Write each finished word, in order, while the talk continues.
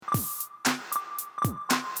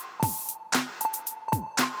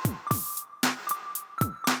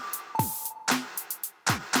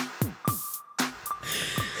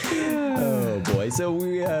so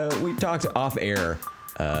we talked off air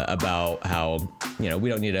about how we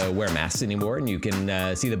don't need to wear masks anymore, and you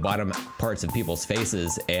can see the bottom parts of people's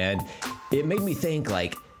faces, and it made me think,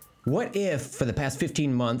 like, what if for the past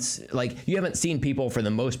 15 months, like, you haven't seen people for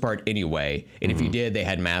the most part anyway, and if you did, they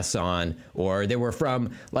had masks on, or they were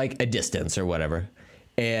from like a distance or whatever.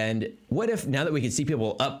 And what if now that we can see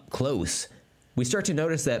people up close, we start to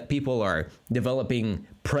notice that people are developing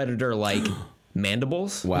predator-like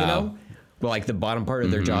mandibles? Wow. Where like the bottom part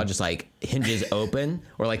of their jaw just like hinges open,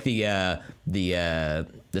 or like the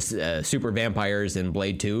super vampires in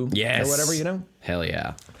Blade 2, yes, or whatever, Hell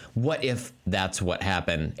yeah. What if that's what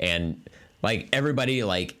happened, and like everybody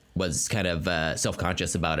like was kind of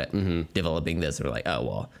self-conscious about it, developing this? They're like, oh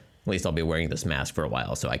well, at least I'll be wearing this mask for a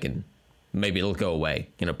while, so I can maybe it'll go away.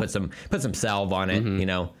 Put some salve on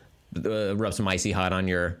it. Rub some icy hot on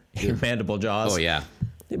your mandible jaws. Oh yeah,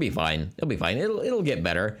 it'll be fine. It'll be fine. It'll get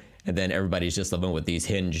better. And then everybody's just living with these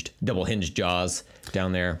double hinged jaws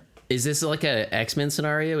down there. Is this like a X-Men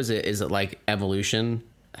scenario? Is it like evolution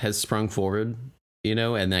has sprung forward,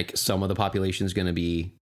 and like some of the population is going to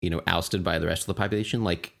be, ousted by the rest of the population?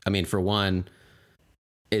 Like, I mean, for one,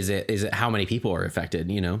 is it how many people are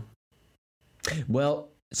affected, Well,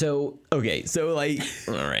 so, okay, so like,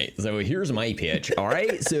 all right, so here's my pitch, all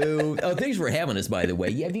right? So, thanks for having us, by the way.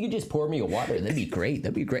 Yeah, if you could just pour me a water, that'd be great.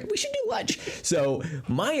 We should do lunch. So,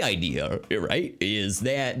 my idea, right, is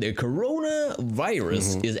that the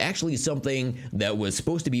coronavirus is actually something that was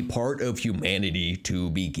supposed to be part of humanity to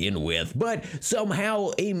begin with, but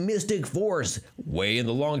somehow a mystic force way in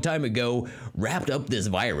the long time ago wrapped up this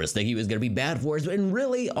virus, thinking it was going to be bad for us, and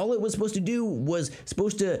really all it was supposed to do was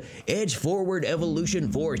supposed to edge forward evolution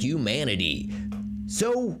for humanity.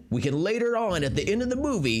 So we can later on at the end of the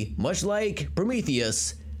movie, much like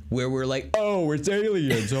Prometheus, where we're like, oh, it's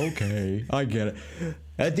aliens. Okay, I get it.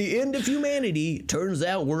 At the end of humanity, turns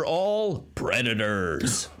out we're all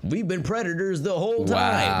predators. We've been predators the whole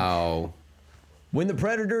time. Wow. When the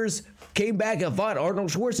predators came back and fought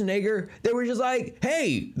Arnold Schwarzenegger, they were just like,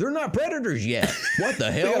 hey, they're not predators yet. What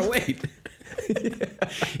the hell? Wait.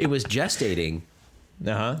 It was gestating.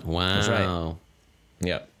 Uh-huh. Wow. That's right.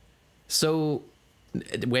 Yep. So,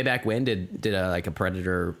 way back when did like a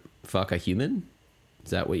predator fuck a human? Is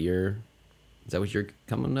that what you're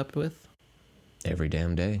coming up with? Every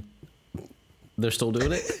damn day. They're still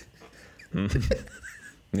doing it?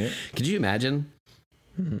 Yeah. Could you imagine?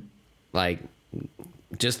 Like,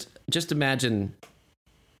 just imagine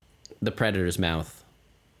the predator's mouth,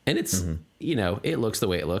 and it's it looks the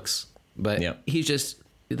way it looks, but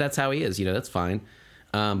that's how he is. That's fine.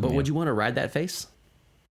 But would you want to ride that face?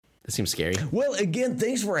 That seems scary. Well, again,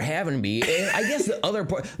 thanks for having me. And I guess the other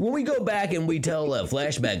part, when we go back and we tell a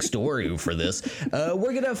flashback story for this,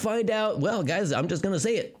 we're going to find out, well, guys, I'm just going to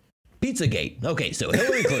say it. Pizzagate. Okay, so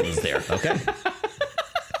Hillary Clinton's there, okay?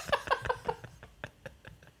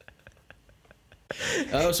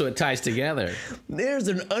 Oh, so it ties together. There's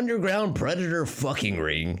an underground predator fucking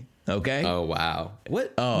ring, okay? Oh, wow. Where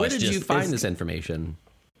did you find this information?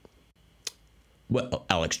 Well,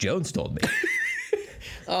 Alex Jones told me.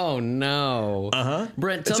 Oh, no. Uh-huh.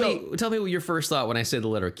 Brent, tell me what your first thought when I said the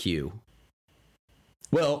letter Q.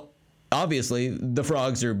 Well, obviously, the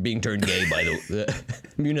frogs are being turned gay by the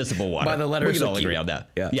municipal water. By the letter We can so all Q. agree on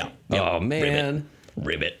that. Yeah. Yeah. Oh, man.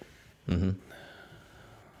 Ribbit.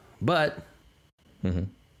 But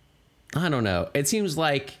I don't know. It seems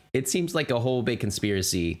like a whole big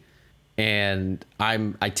conspiracy, and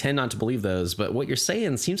I tend not to believe those, but what you're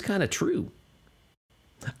saying seems kind of true.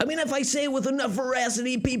 I mean, if I say it with enough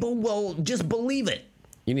veracity, people will just believe it.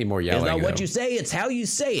 You need more yelling. It's not what you say, it's how you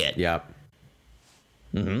say it. Yep.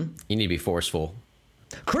 You need to be forceful.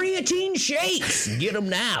 Creatine shakes! Get them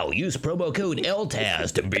now. Use promo code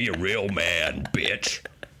LTAS to be a real man, bitch.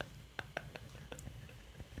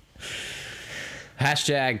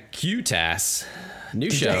 Hashtag QTAS.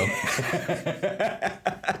 New show.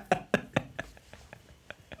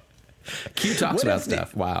 Q talks about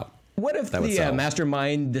stuff. Wow. What if the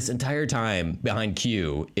mastermind this entire time behind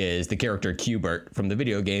Q is the character Qbert from the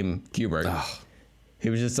video game Qbert? He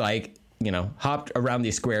was just like, hopped around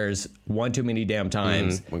these squares one too many damn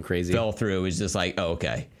times. Went crazy. Fell through. He's just like, oh,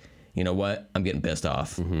 okay. You know what? I'm getting pissed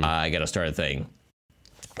off. I got to start a thing.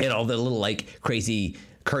 And all the little like crazy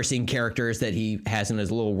cursing characters that he has in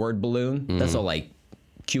his little word balloon. That's all like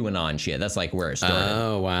QAnon shit. That's like where it started.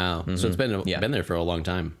 Oh, wow. So it's been there for a long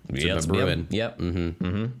time. It's been brewing. Yep.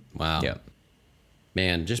 Wow. Yep.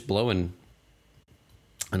 Man, just blowing.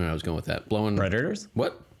 I don't know. I was going with that. Blowing Predators?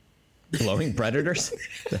 What? Blowing predators?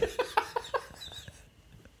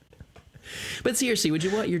 But seriously, would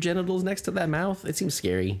you want your genitals next to that mouth? It seems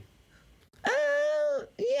scary.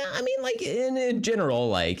 like in general,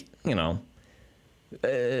 like, you know,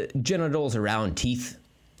 genitals around teeth.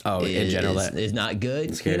 Oh, in general, that is not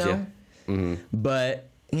good. scares you know, you. But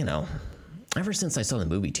you know, ever since I saw the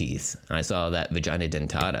movie Teeth, and I saw that vagina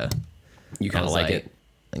dentata, You kind of like it.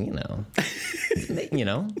 You know, you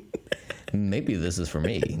know, maybe this is for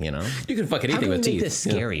me. You know, You can fuck how anything can we with make teeth. this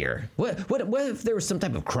scarier? What if there was some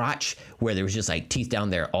type of crotch where there was just like teeth down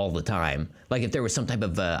there all the time? Like if there was some type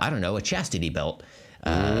of I don't know, a chastity belt,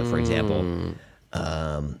 for example.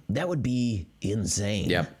 That would be insane.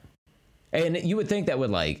 Yep. And you would think that would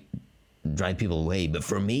like drive people away, but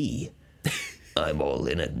for me, I'm all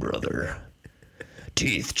in it, brother.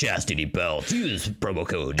 Teeth chastity belt. Use promo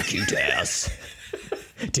code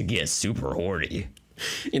QTAS to get super horny.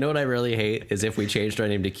 You know what I really hate is if we changed our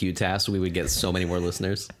name to QTAS, we would get so many more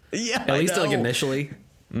listeners. Yeah, At least like initially.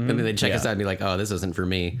 And then they'd check us Yeah. out and be like, oh, this isn't for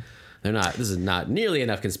me. This is not nearly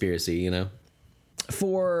enough conspiracy, you know?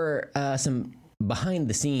 For some behind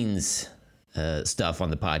the scenes stuff on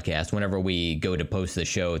the podcast, whenever we go to post the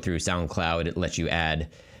show through SoundCloud, it lets you add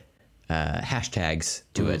hashtags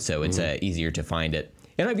to it, so it's easier to find it.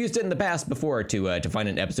 And I've used it in the past before to find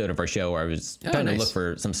an episode of our show where I was trying to nice. look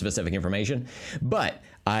for some specific information. But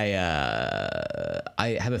I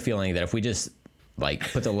have a feeling that if we just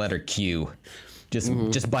like put the letter Q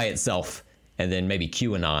just by itself, and then maybe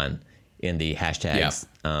QAnon in the hashtags,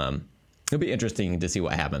 it'll be interesting to see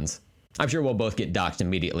what happens. I'm sure we'll both get doxxed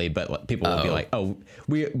immediately, but people will be like, "Oh,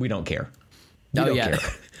 we don't care." We don't care.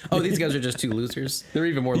 Oh, these guys are just two losers. They're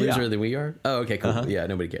even more loser than we are. Oh, okay, cool. Yeah,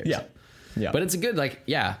 nobody cares. Yeah. But it's a good, like,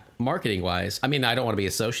 marketing wise. I mean, I don't want to be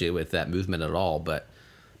associated with that movement at all, but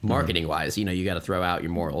marketing wise, you know, you got to throw out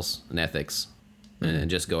your morals and ethics and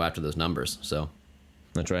just go after those numbers. So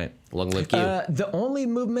That's right. long live Q. The only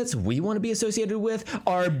movements we want to be associated with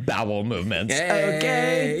are bowel movements. Hey!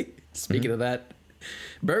 Okay. Speaking of that,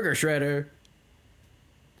 Burger Shredder.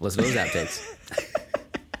 Listen to those outtakes.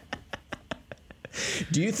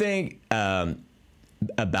 Do you think a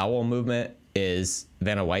bowel movement is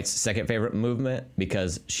Vanna White's second favorite movement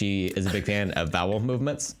because she is a big fan of bowel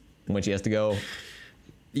movements when she has to go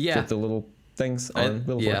Yeah. with the little things on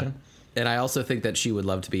Wheel of Fortune? And I also think that she would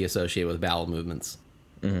love to be associated with bowel movements.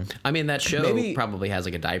 I mean, that show Maybe- probably has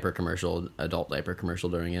like a diaper commercial, adult diaper commercial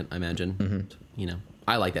during it, I imagine. You know,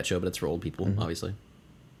 I like that show, but it's for old people, obviously.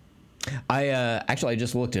 I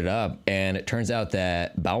just looked it up, and it turns out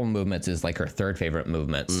that bowel movements is like her third favorite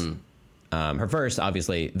movements. Her first,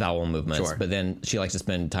 obviously, vowel movements, Sure. but then she likes to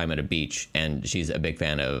spend time at a beach, and she's a big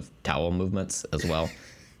fan of towel movements as well.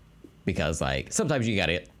 Because like sometimes you got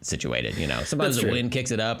to get situated, you know. Sometimes That's the true. wind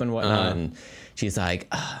kicks it up and whatnot, and she's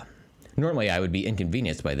like, normally I would be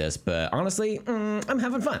inconvenienced by this, but honestly, I'm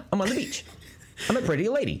having fun. I'm on the beach. I'm a pretty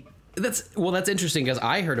lady. That's interesting because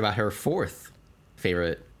I heard about her fourth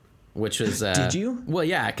favorite, which was. Did you? Well,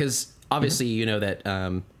 yeah, because obviously you know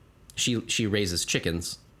that she raises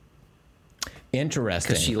chickens Interesting.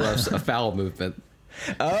 because she loves a foul movement.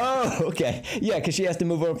 Oh, okay. Yeah, because she has to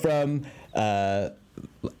move up from,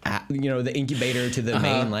 the incubator to the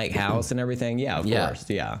main like house and everything. Yeah, of course.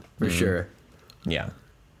 Yeah, For sure. yeah.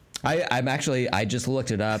 I just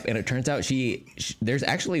looked it up, and it turns out she there's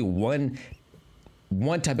actually one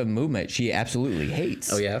type of movement she absolutely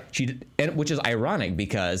hates. Oh, yeah? Which is ironic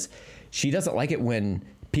because she doesn't like it when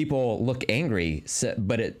people look angry,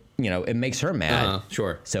 but it makes her mad.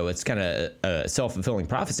 Sure. So it's kind of a self-fulfilling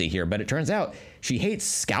prophecy here, but it turns out she hates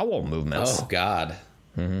scowl movements. Oh God.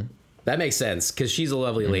 That makes sense because she's a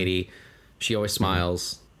lovely lady. She always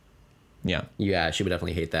smiles. Yeah. Yeah, she would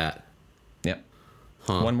definitely hate that. Yep.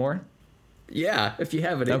 One more? Yeah, if you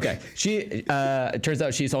have it. Okay. It turns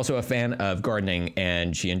out she's also a fan of gardening,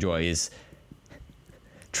 and she enjoys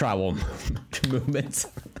trowel movements.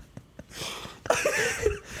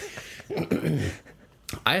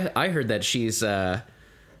 I heard that she's a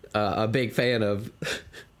big fan of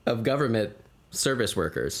government service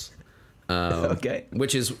workers. Okay.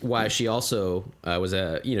 Which is why she also was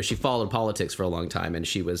she followed politics for a long time, and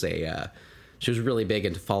she was she was really big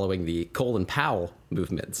into following the Colin Powell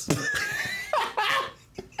movements.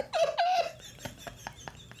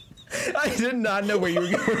 I did not know where you were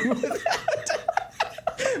going with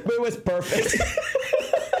that, but it was perfect.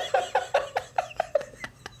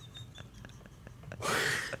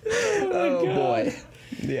 Oh boy.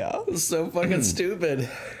 Yeah. So fucking stupid.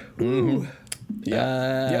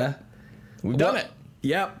 Yeah. We've done it.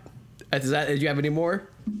 Yep. Did you have any more?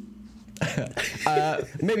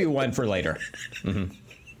 Maybe one for later.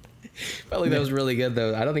 Felt like that was really good,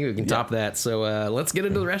 though. I don't think we can top that. So let's get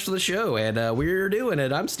into the rest of the show. And we're doing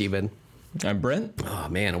it. I'm Steven. I'm Brent. Oh,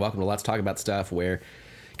 man. Welcome to Let's Talk About Stuff, where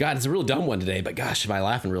God, it's a real dumb one today, but gosh, am I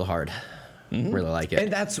laughing real hard. Really like it.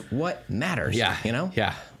 And that's what matters. Yeah. You know?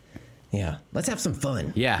 Yeah. Yeah. Let's have some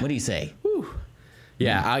fun. Yeah. What do you say?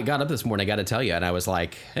 Yeah, I got up this morning, I got to tell you, and I was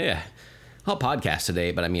like, hey, I'll podcast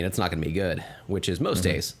today, but I mean, it's not going to be good, which is most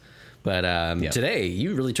days. But today,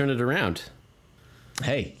 you really turned it around.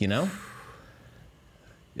 Hey, you know?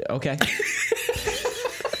 Okay.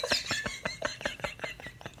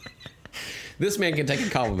 This man can take a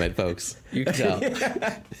compliment, folks. You can tell.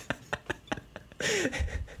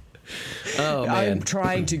 Oh, man. I'm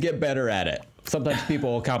trying to get better at it. Sometimes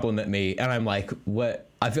people compliment me, and I'm like, what?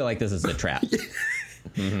 I feel like this is a trap.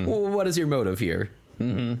 Well, what is your motive here?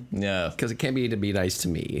 No. Because it can't be to be nice to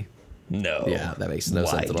me. No. Yeah, that makes no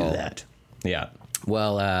sense at all. Why do that? Yeah.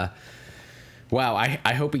 Well, wow,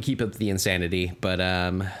 I hope we keep up the insanity, but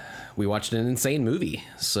we watched an insane movie,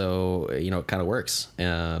 so, it kind of works.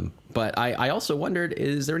 But I also wondered,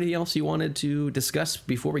 is there anything else you wanted to discuss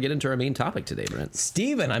before we get into our main topic today, Brent?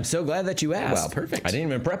 Steven, I'm so glad that you asked. Well, perfect. I didn't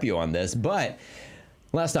even prep you on this, but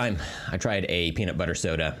last time I tried a peanut butter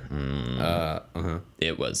soda.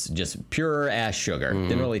 It was just pure ass sugar.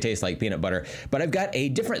 Didn't really taste like peanut butter. But I've got a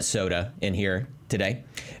different soda in here today.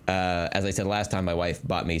 As I said last time, my wife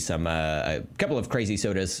bought me a couple of crazy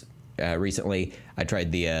sodas recently. I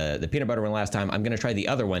tried the peanut butter one last time. I'm going to try the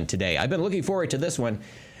other one today. I've been looking forward to this one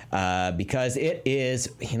because it is,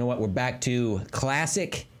 you know what, we're back to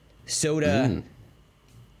classic soda.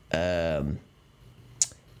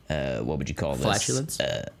 What would you call this? Flatulence?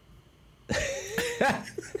 I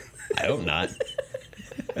hope not.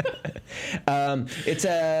 It's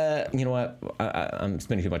you know what? I'm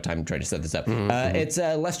spending too much time trying to set this up. It's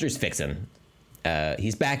Lester's Fixin'.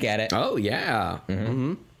 He's back at it. Oh, yeah.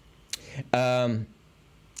 And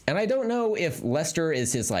I don't know if Lester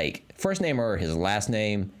is his first name or his last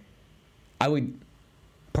name.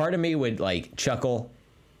 Part of me would chuckle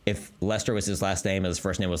if Lester was his last name and his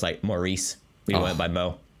first name was Maurice. We went by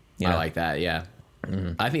Mo. I like that, yeah.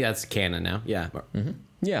 I think that's canon now, yeah.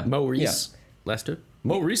 Yeah. Maurice Lester?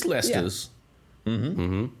 Maurice Lester's.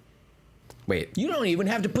 Wait. You don't even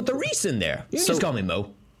have to put the Reese in there. You can just call me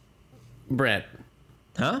Mo. Brett.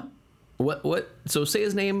 Huh? What? So say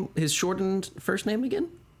his shortened first name again?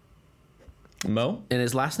 Mo? And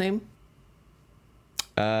his last name?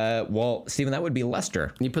 Well, Steven, that would be Lester.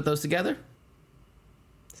 Can you put those together?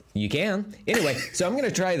 You can. Anyway, so I'm going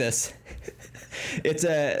to try this. It's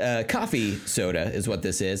a coffee soda is what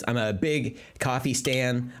this is. I'm a big coffee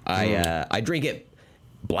stan. I drink it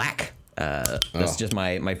black. That's just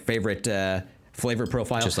my favorite flavor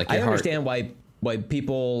profile. Just like I your heart. understand why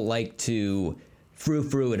people like to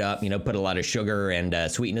frou it up, put a lot of sugar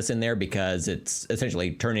and sweetness in there because it's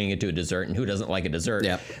essentially turning it into a dessert, and who doesn't like a dessert?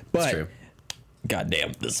 Yeah, but that's true.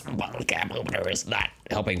 Goddamn, this bottle cap opener is not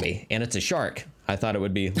helping me, and it's a shark. I thought it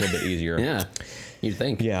would be a little bit easier. Yeah, you'd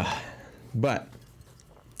think. Yeah, but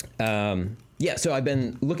so I've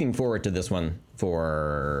been looking forward to this one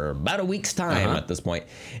for about a week's time at this point,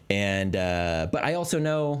 and but I also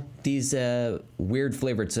know these weird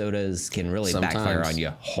flavored sodas can really backfire on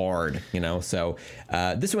you hard, So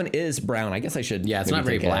this one is brown. I guess I should. Yeah, it's not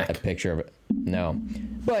very black. A picture of it. No,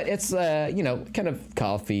 but it's kind of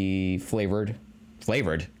coffee flavored,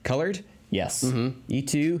 colored. Yes.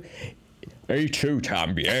 E2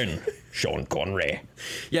 también. Sean Connery.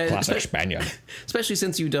 Yeah, classic Spaniard. Especially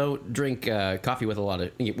since you don't drink coffee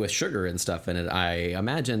with sugar and stuff in it. I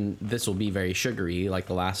imagine this will be very sugary, like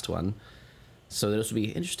the last one. So this will be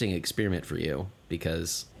an interesting experiment for you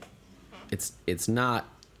because it's gonna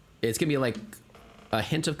be like a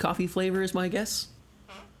hint of coffee flavor, is my guess.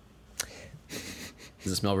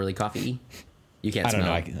 Does it smell really coffee-y? You can't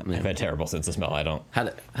smell. I don't know. I have a terrible sense of smell. I don't. How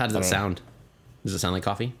does it sound? Does it sound like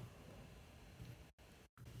coffee?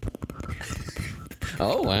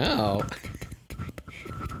 Oh, wow.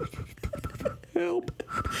 Help.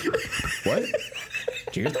 What?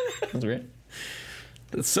 Did you hear that? That's weird.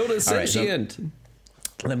 The soda's sentient.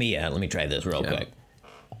 Let me try this real quick.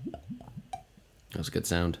 That was a good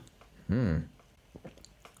sound. Your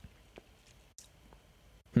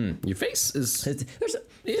face is...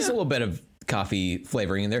 There's a little bit of coffee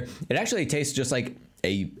flavoring in there. It actually tastes just like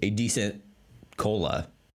a decent cola.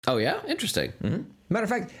 Oh, yeah? Interesting. Matter of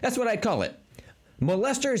fact, that's what I'd call it.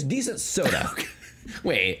 Molester's Decent Soda.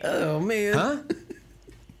 Wait. Oh, man. Huh?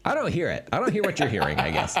 I don't hear it. I don't hear what you're hearing,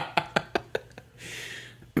 I guess.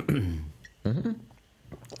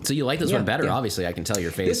 So you like this one better, obviously. I can tell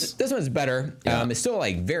your face. This one's better. It's still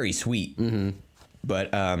very sweet.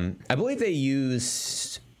 But I believe they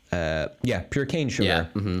use pure cane sugar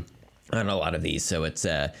on a lot of these. So it's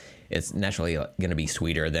naturally going to be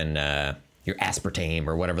sweeter than your aspartame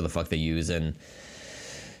or whatever the fuck they use in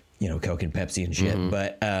Coke and Pepsi and shit.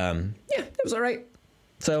 But yeah, it was all right.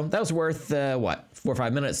 So that was worth 4 or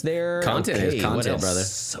 5 minutes there. Content is content, brother.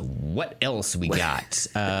 So what else we got?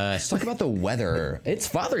 Let's talk about the weather. It's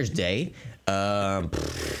Father's Day.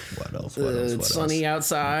 What else? It's sunny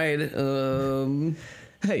outside.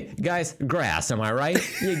 Hey guys, grass. Am I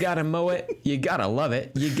right? You gotta mow it. You gotta love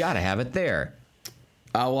it. You gotta have it there.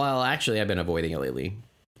 Well, actually, I've been avoiding it lately.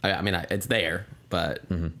 I mean, it's there, but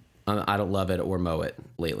I don't love it or mow it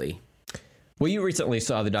lately. Well, you recently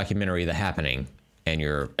saw the documentary The Happening, and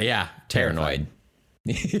you're paranoid.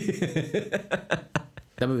 That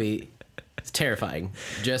movie is terrifying.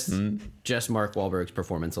 Just Mark Wahlberg's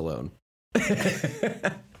performance alone.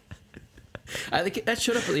 I think that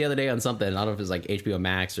showed up the other day on something. I don't know if it was like HBO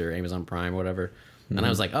Max or Amazon Prime or whatever. And I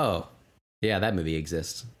was like, oh, yeah, that movie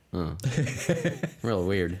exists. Oh. Real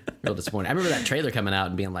weird. Real disappointing. I remember that trailer coming out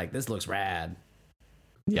and being like, this looks rad.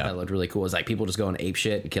 Yeah. That looked really cool. It's like people just going ape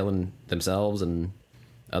shit and killing themselves and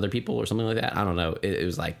other people or something like that. I don't know. It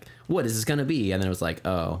was like, what is this going to be? And then it was like,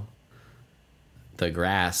 oh, the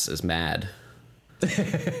grass is mad.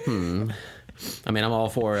 I mean, I'm all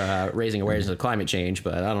for raising awareness of climate change,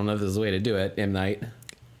 but I don't know if this is the way to do it, M. Night.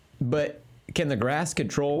 But can the grass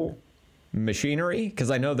control machinery?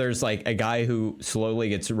 Because I know there's like a guy who slowly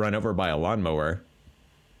gets run over by a lawnmower.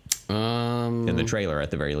 In the trailer,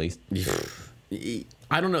 at the very least.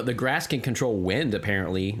 I don't know. The grass can control wind,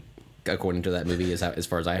 apparently, according to that movie, as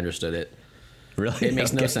far as I understood it. Really? It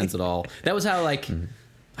makes no sense at all. That was how, like...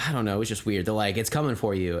 I don't know. It was just weird. They're like, it's coming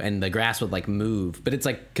for you. And the grass would like move, but it's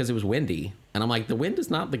like, because it was windy. And I'm like, the wind is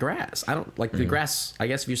not the grass. I don't like the grass. I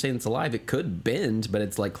guess if you're saying it's alive, it could bend, but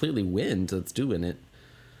it's like clearly wind that's doing it.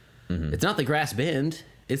 It's not the grass bend.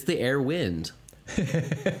 It's the air wind.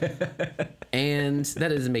 And that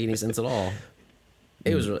doesn't make any sense at all.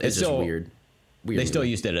 It's just weird. They still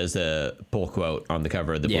used it as a pull quote on the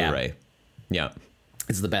cover of the Blu-ray. Yeah.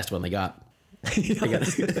 It's the best one they got.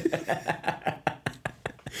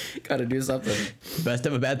 Got to do something. Best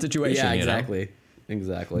of a bad situation. Yeah, exactly. You know?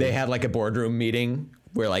 Exactly. They had like a boardroom meeting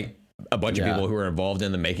where like a bunch of people who were involved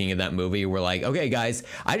in the making of that movie were like, okay, guys,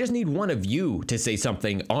 I just need one of you to say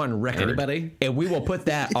something on record. Anybody? And we will put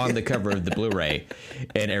that on the cover of the Blu-ray.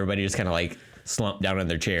 And everybody just kind of like slumped down in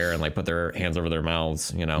their chair and like put their hands over their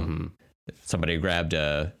mouths, you know. Somebody grabbed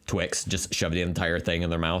a Twix, just shoved the entire thing in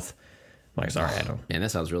their mouth. I'm like, sorry, I don't. Man,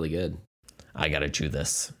 that sounds really good. I got to chew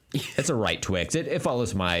this. It's a right Twix. It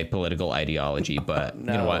follows my political ideology, but you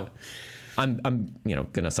know what? I'm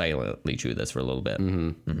gonna silently chew this for a little bit.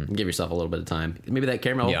 Give yourself a little bit of time. Maybe that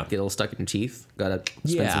caramel get a little stuck in your teeth. Gotta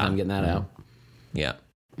spend some time getting that out. Yeah,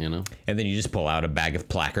 you know. And then you just pull out a bag of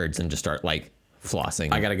placards and just start like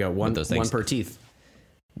flossing. I gotta go one per teeth.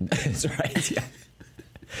 That's right. Yeah.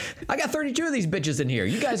 I got 32 of these bitches in here.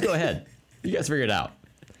 You guys go ahead. You guys figure it out.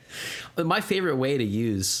 My favorite way to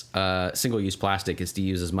use single-use plastic is to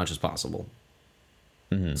use as much as possible.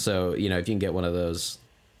 So, if you can get one of those,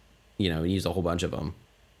 use a whole bunch of them.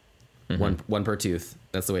 One per tooth.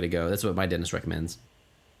 That's the way to go. That's what my dentist recommends.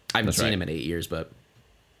 I haven't seen him in 8 years, but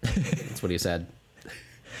that's what he said.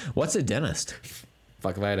 What's a dentist?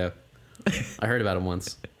 Fuck if I know. I heard about him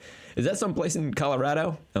once. Is that someplace in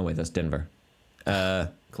Colorado? Oh, wait, that's Denver.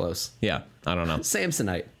 Close. Yeah, I don't know.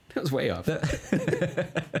 Samsonite. That was way off.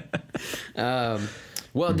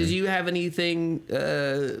 Well, did you have anything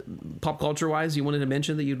pop culture wise you wanted to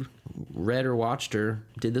mention that you'd read or watched or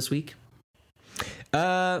did this week?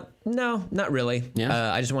 No, not really.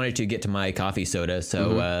 Yeah. I just wanted to get to my coffee soda.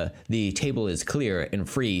 So the table is clear and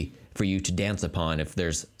free for you to dance upon if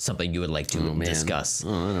there's something you would like to discuss. I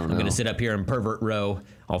don't know. I'm going to sit up here in pervert row.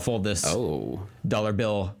 I'll fold this dollar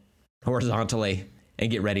bill horizontally and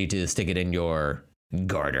get ready to stick it in your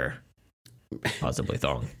garter, possibly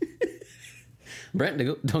thong.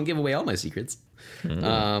 Brent, don't give away all my secrets.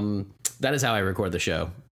 That is how I record the show.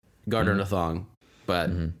 Garter and a thong, but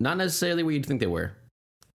not necessarily where you'd think they were.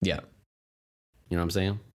 Yeah. You know what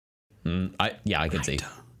I'm saying? I can see.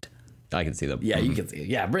 I can see them. Yeah, you can see it.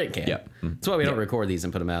 Yeah, Brent can. Yeah. That's why we don't record these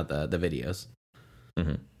and put them out the videos.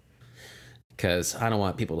 Because I don't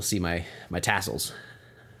want people to see my tassels.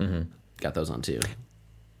 Got those on too.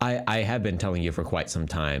 I have been telling you for quite some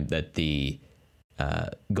time that the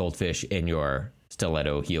goldfish in your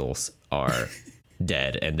stiletto heels are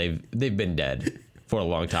dead, and they've been dead for a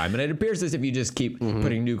long time. And it appears as if you just keep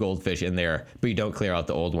putting new goldfish in there, but you don't clear out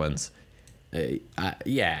the old ones.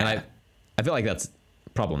 Yeah. And I feel like that's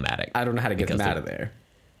problematic. I don't know how to get them out of there.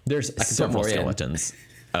 There's several skeletons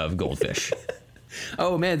of goldfish.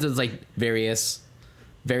 Oh man, so it's like various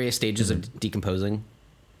stages of decomposing.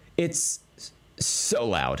 It's so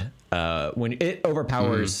loud when it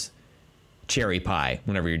overpowers cherry pie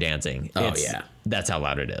whenever you're dancing. Oh, yeah. That's how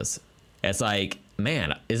loud it is. It's like,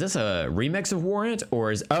 man, is this a remix of Warrant,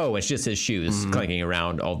 or it's just his shoes clanking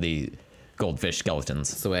around all the goldfish skeletons?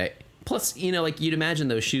 That's the way. Plus, like you'd imagine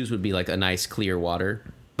those shoes would be like a nice clear water,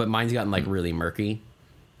 but mine's gotten like really murky.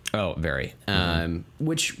 Oh, very.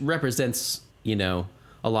 Which represents,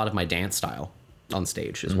 a lot of my dance style on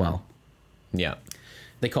stage as well. Yeah.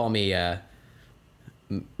 They call me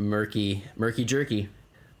Murky Jerky.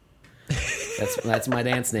 That's my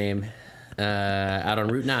dance name. Out on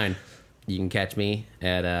Route 9. You can catch me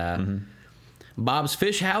at Bob's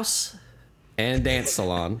Fish House and Dance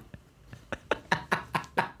Salon.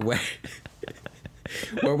 where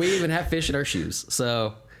we even have fish in our shoes.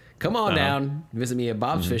 So come on down, visit me at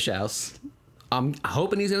Bob's Fish House. I'm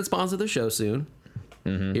hoping he's going to sponsor the show soon.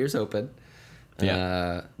 Here's hoping.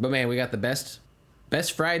 Yeah. But man, we got the best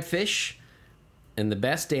fried fish and the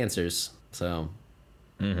best dancers. So.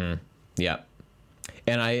 Yeah.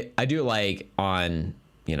 And I do like on,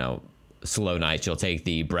 slow nights, you'll take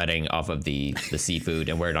the breading off of the seafood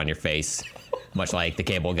and wear it on your face, much like the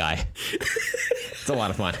cable guy. It's a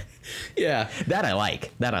lot of fun. Yeah. That I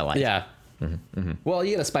like. Yeah. Well,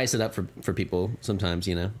 you got to spice it up for people sometimes,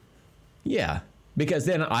 Yeah. Because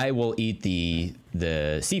then I will eat the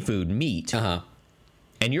seafood meat.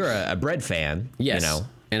 And you're a bread fan. Yes.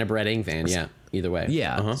 And a breading fan. Yeah. Either way.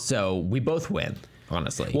 Yeah. So we both win,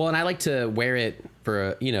 honestly. Well, and I like to wear it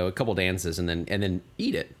for a couple dances and then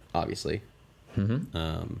eat it, obviously.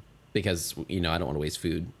 Because I don't want to waste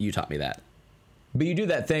food. You taught me that. But you do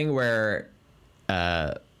that thing where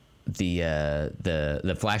the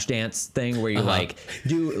flash dance thing where you like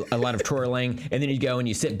do a lot of twirling, and then you go and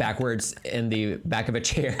you sit backwards in the back of a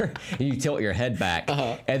chair and you tilt your head back,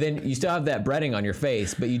 and then you still have that breading on your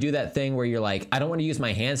face, but you do that thing where you're like, I don't want to use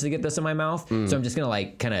my hands to get this in my mouth, so I'm just gonna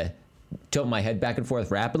like kind of tilt my head back and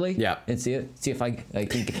forth rapidly, and see if I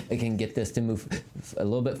can get this to move a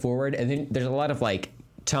little bit forward. And then there's a lot of like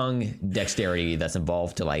tongue dexterity that's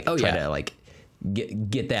involved to like try to like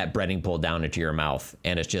get that breading pulled down into your mouth.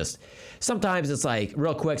 And it's just, sometimes it's like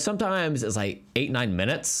real quick, sometimes it's like 8-9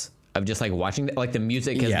 minutes of just like watching, like the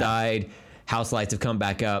music has died, house lights have come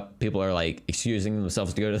back up, people are like excusing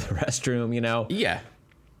themselves to go to the restroom,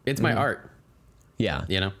 It's my art.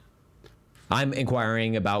 I'm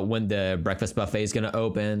inquiring about when the breakfast buffet is going to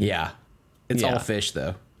open. It's all fish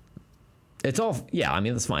though. It's all, I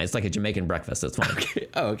mean, that's fine. It's like a Jamaican breakfast. That's fine. Okay.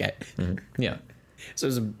 Oh, okay. Yeah. So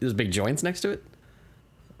there's big joints next to it?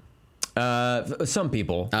 Some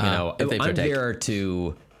people, I'm there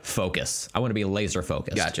to focus. I want to be laser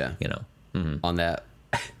focused. Gotcha. On the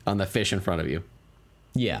fish in front of you.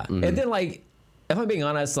 Yeah. And then like, if I'm being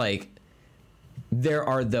honest, like there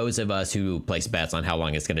are those of us who place bets on how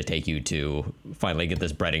long it's going to take you to finally get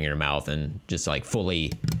this bread in your mouth and just like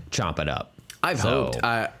fully chomp it up. I've hoped.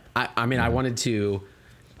 I mean, I wanted to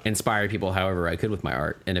inspire people however I could with my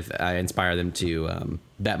art, and if I inspire them to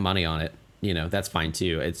bet money on it, that's fine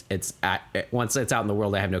too. It's once it's out in the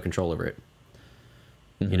world, I have no control over it.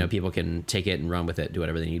 People can take it and run with it, do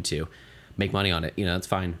whatever they need to, make money on it. It's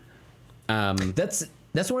fine.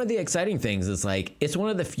 That's one of the exciting things. Is like it's one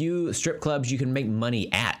of the few strip clubs you can make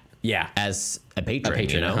money at. Yeah, as a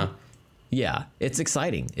patron. Yeah, it's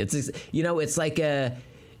exciting. It's like a.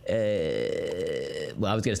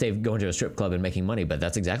 Well, I was gonna say going to a strip club and making money, but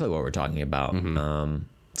that's exactly what we're talking about.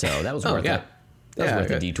 So that was worth it. That was worth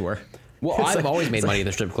the detour. Well, I've always made money at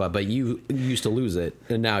the strip club, but you used to lose it,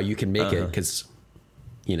 and now you can make it because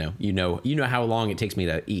you know how long it takes me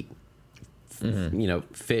to eat.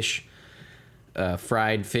 Fish,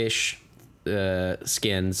 fried fish,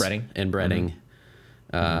 skins, breading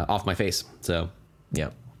off my face. So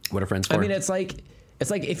what are friends for? I mean, it's like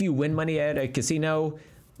if you win money at a casino,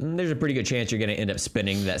 there's a pretty good chance you're going to end up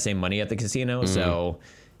spending that same money at the casino. So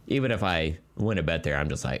even if I win a bet there, I'm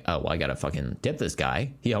just like, oh, well, I got to fucking tip this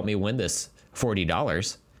guy. He helped me win this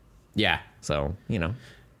 $40. Yeah. So, You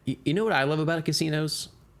know what I love about casinos?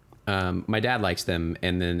 My dad likes them.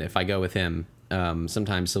 And then if I go with him,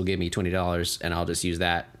 sometimes he'll give me $20 and I'll just use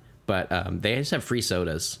that. But they just have free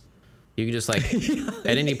sodas. You can just like,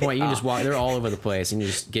 at any point, you can just walk. They're all over the place and you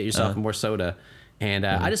just get yourself more soda. And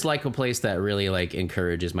I just like a place that really like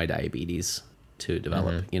encourages my diabetes to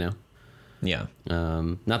develop, Yeah.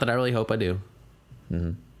 Not that I really hope I do.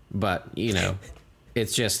 But,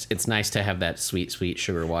 it's nice to have that sweet, sweet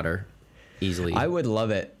sugar water easily. I would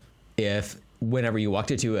love it if whenever you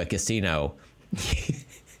walked into a casino,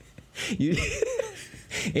 you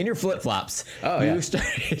in your flip-flops, you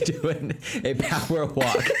started doing a power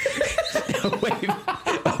walk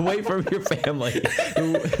away from your family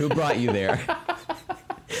who brought you there.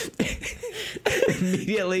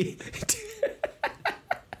 Immediately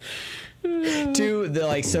to the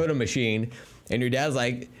like soda machine, and your dad's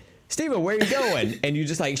like, Steven, where are you going? And you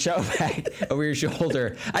just like shout back over your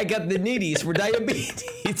shoulder, I got the needies for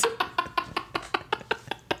diabetes.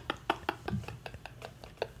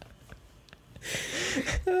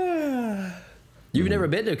 You've never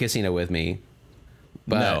been to a casino with me,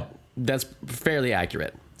 but No. that's fairly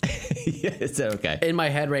accurate. Yeah, it's okay. In my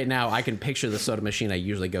head right now, I can picture the soda machine I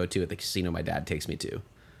usually go to at the casino my dad takes me to.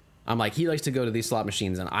 I'm like, he likes to go to these slot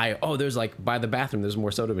machines, and there's like by the bathroom, there's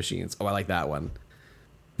more soda machines. Oh, I like that one.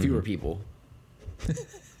 Fewer people.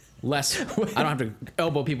 Less. I don't have to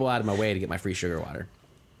elbow people out of my way to get my free sugar water.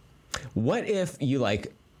 What if you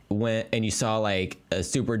like went and you saw like a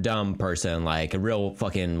super dumb person, like a real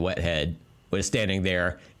fucking wethead, was standing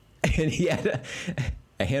there, and he had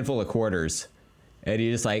a handful of quarters, and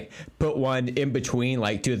he just like put one in between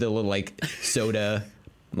like two of the little like soda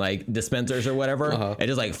like dispensers or whatever, and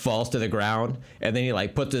just like falls to the ground, and then he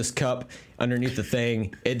like puts this cup underneath the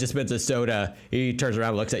thing, it dispenses soda, he turns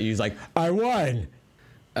around, looks at you, he's like, I won.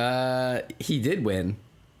 He did win.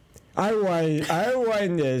 I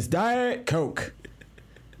won this Diet Coke.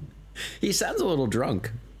 He sounds a little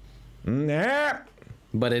drunk, Nah.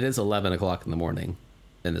 but it is 11 o'clock in the morning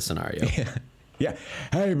in this scenario. Yeah.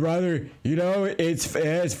 Hey, brother, you know, it's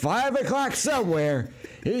 5 o'clock somewhere.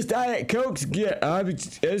 His Diet Coke's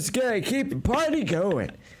it's going to keep the party going.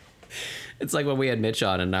 It's like when we had Mitch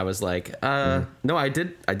on, and I was like, no, I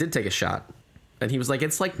did take a shot. And he was like,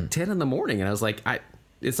 it's like 10 in the morning. And I was like,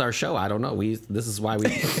 it's our show. I don't know. This is why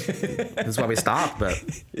we stopped. But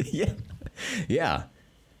Yeah. Yeah.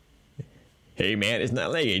 Hey, man, it's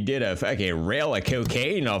not like I did a fucking rail of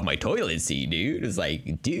cocaine off my toilet seat, dude. It's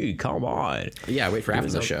like, dude, come on. yeah, wait for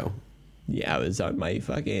after the show. Yeah, I was on my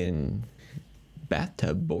fucking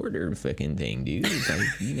bathtub border fucking thing, dude. It's like,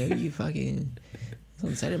 you know, you fucking... It's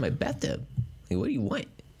on the side of my bathtub. Like, what do you want?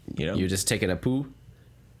 You know? You're just taking a poo,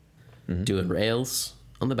 doing rails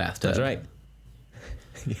on the bathtub. That's right.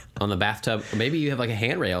 On the bathtub. Or maybe you have like a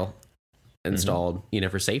handrail installed, you know,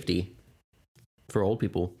 for safety for old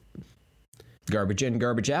people. Garbage in,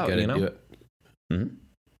 garbage out, Gotta you know? do it.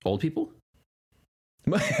 Old people?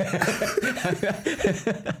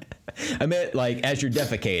 I meant, like, as you're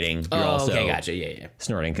defecating, you're also okay, gotcha. Yeah.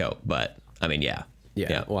 snorting coke. But, I mean, yeah.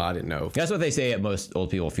 Yeah. Well, I didn't know. That's what they say at most old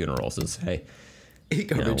people funerals is, hey,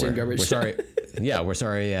 Garbage in, garbage we're out. sorry. Yeah, we're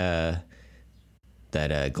sorry that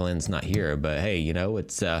Glenn's not here. But, hey, you know,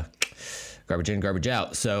 it's garbage in, garbage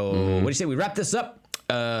out. So what do you say we wrap this up?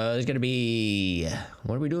 There's going to be,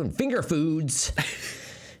 what are we doing? Finger foods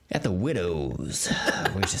at the Widow's.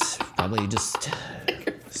 We probably just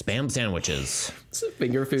spam sandwiches.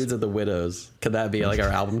 Finger foods of the widows. Could that be like our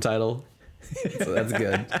album title? So that's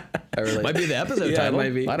good. I really Might be the episode Yeah, title. it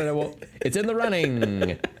might be. I don't know. Well, it's in the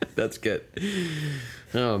running. That's good.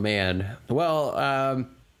 Oh man. Well,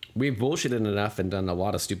 we've bullshitted enough and done a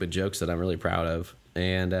lot of stupid jokes that I'm really proud of.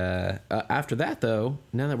 And after that, though,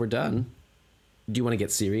 now that we're done, do you want to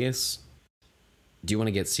get serious? Do you want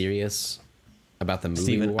to get serious about the movie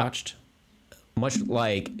Steven, we watched? Much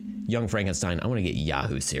like Young Frankenstein, I want to get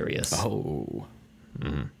Yahoo serious. Oh.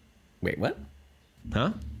 Wait, what?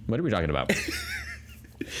 Huh? What are we talking about?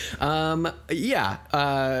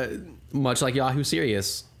 Yeah. Much like Yahoo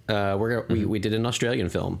Serious, we did an Australian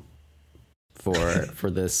film for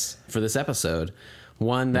this episode,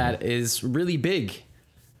 one that is really big,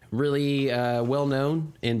 really well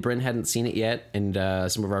known, and Brent hadn't seen it yet, and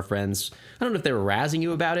some of our friends, I don't know if they were razzing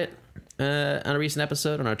you about it on a recent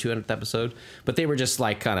episode, on our 200th episode, but they were just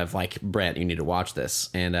like kind of like, Brent, you need to watch this.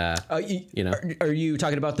 And you know, are you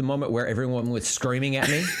talking about the moment where everyone was screaming at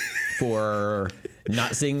me for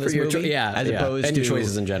not seeing this movie? As opposed and to your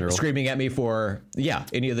choices in general. screaming at me for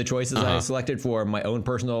any of the choices I selected for my own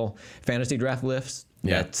personal fantasy draft list.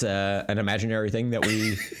 Yeah. That's an imaginary thing that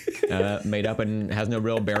we made up and has no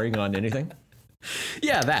real bearing on anything.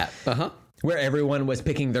 Yeah, that. Where everyone was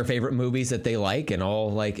picking their favorite movies that they like and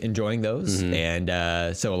all like enjoying those. And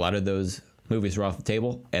so a lot of those movies were off the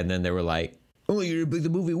table. And then they were like, oh, you're the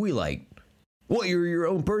movie we like. What, you're your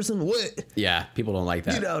own person? What? Yeah, people don't like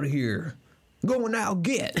that. Get out of here. Go now,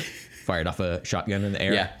 get. Fired off a shotgun in the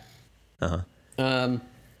air. Yeah.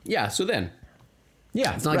 Yeah, so then.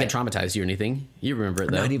 Yeah. It's not like it traumatized you or anything. You remember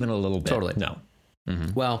it, though. Not even a little bit. Totally. No.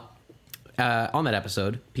 Well, on that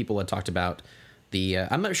episode, people had talked about the...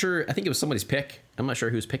 I'm not sure. I think it was somebody's pick. I'm not sure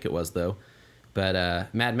whose pick it was, though. But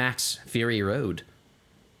Mad Max Fury Road,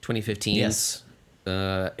 2015's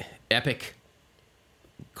Yes. epic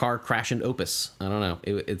car crash and opus. I don't know.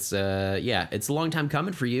 It's it's a long time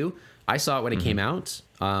coming for you. I saw it when it came out.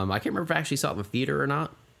 I can't remember if I actually saw it in the theater or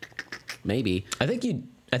not. Maybe. I think you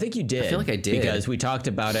did. I feel like I did. Because we talked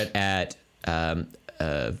about it at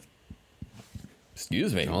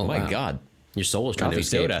Excuse me. Oh, My wow. God. Your soul is trying to Coffee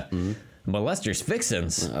escape. soda. Molester's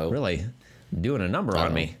fixins. Really doing a number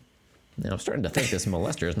on me. Now, I'm starting to think this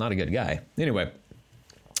molester is not a good guy. Anyway,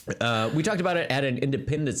 we talked about it at an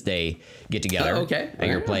Independence Day get together. Okay. At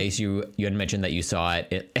your place. You had mentioned that you saw it.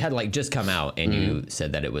 It had like just come out, and you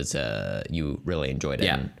said that it was you really enjoyed it.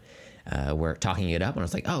 Yeah. And, we're talking it up, and I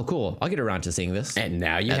was like, oh, cool. I'll get around to seeing this. And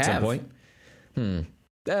now you at have. some point.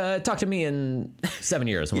 Talk to me in 7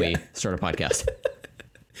 years when we start a podcast.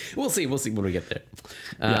 We'll see when we get there.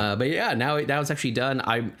 But yeah, now it's actually done.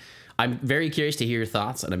 I'm very curious to hear your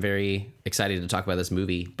thoughts, and I'm very excited to talk about this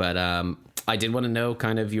movie. But I did want to know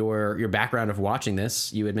kind of your background of watching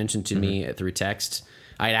this. You had mentioned to me through text.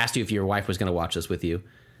 I had asked you if your wife was going to watch this with you,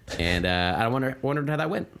 and I wondered how that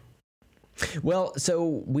went. Well,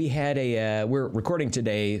 so we had we're recording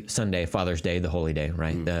today, Sunday, Father's Day, the holy day,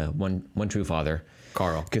 right? One true father,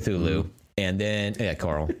 Carl Cthulhu, and then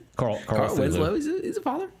Carl Cthulhu. Winslow is a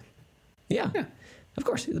father. Yeah, of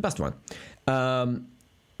course, he's the best one.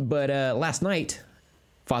 But last night,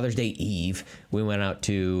 Father's Day Eve, we went out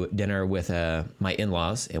to dinner with my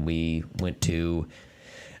in-laws, and we went to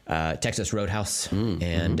Texas Roadhouse,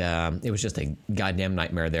 and it was just a goddamn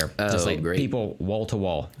nightmare there. Just like great. people wall to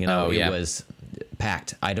wall. You know, it was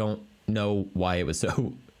packed. I don't know why it was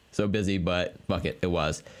so busy, but fuck it, it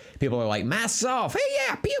was. People are like, masks off. Hey,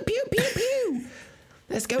 yeah, pew, pew, pew, pew.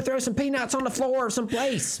 Let's go throw some peanuts on the floor of some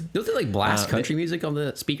place. Don't they like blast country music on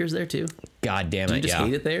the speakers there too? God damn it! You just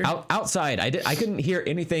hate it there. Outside, I couldn't hear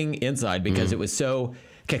anything inside because it was so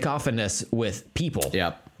cacophonous with people.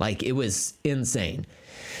 Yep. Like it was insane.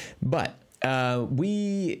 But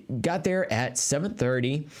we got there at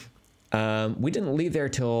 7:30. We didn't leave there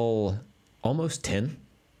till almost 10.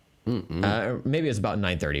 Maybe it was about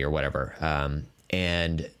 9:30 or whatever.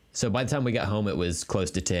 And so by the time we got home, it was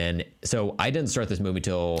close to 10. So I didn't start this movie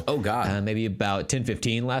till maybe about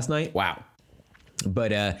 10:15 last night. Wow.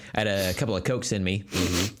 But I had a couple of Cokes in me,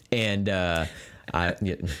 and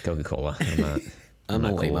Coca-Cola. I'm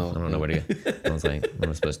not cool. I don't know what to do. I was like, what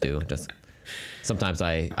am I supposed to do? Just sometimes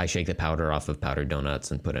I shake the powder off of powdered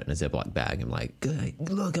donuts and put it in a Ziploc bag. I'm like, good,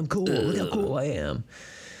 look, I'm cool. Look how cool I am.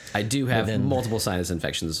 I do have multiple sinus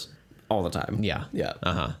infections all the time. Yeah.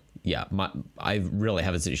 Yeah. Yeah. I really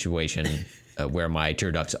have a situation where my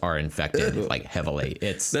tear ducts are infected like heavily.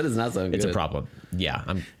 That is not so good. It's a problem. Yeah.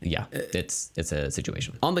 It's a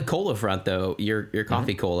situation. On the cola front though, your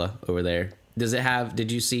coffee cola over there,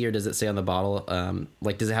 did you see or does it say on the bottle,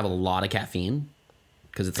 like does it have a lot of caffeine?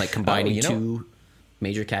 Because it's like combining two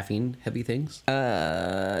major caffeine heavy things.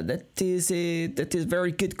 That is a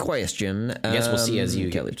very good question. I guess we'll see as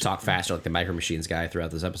you talk faster like the Micro Machines guy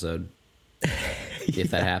throughout this episode.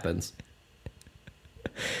 If that happens.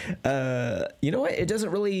 You know what? It doesn't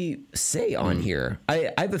really say on here.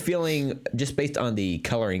 I have a feeling, just based on the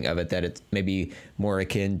coloring of it, that it's maybe more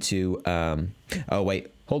akin to. Oh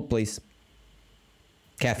wait, hold please.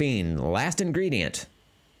 Caffeine, last ingredient.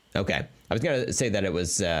 Okay, I was gonna say that it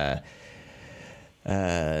was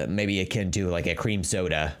maybe akin to like a cream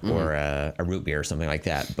soda or a root beer or something like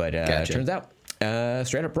that. But Gotcha. Turns out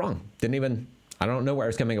straight up wrong. I don't know where I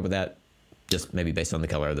was coming up with that. Just maybe based on the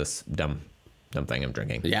color of this dumb thing I'm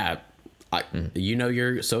drinking. Yeah, you know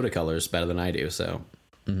your soda colors better than I do, so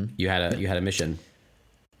you had a mission.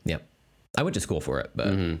 Yep, I went to school for it, but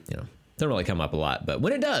doesn't really come up a lot. But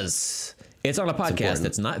when it does, it's on a podcast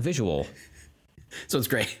that's not visual, so it's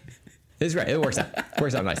great. It's great. It works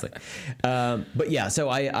out nicely. But yeah, so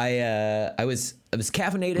I was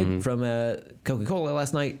caffeinated from Coca-Cola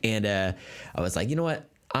last night, and I was like, you know what?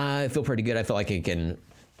 I feel pretty good. I feel like I can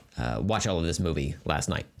watch all of this movie last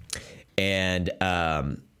night. And,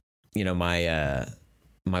 my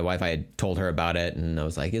wife, I had told her about it, and I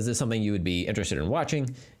was like, is this something you would be interested in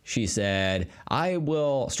watching? She said, I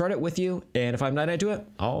will start it with you, and if I'm not into it,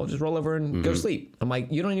 I'll just roll over and go to sleep. I'm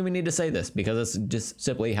like, you don't even need to say this, because it's just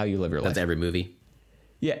simply how you live your life. That's every movie.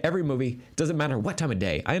 Yeah, every movie. Doesn't matter what time of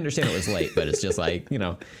day. I understand it was late, but it's just like,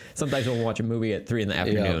 sometimes we'll watch a movie at 3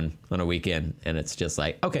 p.m. on a weekend, and it's just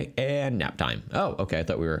like, okay, and nap time. Oh, okay, I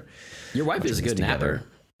thought we were... Your wife is a good napper.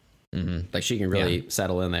 Like she can really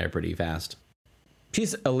settle in there pretty fast.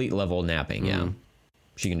 She's elite level napping, yeah.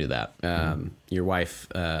 She can do that. Your wife,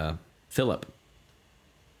 Philip.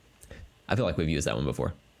 I feel like we've used that one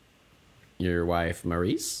before. Your wife,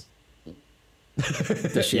 Maurice?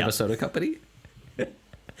 Does she have a soda company?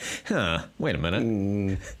 Huh. Wait a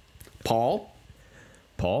minute. Paul?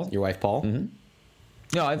 Your wife, Paul?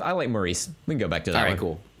 No, I like Maurice. We can go back to that All right, one.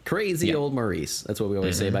 cool. Crazy old Maurice. That's what we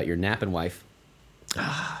always say about your napping wife.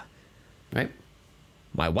 Right?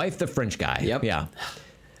 My wife, the French guy. Yep. Yeah.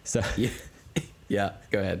 So Yeah,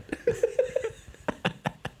 go ahead.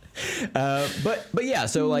 But yeah,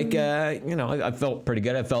 so like I felt pretty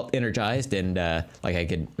good. I felt energized and like I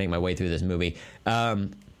could make my way through this movie.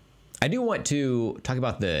 I do want to talk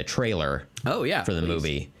about the trailer. Oh yeah, for the please.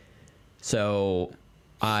 movie. So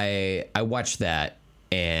I watched that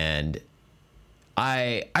and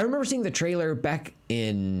I remember seeing the trailer back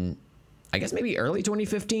in, I guess maybe early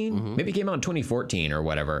 2015. Mm-hmm. Maybe it came out in 2014 or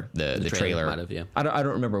whatever. The trailer. Might have, yeah. I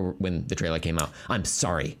don't remember when the trailer came out. I'm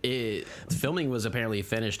sorry. Filming was apparently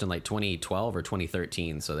finished in like 2012 or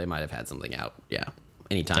 2013, so they might have had something out. Yeah,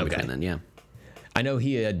 anytime between then. Yeah, I know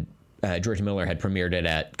he had George Miller had premiered it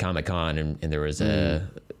at Comic-Con, and there was a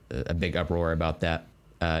big uproar about that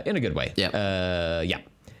in a good way. Yeah. Yeah.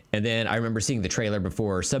 And then I remember seeing the trailer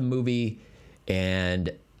before some movie,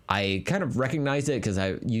 and I kind of recognized it because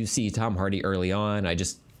you see Tom Hardy early on. I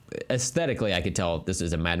just aesthetically I could tell this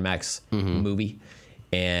is a Mad Max movie,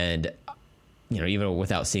 and even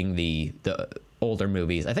without seeing the older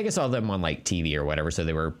movies, I think I saw them on like TV or whatever, so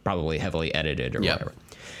they were probably heavily edited or whatever.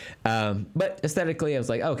 But aesthetically, I was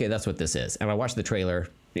like, okay, that's what this is. And I watched the trailer,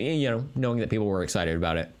 knowing that people were excited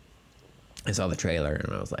about it. I saw the trailer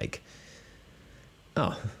and I was like,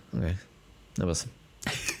 oh, okay, that was.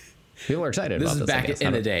 People are excited this about is this. back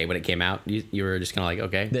in the day when it came out. You were just kind of like,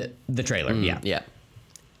 okay. The trailer, yeah.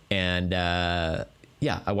 And I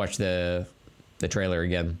watched the trailer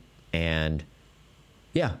again, and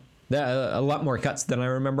yeah, a lot more cuts than I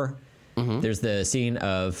remember. There's the scene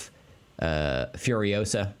of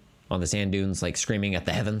Furiosa on the sand dunes, like screaming at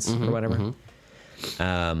the heavens or whatever.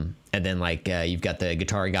 And then like you've got the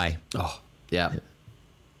guitar guy. Oh yeah,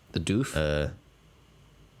 the doof.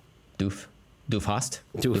 Doofhost?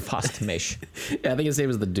 Doofhost Mish. Yeah, I think his name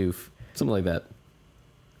is the Doof. Something like that.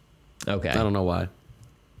 Okay. I don't know why.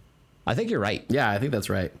 I think you're right. Yeah, I think that's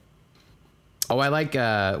right. Oh, I like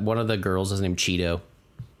one of the girls is named Cheeto.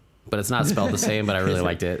 But it's not spelled the same, but I really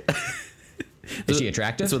liked it. Is she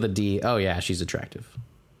attractive? It's with a D. Oh, yeah, she's attractive.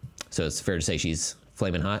 So it's fair to say she's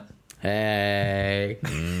flaming hot? Hey.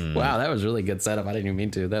 Wow, that was really good setup. I didn't even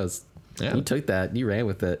mean to. That was... Yeah. You took that. You ran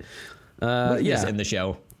with it. We can just end the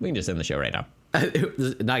show. We can just end the show right now.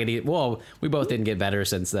 Well, we both didn't get better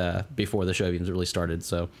since before the show even really started,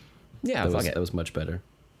 so yeah, that was much better.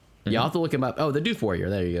 Yeah, I'll have to look him up. Oh, the Doof Warrior.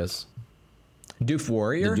 There he goes. Doof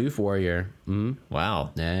Warrior? The Doof Warrior.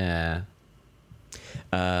 Wow. Yeah.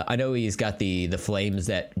 I know he's got the flames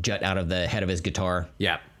that jut out of the head of his guitar.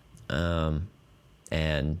 Yeah.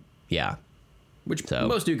 And yeah.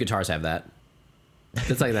 Most new guitars have that.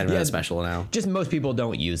 It's like that really special now. Just most people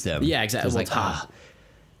don't use them. Yeah, exactly. So it's like,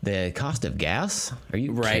 the cost of gas? Are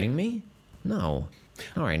you kidding me? No.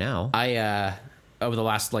 Not right now. I over the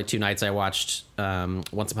last like 2 nights I watched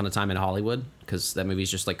Once Upon a Time in Hollywood, because that movie's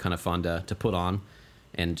just like kind of fun to put on,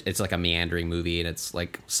 and it's like a meandering movie and it's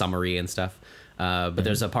like summery and stuff. But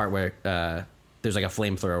there's a part where there's like a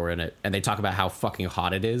flamethrower in it, and they talk about how fucking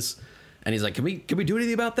hot it is. And he's like, can we do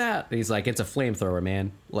anything about that? And he's like, it's a flamethrower,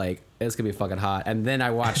 man. Like, it's gonna be fucking hot. And then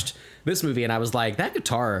I watched this movie and I was like, that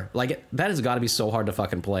guitar, like, that has got to be so hard to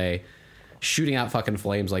fucking play. Shooting out fucking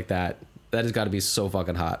flames like that has got to be so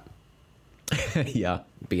fucking hot. Yeah.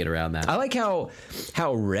 Being around that. I like how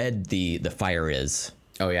red the fire is.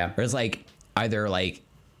 Oh, yeah. Or it's like either like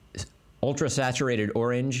ultra saturated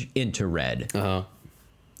orange into red. Uh-huh.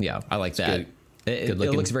 Yeah, I like that. It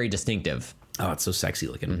looks very distinctive. Oh, it's so sexy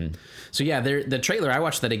looking. So yeah, the trailer, I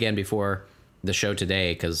watched that again before the show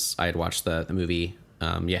today because I had watched the movie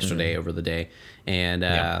yesterday over the day. And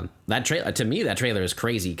that trailer, to me, that trailer is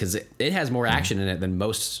crazy because it has more action in it than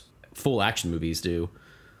most full action movies do.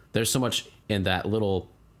 There's so much in that little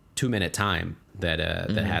 2-minute time that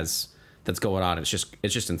that's going on. It's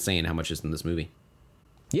just insane how much is in this movie.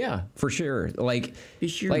 Yeah, for sure. Like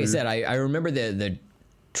I said, I remember the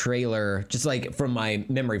trailer, just like from my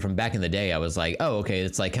memory from back in the day, I was like, oh, okay,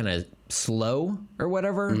 it's like kind of slow or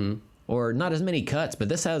whatever, or not as many cuts, but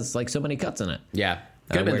this has like so many cuts in it. Yeah.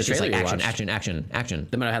 Could have been the trailer like you action.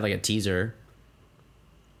 They might have had like a teaser,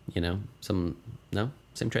 same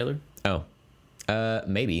trailer? Oh,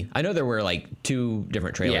 maybe. I know there were like 2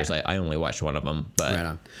 different trailers. Yeah. I only watched one of them, but right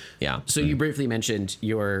on. Yeah. So you briefly mentioned I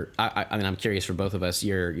mean, I'm curious for both of us,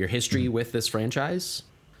 your history with this franchise.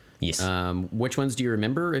 Yes. Which ones do you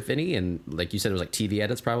remember, if any? And like you said, it was like TV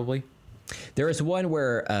edits, probably. There was one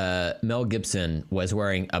where Mel Gibson was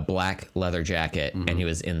wearing a black leather jacket and he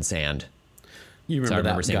was in sand. You remember so I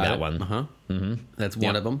remember seeing that one? Uh-huh. Mm-hmm. That's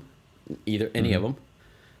one of them. Any of them.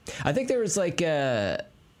 I think there was like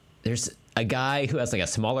there's a guy who has like a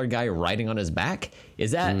smaller guy riding on his back?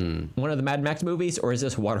 Is that one of the Mad Max movies, or is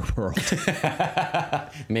this Waterworld?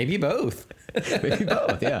 Maybe both. Maybe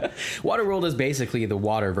both, yeah. Waterworld is basically the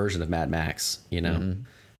water version of Mad Max, you know?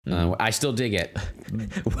 I still dig it.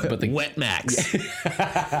 But the Wet Max.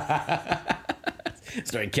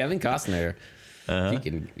 Starring Kevin Costner. He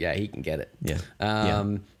can get it. Yeah.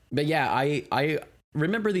 But yeah, I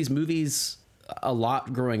remember these movies a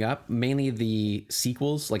lot growing up, mainly the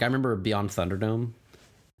sequels. Like I remember Beyond Thunderdome,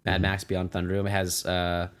 Mad Max Beyond Thunderdome. It has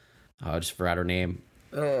I just forgot her name.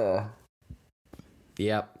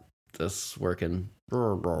 Yep, this working.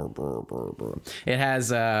 It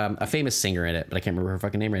has a famous singer in it, but I can't remember her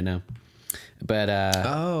fucking name right now. But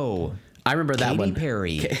I remember that Katy one.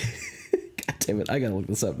 Perry. God damn it, I gotta look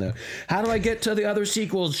this up now. How do I get to the other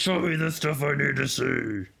sequels? Show me the stuff I need to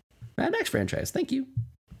see. Mad Max franchise, thank you.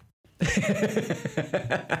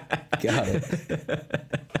 Got it.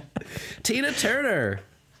 Tina Turner.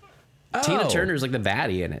 Tina Turner's like the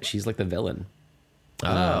baddie in it. She's like the villain.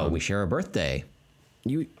 Oh, we share a birthday.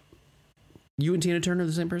 You and Tina Turner are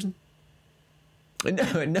the same person?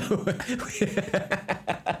 No.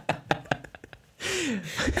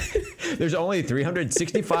 There's only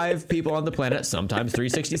 365 people on the planet, sometimes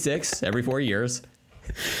 366 every 4 years.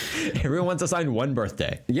 Everyone's assigned one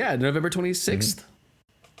birthday. Yeah, November 26th.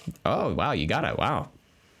 Oh, wow, you got it. Wow.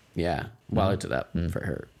 Yeah. Well, I looked it up for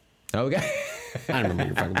her. Okay. I don't remember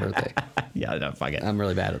your fucking birthday. Yeah, no, fuck it. I'm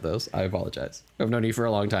really bad at those. I apologize. I've known you for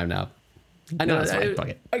a long time now. I know. No, it's fine. Fuck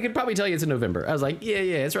it. I could probably tell you it's in November. I was like, yeah,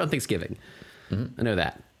 it's around Thanksgiving. I know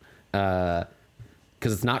that.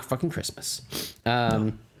 Because it's not fucking Christmas.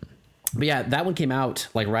 But yeah, that one came out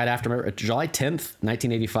like right after July 10th,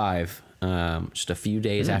 1985. Just a few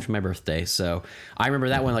days after my birthday. So I remember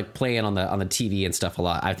that one like playing on the TV and stuff a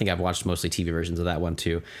lot. I think I've watched mostly TV versions of that one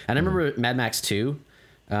too. And I remember Mad Max 2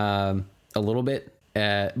 a little bit.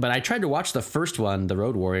 But I tried to watch the first one, The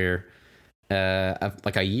Road Warrior,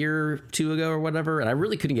 like a year or two ago or whatever, and I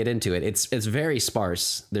really couldn't get into it. It's very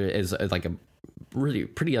sparse. There is like a really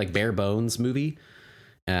pretty like bare bones movie.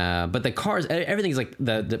 But the cars, everything's like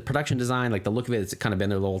the production design, like the look of it, it's kind of been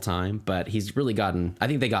there the whole time. But he's really gotten. I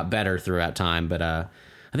think they got better throughout time. But I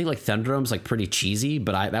think like Thunderdome's like pretty cheesy.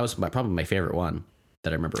 But that was probably my favorite one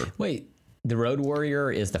that I remember. Wait, The Road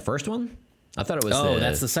Warrior is the first one? I thought it was.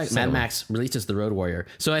 That's the second. Mad Max released as The Road Warrior.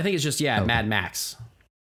 So I think it's just Mad Max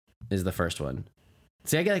is the first one.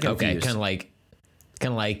 See, I get confused. Okay, kind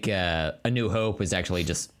of like A New Hope was actually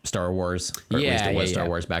just Star Wars. Or at least it was Star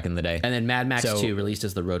Wars back in the day. And then Mad Max 2 released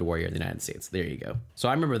as The Road Warrior in the United States. There you go. So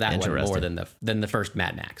I remember that one more than the first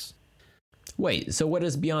Mad Max. Wait, so what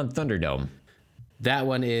is Beyond Thunderdome? That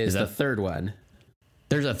one is the third one.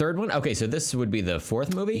 There's a third one? Okay, so this would be the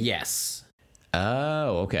fourth movie? Yes.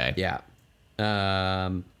 Oh, okay. Yeah.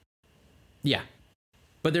 Yeah.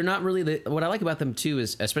 But they're not really what I like about them too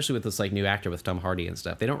is, especially with this like new actor with Tom Hardy and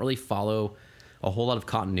stuff, they don't really follow a whole lot of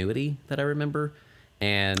continuity that I remember.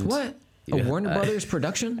 And what? A Warner Brothers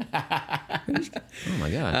production? Oh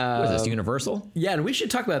my God. What is this, Universal? Yeah, and we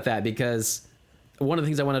should talk about that because one of the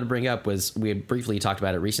things I wanted to bring up was we had briefly talked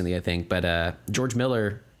about it recently, I think, but George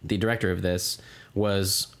Miller, the director of this,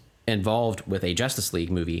 was involved with a Justice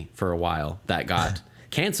League movie for a while that got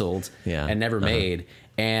canceled and never made.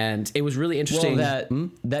 And it was really interesting. Well,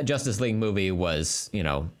 that Justice League movie was,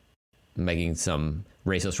 making some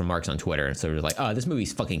racist remarks on Twitter. And so it was like, oh, this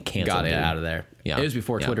movie's fucking canceled. Got it out of there. Yeah. It was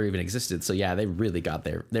before Twitter even existed. So yeah, they really got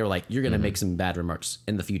there. They were like, you're going to make some bad remarks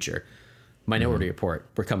in the future. Minority Report,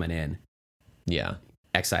 we're coming in. Yeah.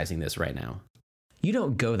 Excising this right now. You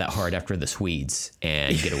don't go that hard after the Swedes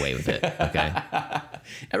and get away with it. Okay.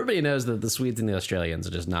 Everybody knows that the Swedes and the Australians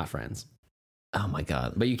are just not friends. Oh my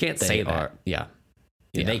God. But you can't say that. Yeah.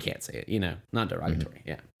 They can't say it, not derogatory.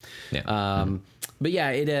 Yeah. But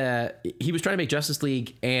yeah, he was trying to make Justice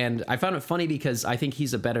League, and I found it funny because I think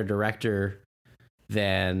he's a better director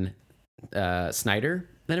than Snyder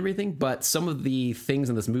and everything. But some of the things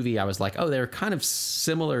in this movie, I was like, oh, they're kind of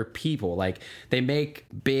similar people. Like they make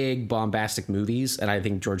big bombastic movies, and I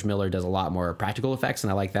think George Miller does a lot more practical effects,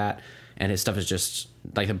 and I like that. And his stuff is just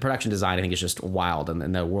like the production design, I think, is just wild,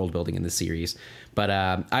 and the world building in the series. But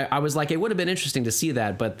I was like, it would have been interesting to see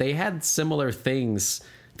that, but they had similar things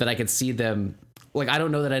that I could see them. Like, I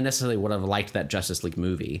don't know that I necessarily would have liked that Justice League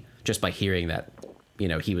movie just by hearing that,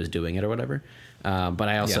 he was doing it or whatever. But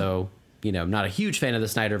I also, not a huge fan of the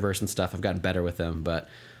Snyderverse and stuff. I've gotten better with them, but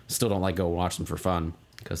still don't like go watch them for fun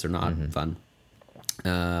because they're not fun.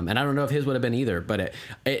 And I don't know if his would have been either, but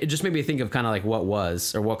it just made me think of kind of like what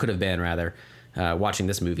was, or what could have been rather, watching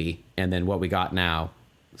this movie and then what we got now.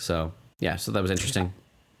 So yeah, so that was interesting.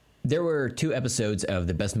 there were 2 episodes of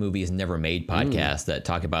the Best Movies Never Made podcast that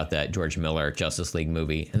talk about that George Miller Justice League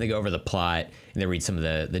movie, and they go over the plot and they read some of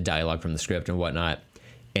the dialogue from the script and whatnot,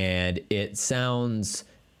 and it sounds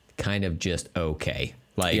kind of just okay.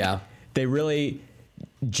 Like, they really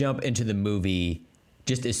jump into the movie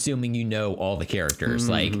just assuming you know all the characters.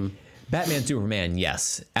 Like, Batman, Superman,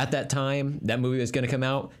 yes. At that time, that movie was going to come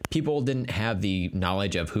out. People didn't have the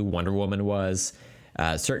knowledge of who Wonder Woman was.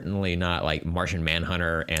 Certainly not like Martian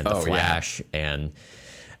Manhunter and The Flash. And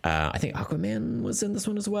I think Aquaman was in this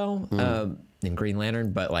one as well. And Green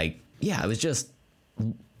Lantern. But like, yeah,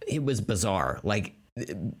 it was bizarre. Like,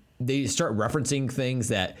 they start referencing things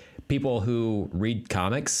that people who read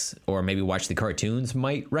comics or maybe watch the cartoons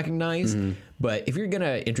might recognize. But if you're going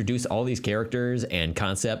to introduce all these characters and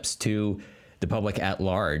concepts to the public at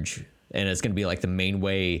large, and it's going to be like the main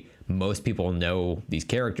way most people know these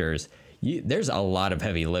characters, there's a lot of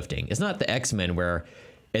heavy lifting. It's not the X-Men where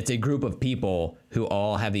it's a group of people who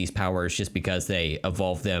all have these powers just because they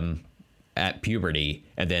evolve them at puberty,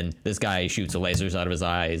 and then this guy shoots lasers out of his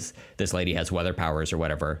eyes, this lady has weather powers or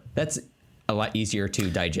whatever. That's a lot easier to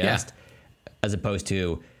digest as opposed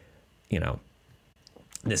to, you know,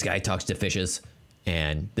 this guy talks to fishes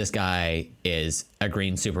and this guy is a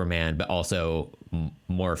green Superman but also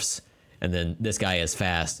morphs, and then this guy is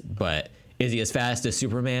fast, but is he as fast as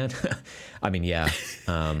Superman? I mean, yeah.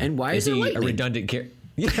 And why is he lightning? a redundant character?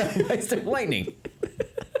 Yeah, why is there lightning?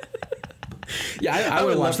 Yeah, I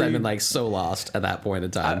would watch that and been like so lost at that point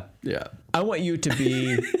in time. I want you to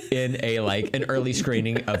be in an early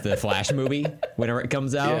screening of the Flash movie whenever it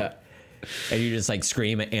comes out, and you just like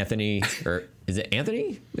scream at Anthony, or is it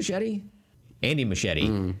Anthony Machete? Andy Machete.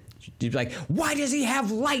 You'd be like, "Why does he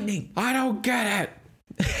have lightning? I don't get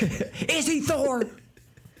it. Is he Thor?"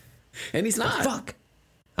 And he's not. Fuck.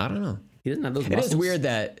 I don't know. He doesn't have those muscles. It is weird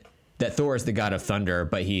that Thor is the god of thunder,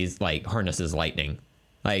 but he's like harnesses lightning.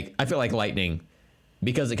 Like, I feel like lightning,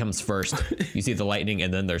 because it comes first, you see the lightning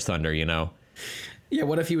and then there's thunder, you know? Yeah,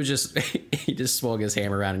 what if he just swung his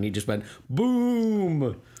hammer around and he just went,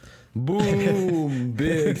 boom, boom,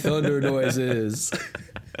 big thunder noises.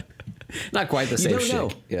 Not quite the same shit.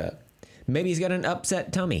 Know. Yeah. Maybe he's got an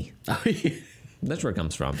upset tummy. That's where it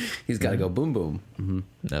comes from. He's got to go boom, boom.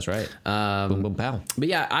 That's right. Boom, boom, pow. But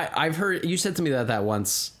yeah, I've heard, you said to me that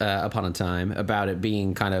once upon a time about it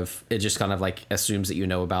being it just kind of like assumes that you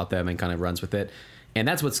know about them and kind of runs with it. And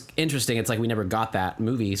that's what's interesting. It's like we never got that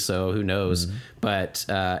movie, so who knows? But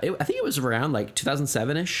I think it was around like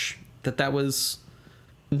 2007-ish that was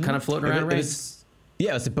kind of floating around, right?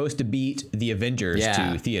 It was supposed to beat The Avengers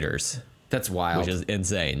to theaters. That's wild. Which is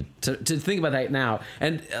insane. To think about that now.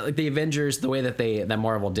 And like the Avengers, the way that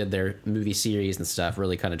Marvel did their movie series and stuff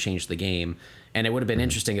really kind of changed the game. And it would have been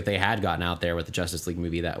interesting if they had gotten out there with the Justice League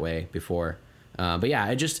movie that way before. But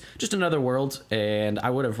yeah, just another world. And I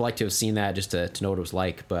would have liked to have seen that just to know what it was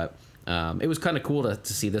like. But it was kind of cool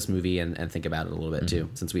to see this movie and think about it a little bit too,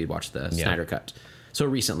 since we had watched the Snyder Cut so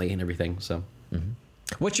recently and everything. So.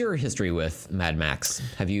 What's your history with Mad Max?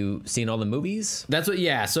 Have you seen all the movies?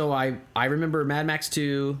 So I remember Mad Max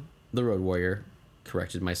 2, The Road Warrior.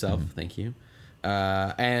 Corrected myself. Thank you.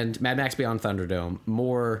 And Mad Max Beyond Thunderdome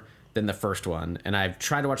more than the first one. And I've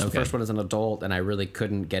tried to watch the first one as an adult, and I really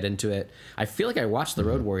couldn't get into it. I feel like I watched The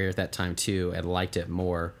Road Warrior at that time too and liked it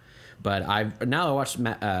more. But now I watched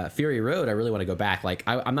Fury Road. I really want to go back. Like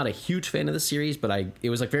I'm not a huge fan of the series, but it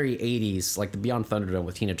was like very 80s, like the Beyond Thunderdome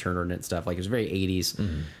with Tina Turner and stuff. Like it was very 80s,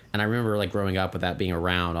 and I remember like growing up with that being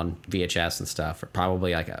around on VHS and stuff, or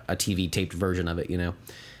probably like a TV taped version of it, you know.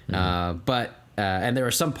 And there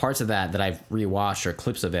are some parts of that I've rewatched or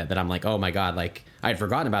clips of it that I'm like, oh my god, like I'd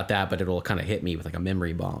forgotten about that, but it'll kind of hit me with like a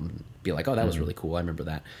memory bomb. Be like, oh, that was really cool. I remember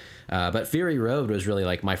that. But Fury Road was really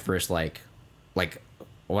like my first like.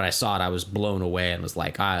 When I saw it, I was blown away and was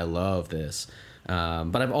like, I love this.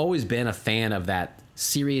 But I've always been a fan of that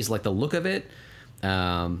series, like the look of it.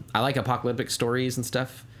 I like apocalyptic stories and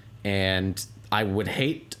stuff. And I would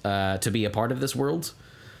hate to be a part of this world.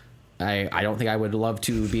 I don't think I would love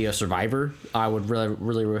to be a survivor. I would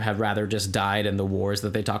really have rather just died in the wars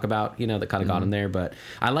that they talk about, you know, that kind of got in there. But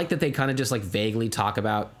I like that they kind of just like vaguely talk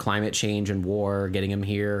about climate change and war, getting them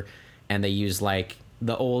here. And they use like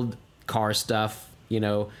the old car stuff. You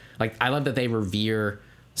know, like I love that they revere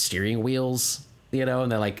steering wheels, you know, and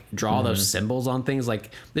they like draw those symbols on things.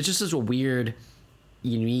 Like it's just such a weird,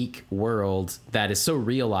 unique world that is so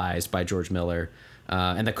realized by George Miller.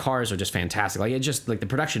 And the cars are just fantastic. Like it just like the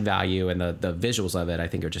production value and the visuals of it, I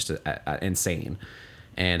think are just insane.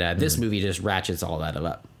 And this movie just ratchets all that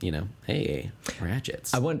up, you know, hey,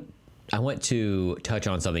 ratchets. I want to touch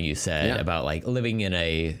on something you said about like living in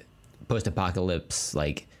a post-apocalypse,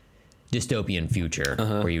 like dystopian future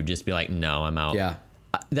where you'd just be like, no, I'm out. Yeah.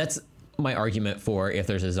 That's my argument for if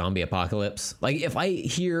there's a zombie apocalypse. Like if I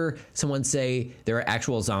hear someone say there are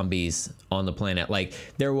actual zombies on the planet, like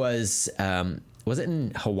there was it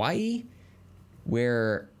in Hawaii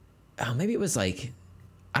where maybe it was like,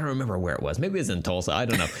 I don't remember where it was. Maybe it was in Tulsa. I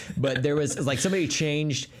don't know. But there was like somebody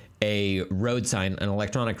changed a road sign, an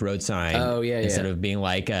electronic road sign. Oh, yeah, instead of being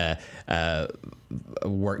like a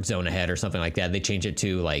work zone ahead or something like that, they changed it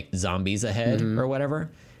to like zombies ahead or whatever.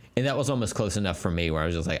 And that was almost close enough for me where I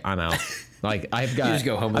was just like, I'm out. Like I've got. You just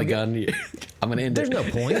go home with a gun. I'm gonna end There's it. no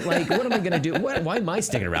point. Like, what am I gonna do? Why am I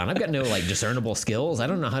sticking around? I've got no like discernible skills. I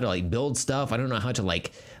don't know how to like build stuff. I don't know how to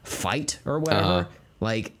like fight or whatever.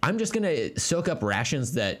 Like, I'm just gonna soak up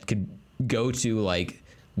rations that could go to like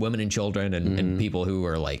women and children and people who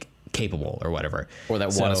are like capable or whatever, Or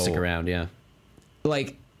that want to stick around. Yeah.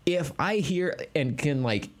 like if I hear and can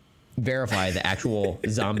like verify the actual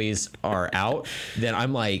zombies are out, then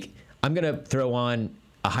I'm gonna throw on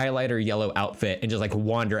a highlighter yellow outfit and just like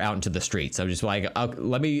wander out into the streets. I'm just like,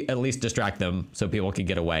 let me at least distract them so people can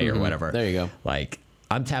get away or whatever. There you go. Like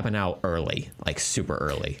I'm tapping out early, like super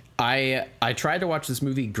early. I tried to watch this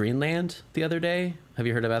movie Greenland the other day. Have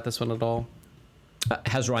you heard about this one at all?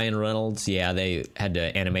 Has Ryan Reynolds? Yeah, they had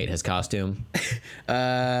to animate his costume.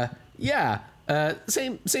 Yeah.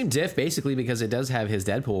 Same diff basically, because it does have his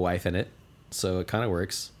Deadpool wife in it, so it kind of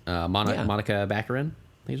works. Monica Baccarin,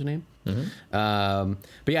 I think is her name. But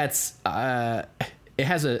yeah, it's a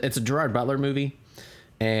Gerard Butler movie,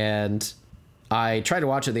 and I tried to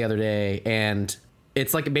watch it the other day, and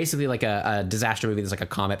it's like basically like a disaster movie. There's like a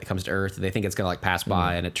comet that comes to Earth. They think it's gonna like pass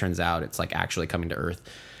by, and it turns out it's like actually coming to Earth.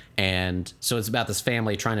 And so it's about this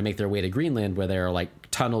family trying to make their way to Greenland, where there are like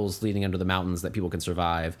tunnels leading under the mountains that people can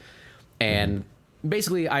survive. And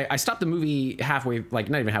basically, I stopped the movie halfway, like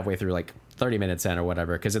not even halfway through, like 30 minutes in or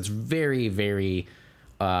whatever, because it's very, very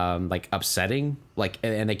like upsetting. Like,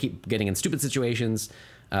 and they keep getting in stupid situations.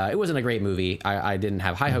 It wasn't a great movie. I didn't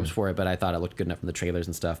have high hopes for it, but I thought it looked good enough from the trailers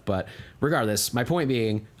and stuff. But regardless, my point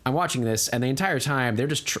being, I'm watching this, and the entire time they're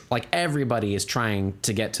just like everybody is trying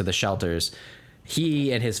to get to the shelters.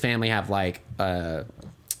 He and his family have like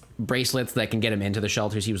bracelets that can get him into the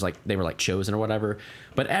shelters. They were like chosen or whatever.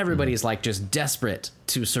 But everybody's like just desperate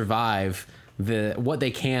to survive what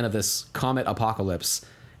they can of this comet apocalypse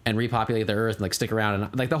and repopulate the Earth and like stick around.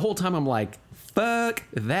 And like the whole time I'm like, fuck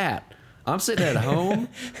that. I'm sitting at home.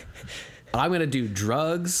 I'm gonna do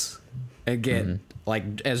drugs and get like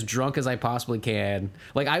as drunk as I possibly can.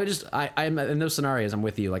 Like I'm in those scenarios. I'm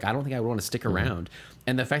with you. Like I don't think I would want to stick around.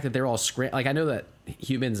 And the fact that they're all like I know that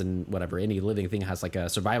humans and whatever, any living thing has like a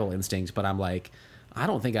survival instinct, but I'm like, I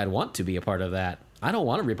don't think I'd want to be a part of that. I don't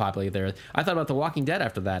want to repopulate there. I thought about The Walking Dead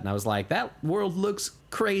after that, and I was like, that world looks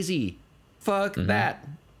crazy. Fuck that.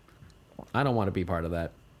 I don't want to be part of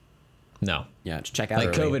that. No. Yeah, just check out.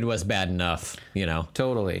 Like early. COVID was bad enough, you know.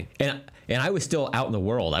 Totally. And I was still out in the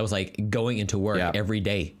world. I was like going into work every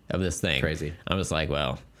day of this thing. Crazy. I was like,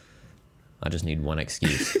 well, I just need one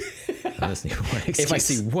excuse. If I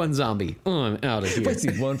see one zombie, I'm out of here. If I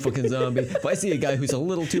see one fucking zombie, if I see a guy who's a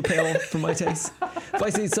little too pale for my taste, if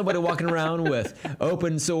I see somebody walking around with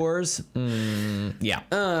open sores, into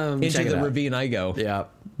the ravine I go. Yeah,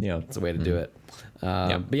 that's the way to do it.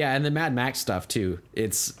 But yeah, and the Mad Max stuff too.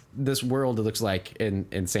 It's this world that looks like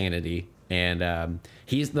insanity, and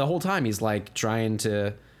he's the whole time he's like trying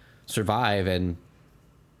to survive and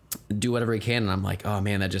do whatever he can, and I'm like, oh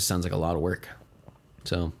man, that just sounds like a lot of work.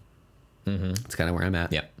 So that's kind of where I'm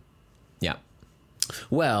at. Yeah.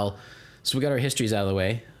 Well, so we got our histories out of the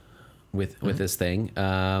way with this thing.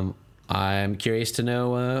 I'm curious to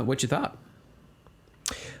know what you thought.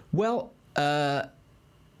 Well, the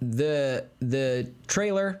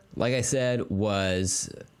trailer, like I said, was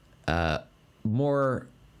more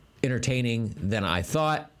entertaining than I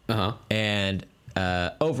thought. And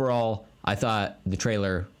overall, I thought the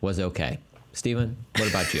trailer was okay. Steven, what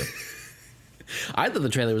about you? I thought the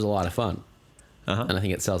trailer was a lot of fun. And I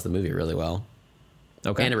think it sells the movie really well.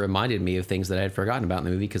 Okay. And it reminded me of things that I had forgotten about in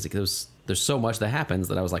the movie, because there's so much that happens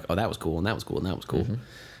that I was like, oh, that was cool, and that was cool, and that was cool.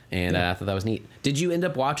 And I thought that was neat. Did you end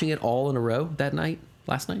up watching it all in a row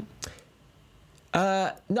last night?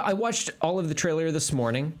 No, I watched all of the trailer this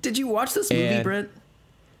morning. Did you watch this movie, Brent?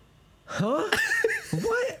 Huh?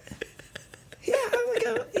 What? Yeah,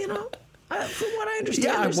 from what I understand.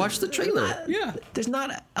 Yeah, I watched the trailer. There's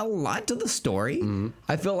not a lot to the story.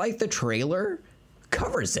 I feel like the trailer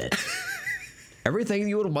covers it. Everything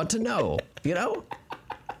you would want to know, you know?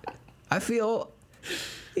 I feel,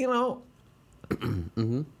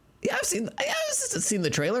 Yeah, I've seen the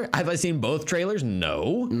trailer. Have I seen both trailers?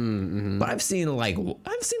 No, but I've seen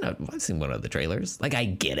one of the trailers. Like, I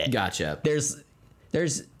get it. Gotcha.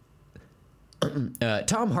 There's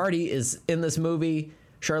Tom Hardy is in this movie.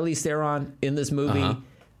 Charlize Theron in this movie.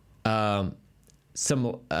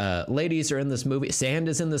 Some ladies are in this movie. Sand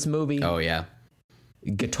is in this movie. Oh yeah.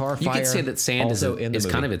 Guitar Fire. You could say that Sand is movie.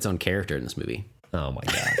 kind of its own character in this movie. Oh my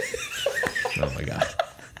god. Oh my god.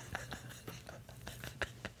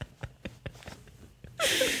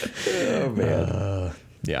 Oh man.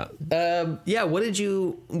 Yeah. Yeah. What did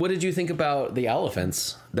you think about the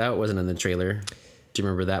elephants? That wasn't in the trailer. Do you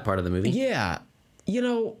remember that part of the movie? Yeah. You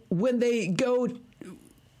know, when they go,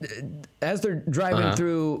 as they're driving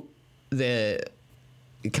through the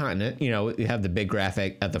continent, you know, you have the big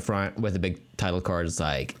graphic at the front with the big title card. It's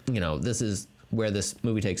like, you know, this is where this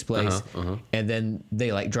movie takes place. And then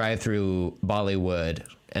they like drive through Bollywood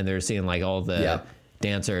and they're seeing like all the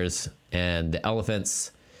dancers and the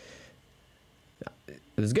elephants. It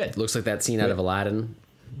was good. Looks like that scene out of Aladdin.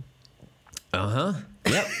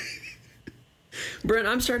 Yep. Brent,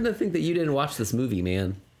 I'm starting to think that you didn't watch this movie,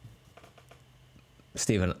 man.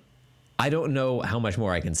 Steven, I don't know how much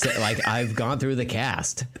more I can say. Like, I've gone through the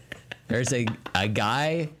cast. There's a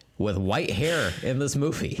guy with white hair in this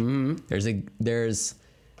movie. There's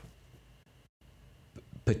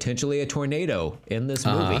potentially a tornado in this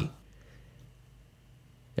movie.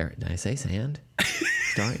 There, did I say Sand?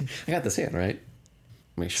 Starring. I got the Sand right.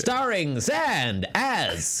 Make sure. Starring Sand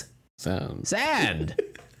as Sand.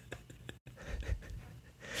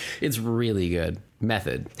 It's really good.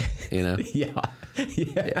 Method, you know? Yeah.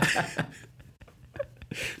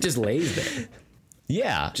 Just lays there.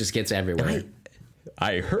 Yeah. Just gets everywhere.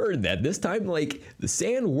 I heard that this time, like, the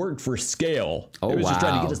Sand worked for scale. Oh, it was just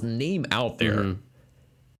trying to wow. get his name out there.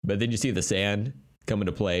 But then you see the Sand come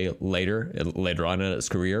into play later on in its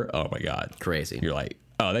career. Oh my God. Crazy. You're like,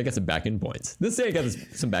 oh, that got some back end points. This Sand got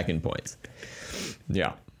some back end points.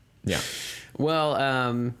 Yeah.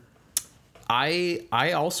 Well,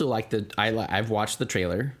 I also like I've watched the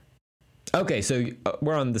trailer. Okay, so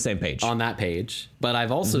we're on the same page. On that page. But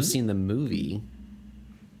I've also seen the movie.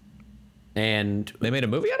 And they made a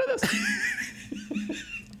movie out of this?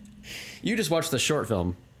 You just watched the short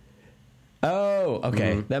film. Oh,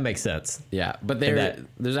 okay. That makes sense. Yeah, but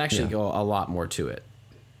there's actually a lot more to it.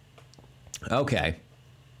 Okay.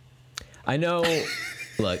 I know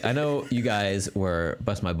you guys were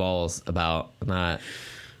bust my balls about not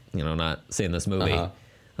seeing this movie. I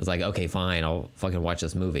was like, okay, fine, I'll fucking watch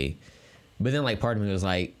this movie. But then, like, part of me was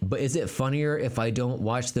like, but is it funnier if I don't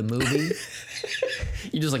watch the movie?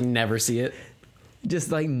 You just, like, never see it?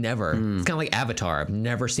 Just, like, never. It's kind of like Avatar. I've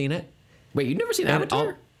never seen it. Wait, you've never seen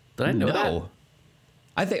Avatar? Did I know that?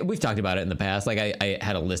 I think we've talked about it in the past. Like, I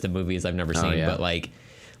had a list of movies I've never seen, but, like,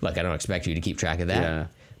 look, I don't expect you to keep track of that. Yeah.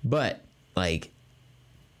 But, like,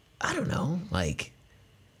 I don't know. Like,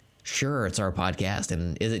 sure, it's our podcast,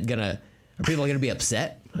 and are people gonna be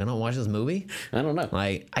upset if I don't watch this movie? I don't know.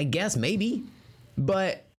 Like, I guess maybe,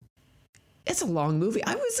 but it's a long movie. It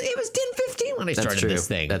was 10:15 when I started this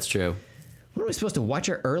thing. That's true. What, am I supposed to watch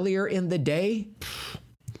it earlier in the day?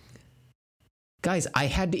 Guys, I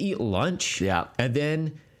had to eat lunch. Yeah. And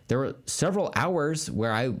then there were several hours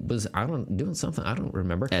where I was, doing something. I don't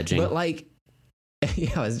remember. Edging. But, like,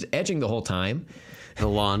 yeah, I was edging the whole time. The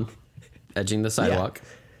lawn. Edging the sidewalk.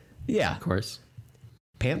 Yeah. Of course.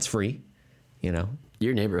 Pants free, you know.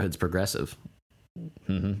 Your neighborhood's progressive.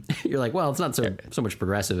 You're like, well, it's not so much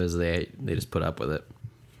progressive as they just put up with it.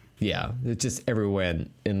 Yeah. It's just everyone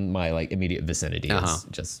in my, like, immediate vicinity is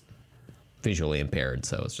just visually impaired.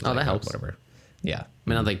 So it's just that helps. Whatever. Yeah. I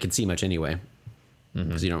mean, not that they can see much anyway.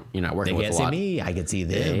 Because you're not working with a lot. They can't see me. I can see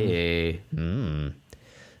them. Hey.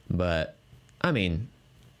 But, I mean,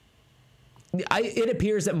 it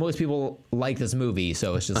appears that most people like this movie,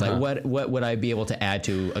 so it's just like, what would I be able to add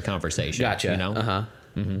to a conversation? Gotcha. You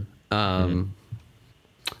know?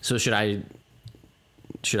 So should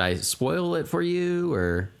I spoil it for you,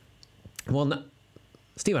 or? Well, no,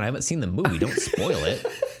 Steven, I haven't seen the movie. Don't spoil it.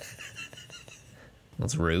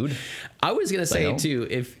 That's rude. I was gonna say too,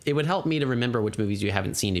 if it would help me to remember which movies you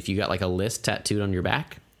haven't seen, if you got like a list tattooed on your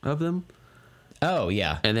back of them. Oh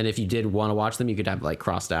yeah. And then if you did want to watch them, you could have like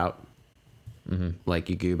crossed out. Like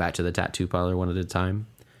you go back to the tattoo parlor one at a time.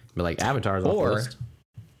 But like Avatar's off the list.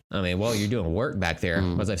 I mean, while you're doing work back there,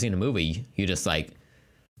 once I've seen a movie, you just like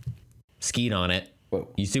skeet on it. Whoa.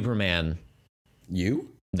 You Superman. You?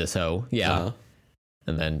 This hoe. Yeah.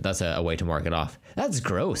 And then that's a way to mark it off. That's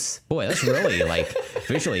gross. Boy, that's really like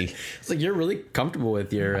visually. It's like you're really comfortable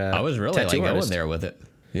with your. I was really like artist. going there with it.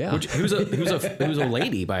 Yeah. Who's a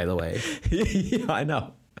lady, by the way. Yeah, I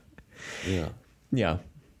know. Yeah. Yeah.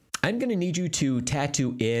 I'm going to need you to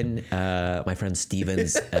tattoo in my friend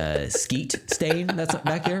Steven's skeet stain that's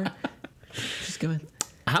back there. Just go ahead.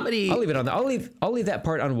 How many? I'll leave it on. I'll leave that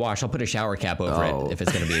part unwashed. I'll put a shower cap over it if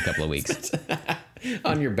it's going to be a couple of weeks.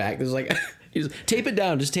 On your back, there's like, you just tape it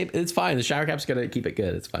down. Just tape. It's fine. The shower cap's gonna keep it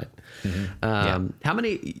good. It's fine. How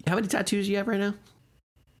many tattoos do you have right now?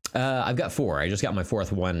 I've got 4. I just got my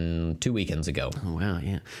 4th one 2 weekends ago. Oh wow,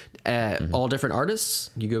 yeah. All different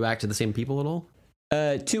artists. You go back to the same people at all?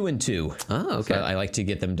 2 and 2. Oh, okay. So I like to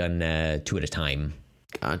get them done 2 at a time.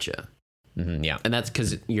 Gotcha. Yeah. And that's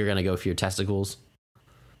because you're gonna go for your testicles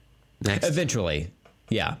next. Eventually,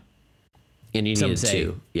 yeah. And you need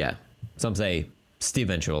 2. Yeah. Some say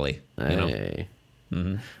eventually. Hey.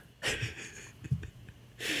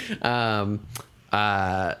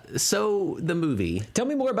 So the movie. Tell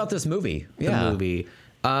me more about this movie. The movie.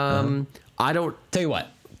 I don't. Tell you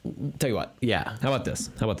what. Yeah. How about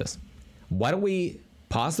this? Why don't we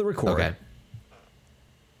pause the record? Okay.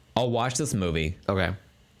 I'll watch this movie. Okay.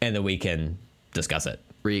 And then we can discuss it.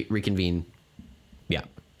 Reconvene. Yeah.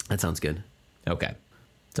 That sounds good. Okay.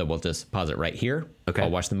 So we'll just pause it right here. Okay.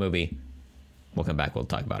 I'll watch the movie. We'll come back. We'll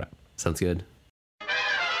talk about it. Sounds good.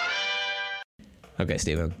 Okay,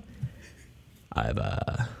 Steven. I've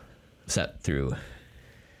sat through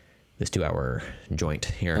this 2-hour joint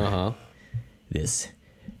here. Uh-huh. This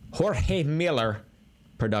Jorge Miller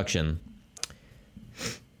production.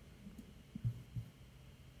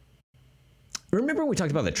 Remember when we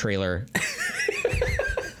talked about the trailer?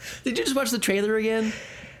 Did you just watch the trailer again?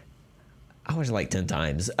 I watched it like 10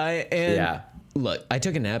 times. Look, I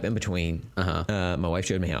took a nap in between. My wife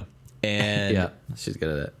showed me how. And yeah, she's good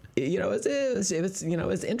at it.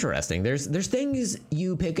 It's interesting. There's things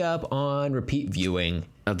you pick up on repeat viewing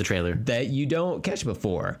Of the trailer. that you don't catch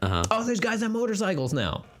before. Oh, there's guys on motorcycles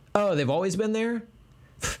now. Oh, they've always been there?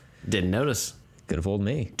 Didn't notice. Could have fooled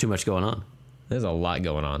me. Too much going on. There's a lot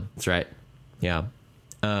going on. That's right. Yeah.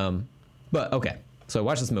 But okay. So I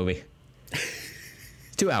watched this movie.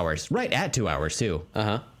 2 hours. Right at 2 hours too.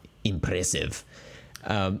 Impressive.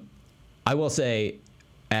 I will say,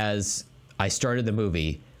 as I started the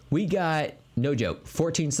movie, we got, no joke,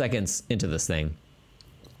 14 seconds into this thing.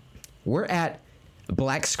 We're at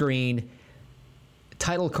black screen.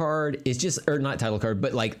 Title card is just, or not title card,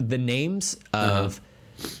 but like the names of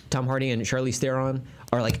Tom Hardy and Charlize Theron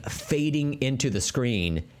are like fading into the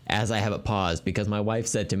screen as I have it paused, because my wife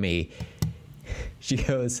said to me, she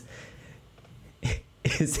goes,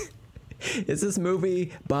 is this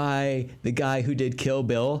movie by the guy who did Kill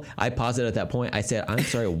Bill? I paused it at that point. I said, I'm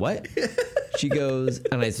sorry, what? She goes,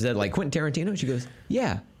 and I said, like Quentin Tarantino? She goes,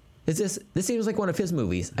 yeah. This seems like one of his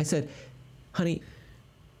movies. I said, honey,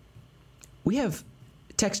 we have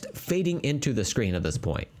text fading into the screen at this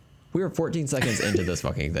point. We are 14 seconds into this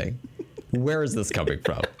fucking thing. Where is this coming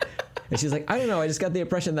from? And she's like, I don't know. I just got the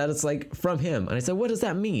impression that it's like from him. And I said, what does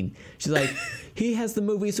that mean? She's like, he has the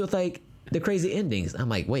movies with like the crazy endings. I'm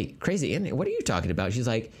like, wait, crazy ending? What are you talking about? She's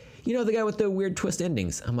like, you know, the guy with the weird twist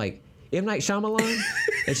endings. I'm like, M. Night Shyamalan?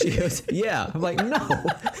 And she goes, yeah. I'm like, no.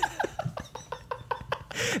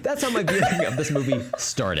 That's how my viewing of this movie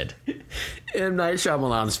started. M. Night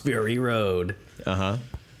Shyamalan's Fury Road.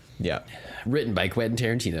 Yeah. Written by Quentin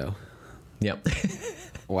Tarantino. Yep.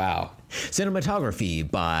 Wow. Cinematography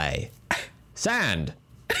by Sand.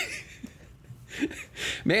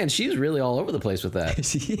 Man, she's really all over the place with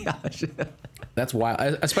that. Yeah. That's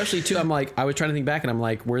wild. Especially too, I was trying to think back, and I'm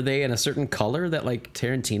like, were they in a certain color that like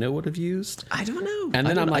Tarantino would have used? I don't know. And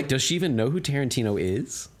then I'm like, does she even know who Tarantino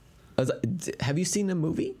is? Have you seen a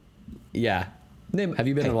movie? Yeah. Have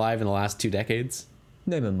you been alive in the last 2 decades?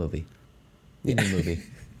 Name a movie. Name a movie.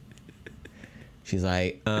 She's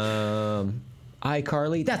like,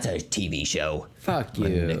 iCarly? That's a TV show. Fuck you.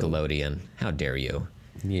 Nickelodeon. How dare you?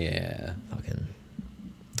 Yeah. Fucking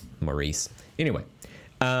Maurice. Anyway.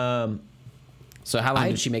 So how long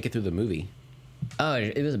did she make it through the movie? Oh,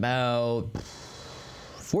 it was about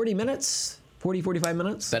 40 minutes. 40, 45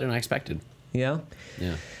 minutes. Better than I expected. Yeah.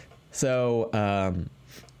 Yeah. So, I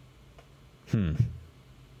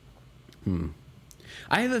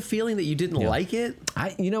have a feeling that you didn't like it.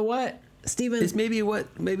 You know what, Steven? It's maybe what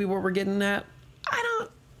we're getting at. I don't.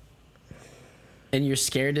 And you're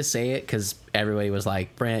scared to say it because everybody was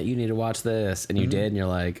like, Brant, you need to watch this. And you did. And you're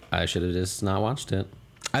like, I should have just not watched it.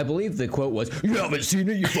 I believe the quote was, you haven't seen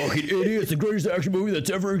it, you fucking idiot. It's the greatest action movie that's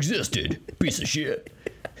ever existed. Piece of shit.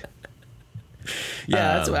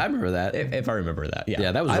 Yeah, that's what I remember that. If I remember that. Yeah.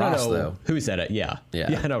 Yeah, that was I Ross, don't know though. who said it. Yeah.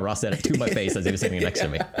 Yeah. Yeah, I know. Ross said it to my face as he was sitting next to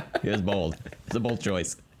me. It was bold. It's a bold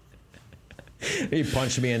choice. He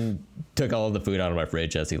punched me and took all of the food out of my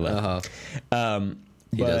fridge as he left.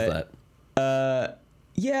 He does that.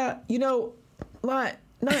 Yeah, you know, not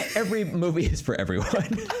every movie is for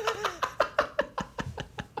everyone.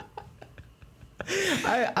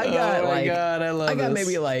 I got God, I love I got this.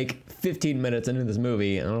 maybe like 15 minutes into this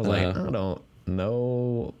movie, and I was like, I don't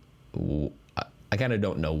know. I kind of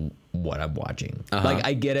don't know what I'm watching. Like,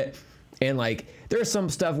 I get it, and like there's some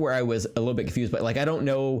stuff where I was a little bit confused, but like I don't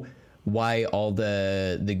know why all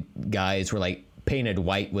the guys were like painted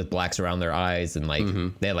white with blacks around their eyes, and like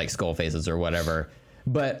they had like skull faces or whatever.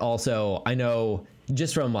 But also, I know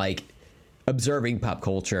just from like observing pop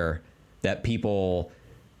culture that people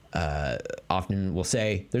often will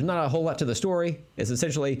say there's not a whole lot to the story. It's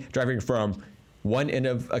essentially driving from one end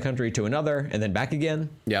of a country to another and then back again.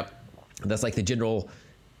 Yep. That's like the general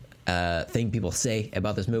thing people say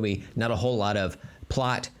about this movie. Not a whole lot of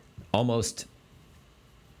plot, almost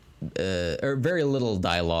or very little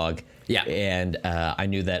dialogue. Yeah. And I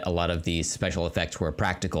knew that a lot of these special effects were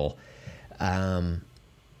practical.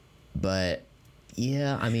 But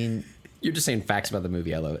yeah, I mean, You're just saying facts about the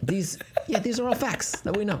movie. I love it. these are all facts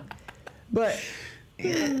that we know. But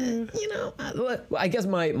you know, I guess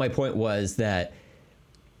my point was that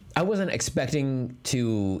I wasn't expecting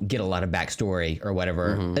to get a lot of backstory or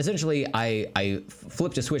whatever. Essentially, I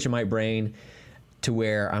flipped a switch in my brain to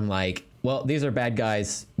where I'm like, well, these are bad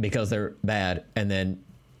guys because they're bad, and then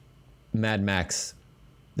Mad Max,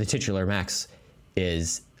 the titular Max,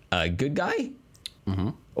 is a good guy,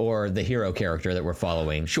 or the hero character that we're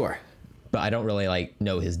following. Sure. But I don't really like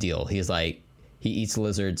know his deal. He's like, he eats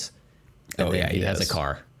lizards, and then he has a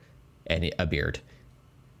car and a beard,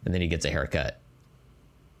 and then he gets a haircut,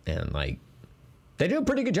 and like they do a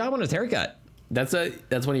pretty good job on his haircut. That's one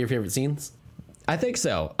of your favorite scenes? I think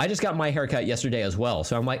so. I just got my haircut yesterday as well,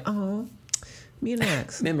 so I'm like, oh, me and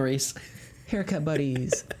Max, Memories. haircut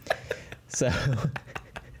buddies. So,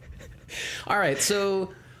 all right,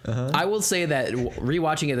 so I will say that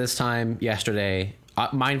rewatching it this time yesterday,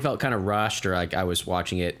 mine felt kind of rushed, or like I was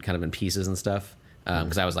watching it kind of in pieces and stuff,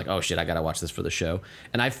 because I was like, oh shit, I gotta watch this for the show.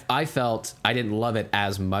 And I felt I didn't love it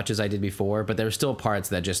as much as I did before, but there were still parts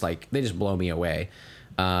that just like they just blow me away.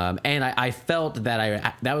 And I felt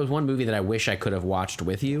that that was one movie that I wish I could have watched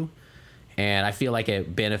with you, and I feel like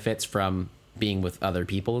it benefits from being with other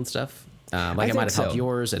people and stuff. Like it might have helped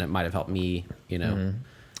yours, and it might have helped me. You know,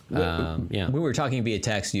 yeah. When we were talking via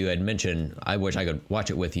text, you had mentioned I wish I could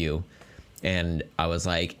watch it with you, and I was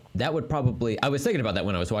like, that would probably. I was thinking about that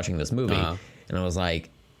when I was watching this movie, and I was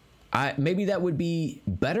like, maybe that would be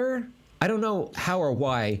better. I don't know how or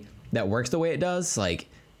why that works the way it does, like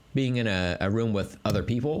being in a room with other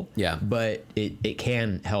people. Yeah. But it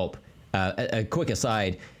can help. A quick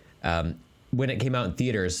aside, when it came out in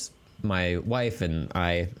theaters, my wife and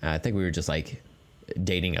I think we were just like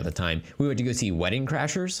dating at the time. We went to go see Wedding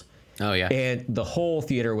Crashers. Oh yeah. And the whole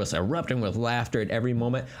theater was erupting with laughter at every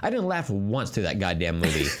moment. I didn't laugh once through that goddamn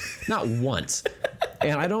movie. Not once.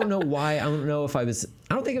 And I don't know why. I don't know if I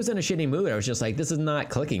don't think I was in a shitty mood. I was just like, this is not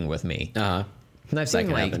clicking with me. And I've seen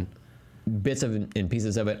like bits of and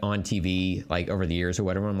pieces of it on TV, like over the years or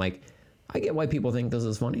whatever. I'm like, I get why people think this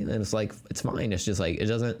is funny. And it's like, it's fine. It's just like, it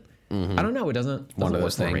doesn't, I don't know. It doesn't one of work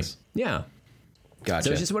those for things. me. Yeah. Gotcha.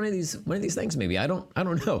 So it's just one of these things. Maybe I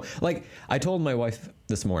don't know. Like I told my wife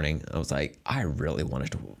this morning, I was like, I really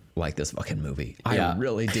wanted to like this fucking movie. I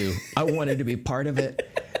really do. I wanted to be part of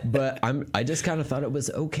it, but I just kind of thought it was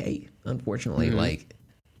okay. Unfortunately, like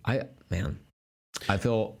I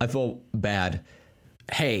feel bad.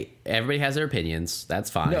 Hey, everybody has their opinions. That's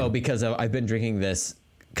fine. No, because I've been drinking this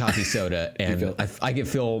coffee soda, and I can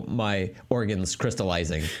feel my organs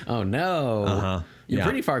crystallizing. Oh no! You're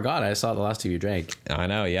pretty far gone. I saw the last two you drank. I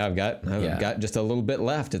know. Yeah, I've got just a little bit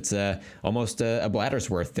left. It's almost a bladder's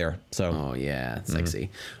worth there. So. Oh yeah, it's sexy.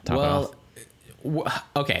 Well,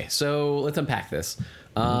 okay. So let's unpack this.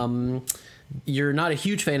 You're not a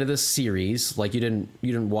huge fan of this series. Like you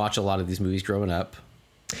didn't watch a lot of these movies growing up.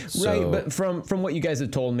 So, right, but from what you guys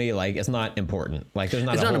have told me, like it's not important. Like there's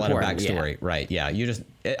not a whole lot of backstory. Yeah. Right? Yeah,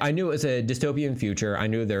 I knew it was a dystopian future. I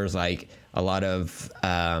knew there's like a lot of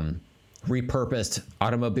repurposed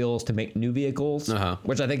automobiles to make new vehicles,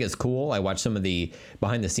 which I think is cool. I watched some of the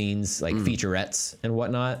behind the scenes like featurettes and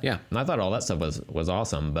whatnot. Yeah, and I thought all that stuff was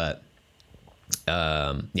awesome. But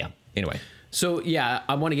anyway. So yeah,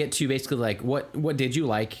 I want to get to basically like what did you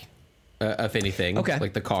like? If anything,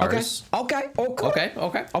 like the cars. Okay. We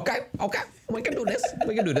can do this.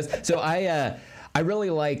 So I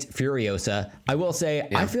really liked Furiosa. I will say,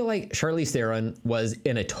 I feel like Charlize Theron was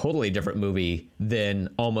in a totally different movie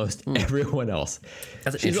than almost everyone else.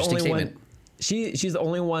 That's an interesting statement. She's the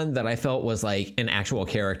only one that I felt was like an actual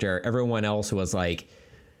character. Everyone else was like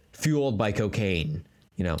fueled by cocaine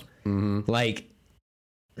You know, like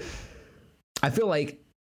I feel like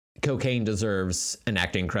cocaine deserves an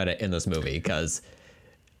acting credit in this movie because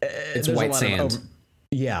it's White Sand.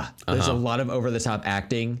 There's a lot of over the top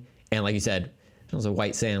acting, and like you said, there's a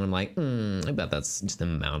White Sand. I'm like, I bet that's just the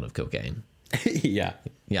amount of cocaine. Yeah.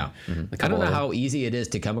 Mm-hmm. I don't know how easy it is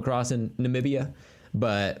to come across in Namibia,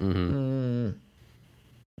 but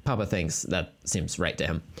Papa thinks that seems right to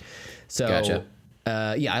him. So, gotcha.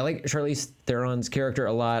 I like Charlize Theron's character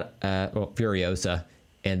a lot. Furiosa,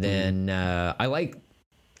 and then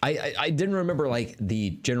I didn't remember like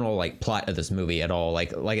the general like plot of this movie at all.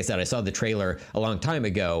 Like I said, I saw the trailer a long time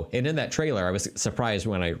ago, and in that trailer, I was surprised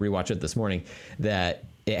when I rewatched it this morning that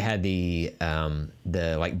it had the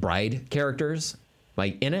like bride characters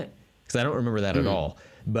like in it, because I don't remember that at all.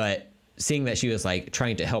 But seeing that she was like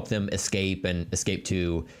trying to help them escape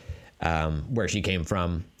to where she came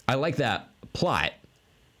from, I like that plot.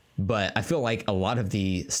 But I feel like a lot of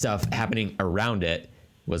the stuff happening around it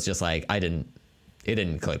was just like it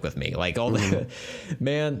didn't click with me. Like all the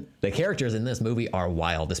the characters in this movie are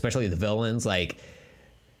wild, especially the villains. Like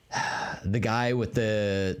the guy with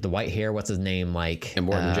the white hair, what's his name? Like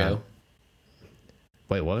Immortan Joe.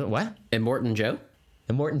 Wait, what? Immortan Joe.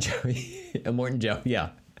 Immortan Joe. Yeah.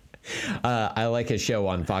 I like his show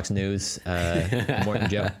on Fox News, Immortan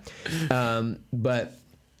Joe. But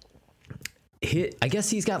I guess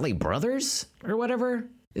he's got like brothers or whatever.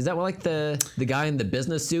 Is that what, like the guy in the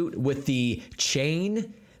business suit with the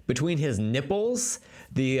chain between his nipples,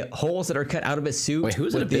 the holes that are cut out of his suit? Wait,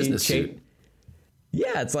 who's in a business suit?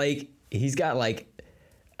 Yeah, it's like he's got like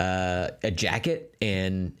a jacket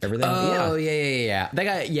and everything. Oh, yeah. That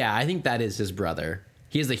guy, yeah, I think that is his brother.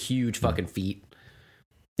 He has the huge fucking feet.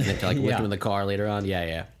 And then to like lift him in the car later on.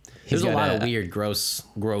 Yeah. There's a lot of weird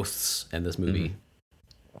growths in this movie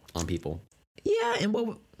on people. Yeah,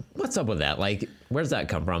 and what's up with that? Like, where does that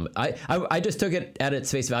come from? I just took it at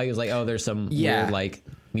its face value. It was like, oh, there's some weird like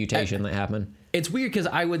mutation that happened. It's weird because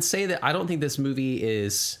I would say that I don't think this movie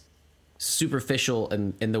is superficial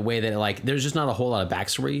in the way that like there's just not a whole lot of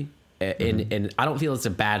backstory. And I don't feel it's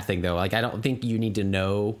a bad thing though. Like I don't think you need to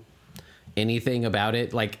know anything about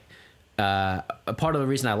it. Like a part of the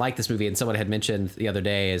reason I like this movie, and someone had mentioned the other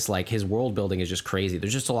day, is like his world building is just crazy.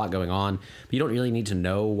 There's just a lot going on, but you don't really need to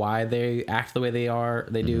know why they act the way they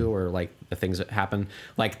do, or like the things that happen.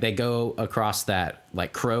 Like they go across that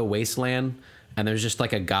like Crow wasteland, and there's just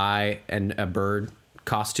like a guy and a bird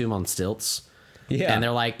costume on stilts. Yeah, and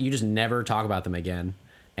they're like, you just never talk about them again,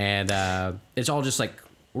 and it's all just like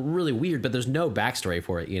really weird. But there's no backstory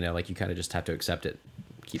for it, you know. Like you kind of just have to accept it,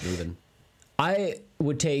 keep moving. I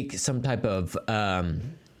would take some type of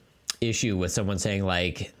issue with someone saying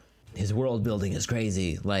like his world building is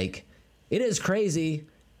crazy. Like it is crazy.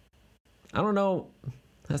 I don't know.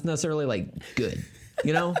 That's necessarily like good.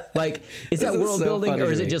 You know, like is that world building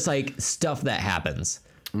or is it just like stuff that happens?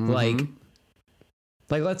 Like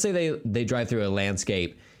let's say they drive through a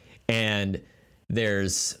landscape and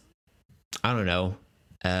there's, I don't know,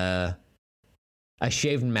 a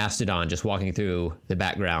shaven mastodon just walking through the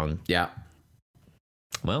background. Yeah.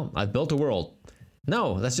 Well, I've built a world.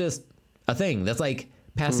 No, that's just a thing. That's like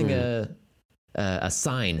passing a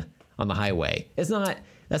sign on the highway. It's not.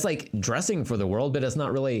 That's like dressing for the world, but it's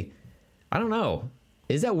not really. I don't know.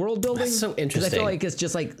 Is that world building? That's so interesting. Because I feel like it's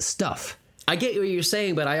just like stuff. I get what you're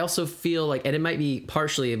saying, but I also feel like, and it might be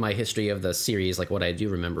partially in my history of the series, like what I do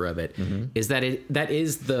remember of it, is that that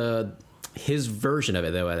is his version of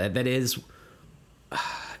it though. That is,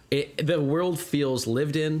 the world feels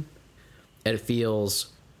lived in. It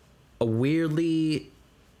feels weirdly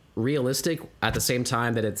realistic at the same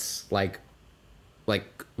time that it's like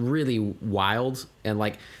really wild, and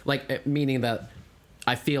like meaning that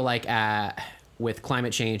I feel like with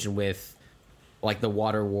climate change and with like the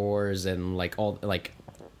water wars and like all like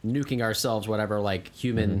nuking ourselves, whatever, like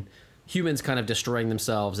humans kind of destroying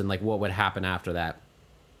themselves, and like what would happen after that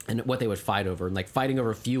and what they would fight over, and like fighting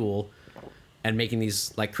over fuel and making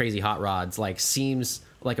these like crazy hot rods like seems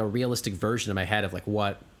like a realistic version in my head of like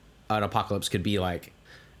what an apocalypse could be like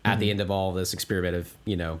at the end of all this experiment of,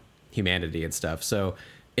 you know, humanity and stuff. So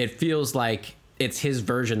it feels like it's his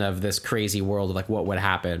version of this crazy world of like what would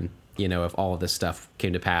happen, you know, if all of this stuff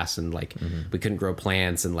came to pass, and like we couldn't grow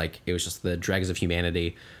plants, and like it was just the dregs of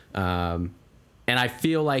humanity. And I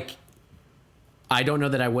feel like I don't know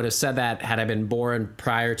that I would have said that had I been born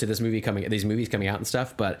prior to these movies coming out and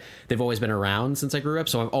stuff, but they've always been around since I grew up.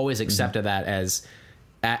 So I've always accepted that as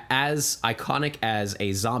iconic as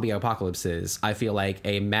a zombie apocalypse is. I feel like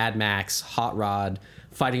a Mad Max hot rod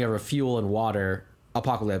fighting over fuel and water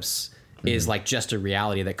apocalypse is like just a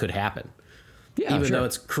reality that could happen. Yeah, even sure. though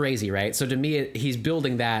it's crazy, right? So to me, he's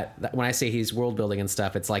building that. When I say he's world building and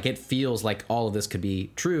stuff, it's like it feels like all of this could be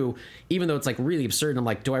true, even though it's like really absurd. I'm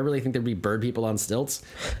like, do I really think there'd be bird people on stilts?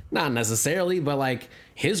 Not necessarily, but like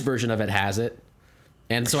his version of it has it,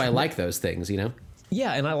 and so I like those things, you know.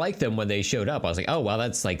 Yeah, and I liked them when they showed up. I was like, oh wow,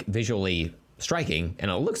 that's like visually striking, and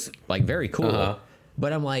it looks like very cool. Uh-huh.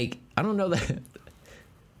 But I'm like, I don't know that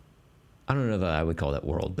I would call that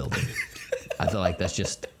world building. I feel like that's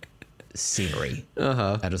just scenery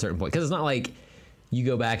at a certain point, because it's not like you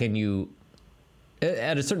go back and you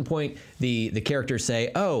at a certain point the characters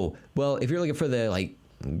say, oh well, if you're looking for the like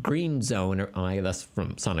green zone, or that's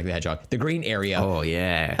from Sonic the Hedgehog, the green area, Oh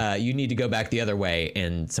yeah. you need to go back the other way,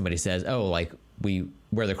 and somebody says, oh, like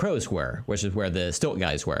where the crows were, which is where the stilt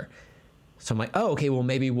guys were. So I'm like, oh, okay, well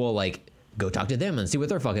maybe we'll like go talk to them and see what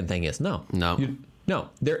their fucking thing is. No,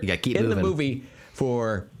 they're You gotta keep in moving. the movie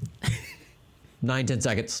for 9-10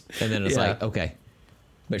 seconds, and then it's Yeah. like, okay,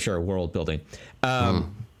 but sure, world building. I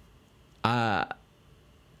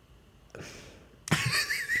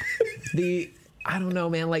don't know,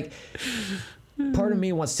 man. Like, part of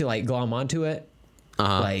me wants to like glom onto it.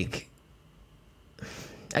 Like,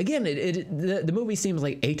 again, the movie seems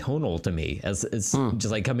like atonal to me, as it's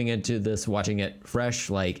just like coming into this, watching it fresh.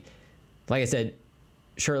 Like I said,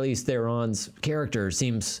 Charlize Theron's character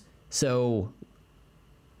seems so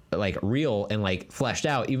like real and like fleshed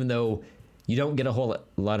out, even though you don't get a whole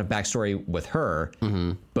lot of backstory with her.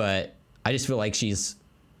 But I just feel like she's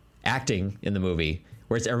acting in the movie,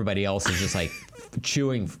 whereas everybody else is just like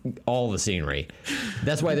chewing all the scenery.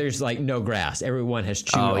 That's why there's like no grass. Everyone has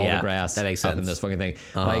chewed all the grass. That makes up in sense. this fucking thing.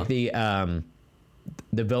 Like the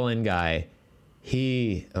villain guy,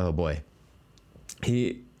 he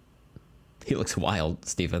looks wild,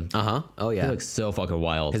 Stephen. Oh He yeah. looks so fucking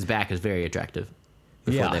wild. His back is very attractive.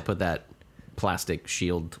 Before Yeah. they put that plastic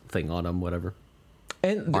shield thing on him, whatever.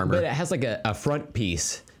 And armor. but it has like a front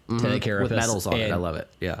piece to the carapace With medals on it. and- I love it.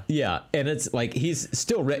 Yeah. Yeah, and it's like he's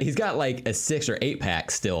still he's got like a 6 or 8 pack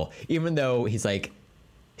still, even though he's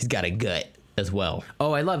got a gut as well.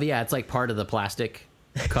 Oh, I love. Yeah, it's like part of the plastic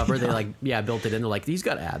cover. They like built it in. They're like, he's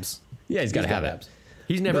got abs. Yeah, he's got to have abs. it.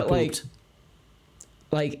 He's never But, like, pooped.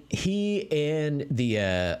 Like he and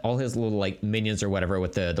the all his little like minions or whatever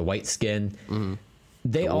with the white skin,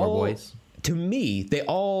 they The war all boys. to me they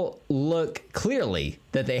all look clearly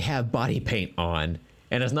that they have body paint on,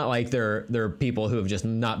 and it's not like they're people who have just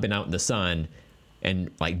not been out in the sun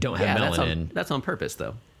and like don't have Yeah, melanin. that's on purpose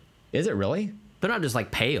though. Is it really? They're not just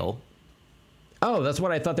like pale. Oh, that's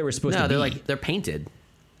what I thought they were supposed No, to be. they're like they're painted.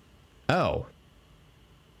 Oh.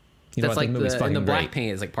 You know That's what? like movie's and fucking the black great.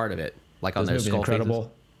 paint is like part of it. Like on This their movie's skull incredible.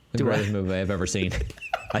 faces. The Do I? greatest movie I've ever seen.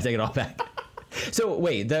 I take it all back. So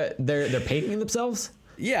wait, they're painting themselves?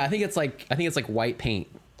 Yeah, I think it's like white paint.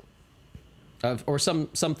 Or some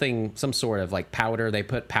sort of like powder. They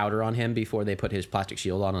put powder on him before they put his plastic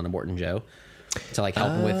shield on a Morton Joe to like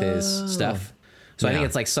help him with his stuff. So I think Yeah.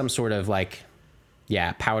 it's like some sort of like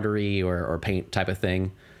powdery or paint type of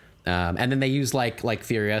thing. And then they use like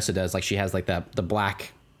Furiosa does. Like she has like the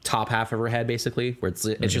black top half of her head basically, where it's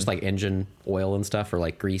just like engine oil and stuff or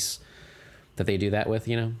like grease that they do that with,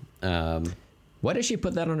 you know. Why did she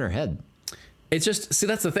put that on her head? It's just, see,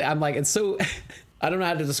 that's the thing. I'm like, it's so, I don't know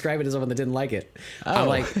how to describe it as someone that didn't like it. I'm Oh.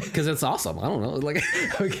 like, because it's awesome. I don't know. Like,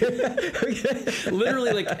 Okay.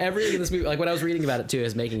 literally, like everything in this movie, like when I was reading about it too,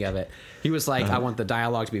 his making of it, he was like, I want the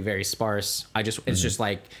dialogue to be very sparse. It's just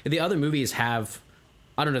like, the other movies have,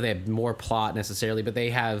 I don't know if they have more plot necessarily, but they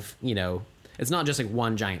have, you know, it's not just like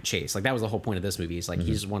one giant chase. Like that was the whole point of this movie. It's like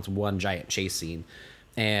he just wants one giant chase scene.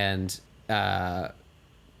 And,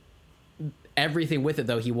 everything with it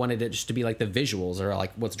though, he wanted it just to be like the visuals are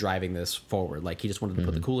like what's driving this forward. Like he just wanted to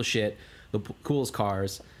put the coolest shit, the coolest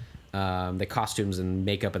cars, the costumes and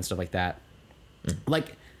makeup and stuff like that.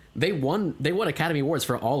 Like they won Academy Awards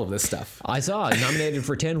for all of this stuff. I saw it, nominated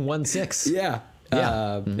for 10, won 6. Yeah.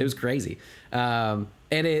 Yeah. It was crazy. And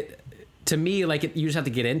it, to me, like you just have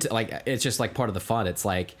to get into, like, it's just like part of the fun. It's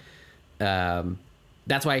like,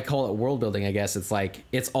 that's why I call it world building, I guess. It's like,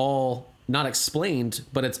 it's all not explained,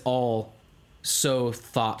 but it's all so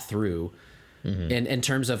thought through in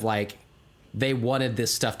terms of like, they wanted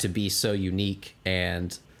this stuff to be so unique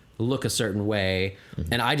and look a certain way.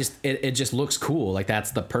 And it just looks cool. Like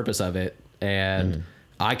that's the purpose of it. And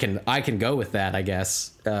I can go with that, I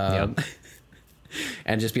guess.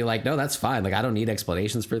 And just be like, no, that's fine. Like, I don't need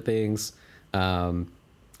explanations for things. And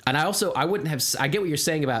I wouldn't have, I get what you're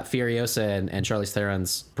saying about Furiosa and Charlize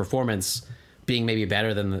Theron's performance being maybe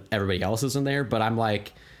better than everybody else's in there. But I'm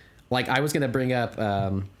like I was going to bring up,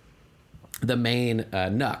 the main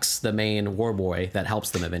Nux, the main war boy that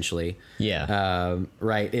helps them eventually,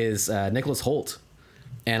 right, is Nicholas Holt,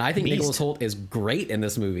 and I think Nicholas Holt is great in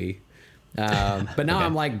this movie. But now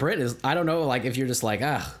I'm like, Britt is, I don't know, like if you're just like,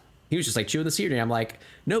 he was just like chewing the scenery. I'm like,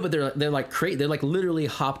 no, but they're like they're like literally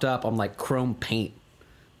hopped up on like chrome paint.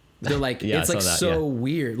 They're like, it's like so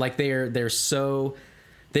weird. Like they're so,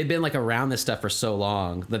 they've been like around this stuff for so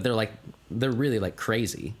long that they're really like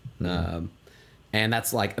crazy. And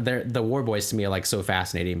that's like, the war boys to me are like so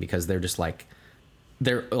fascinating because they're just like,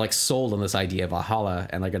 they're like sold on this idea of Valhalla,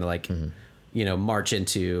 and they're gonna like, you know, march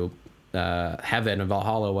into heaven and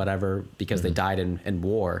Valhalla or whatever because they died in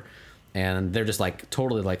war, and they're just like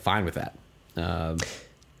totally like fine with that. And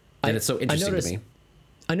it's so interesting to me.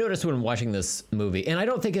 I noticed when watching this movie, and I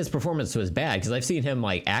don't think his performance was bad because I've seen him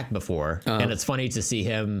like act before, and it's funny to see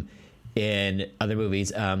him in other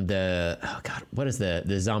movies. What is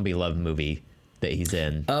the zombie love movie that he's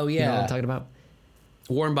in? Oh yeah, you know what I'm talking about?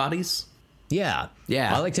 Warm Bodies. Yeah.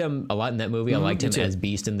 I liked him a lot in that movie. I liked him as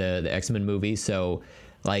Beast in the X-Men movie. So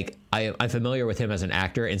like I'm familiar with him as an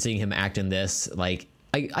actor, and seeing him act in this, like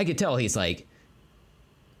I could tell he's like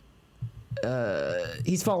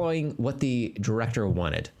he's following what the director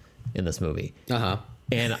wanted in this movie.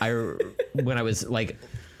 And when I was like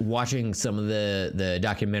watching some of the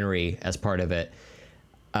documentary as part of it,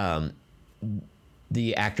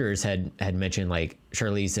 the actors had mentioned like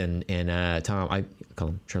Charlize and Tom. I call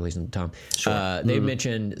them Charlize and Tom. Sure. They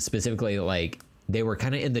mentioned specifically like they were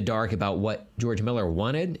kind of in the dark about what George Miller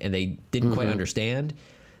wanted, and they didn't quite understand.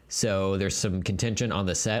 So there's some contention on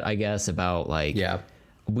the set, I guess, about like,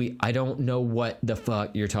 I don't know what the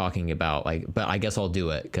fuck you're talking about, like, but I guess I'll do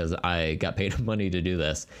it because I got paid money to do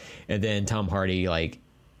this. And then Tom Hardy, like,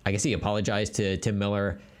 I guess he apologized to George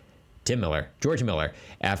Miller,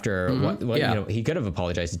 after what you know, he could have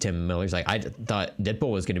apologized to Tim Miller. He's like, I thought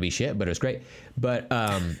Deadpool was going to be shit, but it was great. But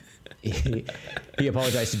he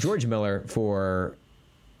apologized to George Miller for,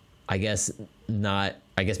 I guess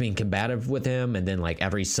being combative with him. And then like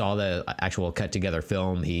after he saw the actual cut together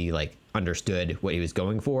film, he like understood what he was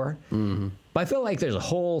going for. But I feel like there's a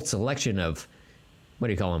whole selection of, what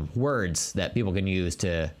do you call them, words that people can use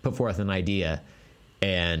to put forth an idea.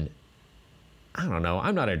 And I don't know,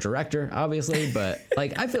 I'm not a director, obviously, but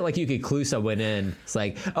like I feel like you could clue someone in. It's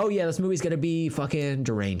like, oh yeah, this movie's gonna be fucking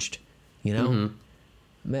deranged, you know?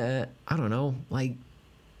 I don't know, like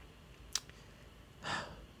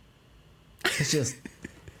it's just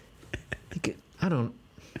I don't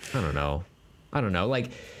know,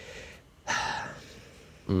 like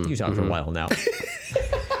you talk for a while now.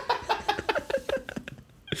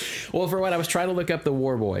 Well, for what I was trying to look up the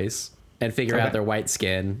War Boys and figure out their white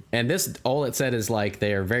skin, and this, all it said is like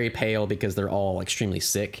they are very pale because they're all extremely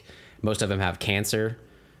sick. Most of them have cancer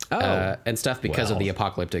and stuff because of the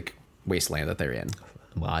apocalyptic wasteland that they're in.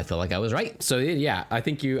 Well, I feel like I was right. So yeah, I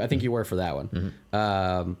think you were for that one.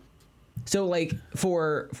 So like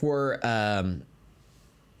for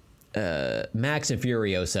Max and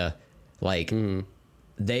Furiosa, like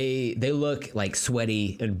they look like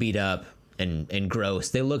sweaty and beat up and gross.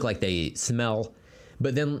 They look like they smell.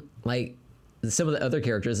 But then like some of the other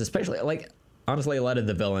characters, especially like honestly a lot of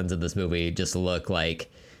the villains in this movie just look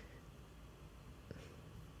like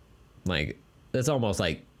it's almost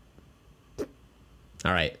like,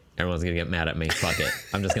 all right, everyone's gonna get mad at me, fuck it,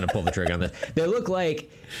 I'm just gonna pull the trigger on this. They look like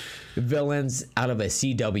villains out of a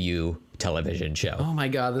CW television show. Oh my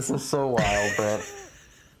god, this is so wild, bro.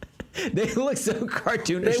 They look so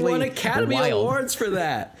cartoonishly. They won Academy Awards for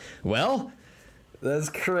that. Well, that's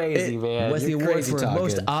crazy, man. What's the award for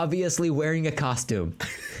most obviously wearing a costume?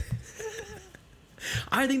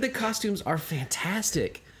 I think the costumes are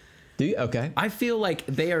fantastic. Do you? Okay. I feel like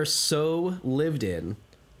they are so lived in.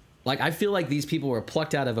 Like, I feel like these people were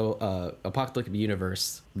plucked out of a apocalyptic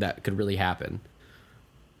universe that could really happen,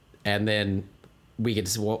 and then we get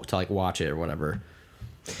to like watch it or whatever.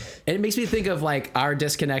 And it makes me think of like our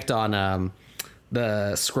disconnect on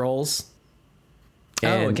the Skrulls.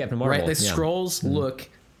 And Captain Marvel. Right, the Skrulls look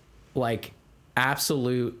like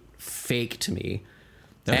absolute fake to me.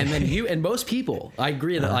 And then you and most people, I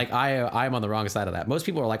agree that like I'm on the wrong side of that. Most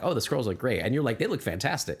people are like, oh, the Skrulls look great, and you're like, they look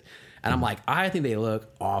fantastic, and I'm like, I think they look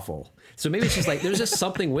awful. So maybe it's just like there's just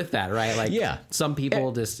something with that, right? Like, some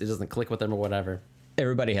people just it doesn't click with them or whatever.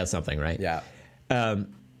 Everybody has something, right? Yeah.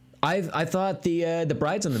 I thought the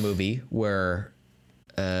brides in the movie were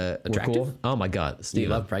cool. Oh my god, Steve, you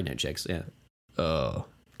love pregnant chicks, yeah. Oh,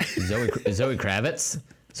 Zoe Kravitz.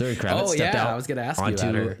 Zoe Kravitz stepped out. I was gonna ask you about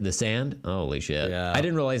onto her. the sand. Holy shit! Yeah. I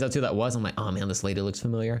didn't realize that's who that was. I'm like, oh man, this lady looks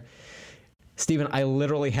familiar. Steven, I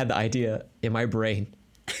literally had the idea in my brain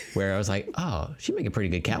where I was like, oh, she'd make a pretty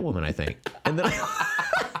good Catwoman, I think. And then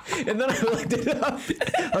I looked it up.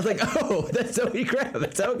 I was like, oh, that's Zoe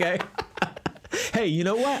Kravitz. Okay. Hey, you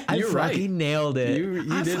know what? I fucking nailed it.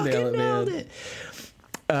 You did nail it,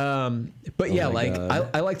 man. But yeah, like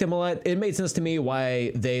I like them a lot. It made sense to me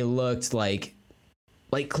why they looked like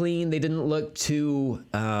clean. They didn't look too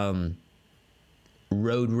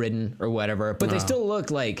road ridden or whatever, but they still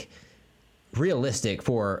looked like realistic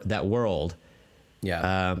for that world.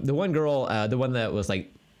 Yeah. The one girl, the one that was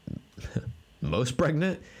like most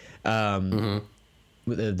pregnant, the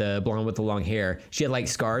blonde with the long hair, she had like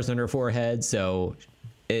scars on her forehead, so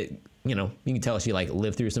it, you can tell she like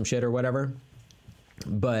lived through some shit or whatever.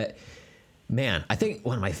 But man, I think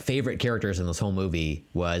one of my favorite characters in this whole movie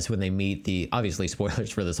was when they meet obviously spoilers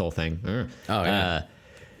for this whole thing. Oh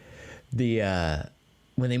yeah.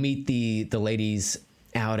 When they meet the ladies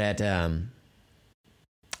out at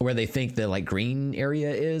where they think the like green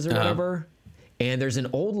area is or whatever, and there's an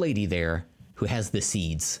old lady there who has the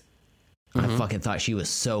seeds. I fucking thought she was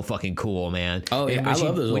so fucking cool, man. Oh yeah, I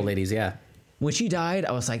love those old ladies. Yeah. When she died,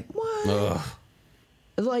 I was like, what? Ugh.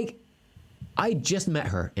 Like, I just met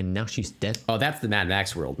her and now she's dead. Oh, that's the Mad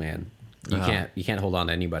Max world, man. You can't hold on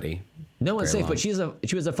to anybody. No one's safe, but she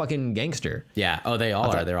was a fucking gangster. Yeah. Oh, they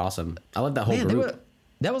all are. They're awesome. I love that whole group.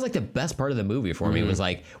 That was like the best part of the movie for me. It was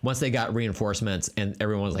like once they got reinforcements and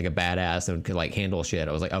everyone was like a badass and could like handle shit.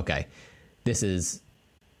 I was like, okay, this is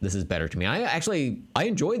better to me. I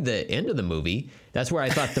enjoyed the end of the movie. That's where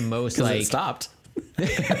I thought the most like it stopped.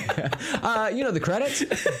 The credits?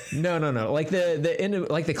 No. Like the end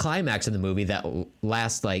of, like the climax of the movie that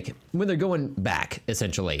lasts like when they're going back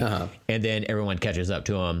essentially, and then everyone catches up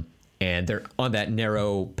to them and they're on that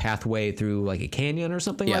narrow pathway through like a canyon or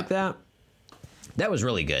something like that. That was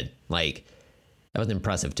really good. Like that was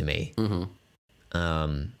impressive to me.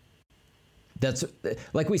 That's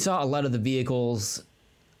like we saw a lot of the vehicles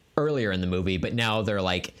earlier in the movie, but now they're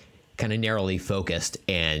like kind of narrowly focused,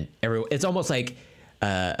 and it's almost like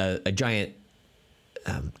a giant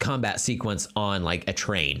combat sequence on like a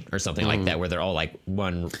train or something like that, where they're all like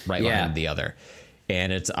one right behind the other.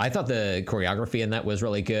 And I thought the choreography in that was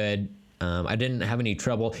really good. I didn't have any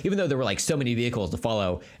trouble, even though there were like so many vehicles to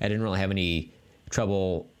follow. I didn't really have any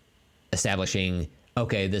trouble establishing,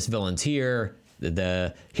 okay, this villain's here,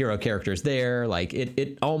 the hero character's there. Like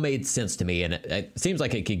it all made sense to me, and it seems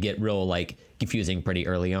like it could get real like confusing pretty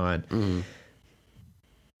early on.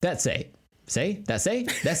 That say, yo soy,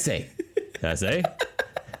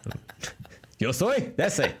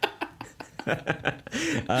 that say.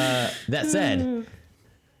 That said,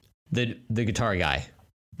 the guitar guy,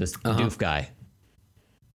 this doof guy.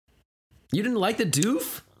 You didn't like the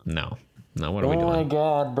doof? No. What are we doing? Oh my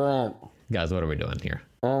God, Brent. Guys, what are we doing here?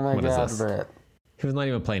 Oh my God, Brent. He was not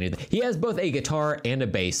even playing anything. He has both a guitar and a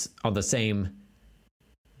bass on the same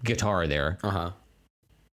guitar there.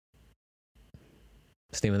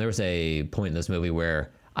 Steven, there was a point in this movie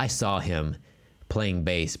where I saw him playing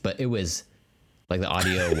bass, but it was like the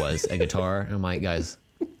audio was a guitar. And I'm like, guys,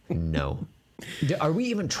 no. Are we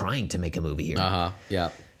even trying to make a movie here?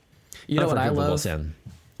 Yeah. You know what I love?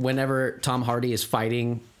 Whenever Tom Hardy is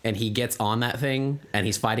fighting and he gets on that thing and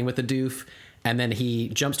he's fighting with the doof, and then he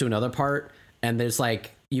jumps to another part, and there's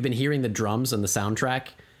like, you've been hearing the drums and the soundtrack,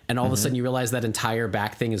 and all of a sudden you realize that entire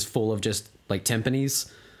back thing is full of just like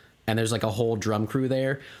timpanis, and there's like a whole drum crew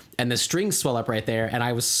there, and the strings swell up right there, and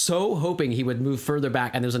I was so hoping he would move further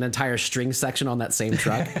back and there's an entire string section on that same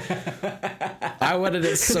truck. I wanted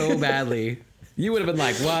it so badly. You would have been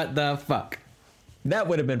like, what the fuck? That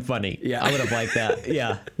would have been funny. Yeah, I would have liked that.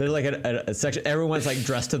 Yeah, there's like a section. Everyone's like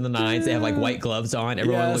dressed to the nines. They have like white gloves on.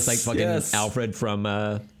 Everyone looks like fucking Alfred from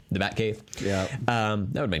the Batcave. Yeah, that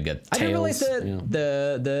would have been good. Tails, I didn't realize that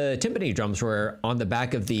the timpani drums were on the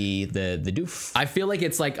back of the doof. I feel like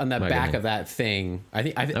it's like on the back of that thing.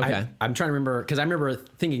 I'm trying to remember, because I remember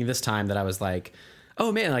thinking this time that I was like,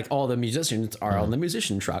 oh man, like all the musicians are on the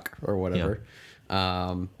musician truck or whatever.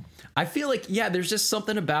 Yeah. I feel like there's just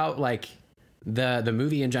something about like the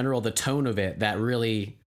movie in general, the tone of it, that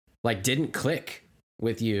really like didn't click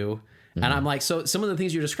with you. And I'm like, so some of the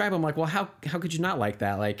things you describe, I'm like, well, how could you not like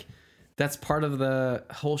that? Like that's part of the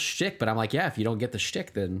whole shtick. But I'm like, if you don't get the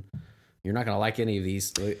shtick, then you're not gonna like any of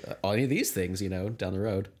these things, down the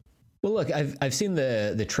road. Well, look, I've seen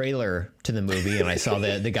the trailer to the movie, and I saw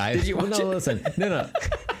the guy. Did you watch it? Listen, no.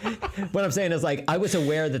 What I'm saying is, like, I was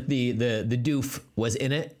aware that the doof was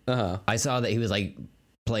in it. I saw that he was like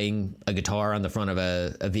playing a guitar on the front of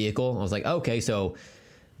a vehicle. I was like, okay, so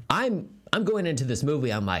I'm going into this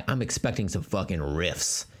movie. I'm like, I'm expecting some fucking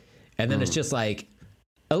riffs, and then it's just like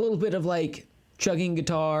a little bit of like chugging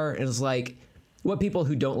guitar, and it's like what people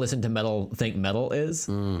who don't listen to metal think metal is.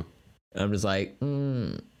 I'm just like,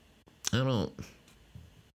 I don't.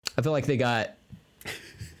 I feel like they got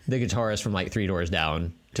the guitarist from like Three Doors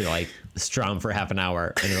Down to like strum for half an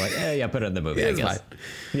hour, and they're like, yeah, put it in the movie. I guess. Fine.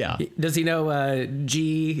 Yeah. Does he know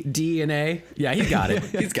G, D, and A? Yeah, he got it.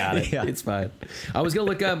 He's got it. Yeah. It's fine. I was gonna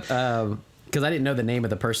look up because I didn't know the name of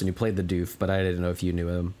the person who played the doof, but I didn't know if you knew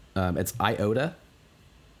him. It's Iota.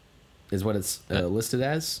 Is what it's listed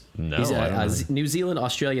as. No, he's a New Zealand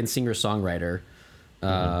Australian singer songwriter.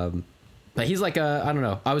 But he's like I don't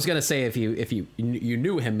know. I was gonna say if you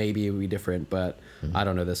knew him, maybe it would be different, but I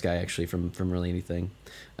don't know this guy actually from really anything.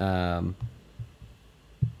 Man,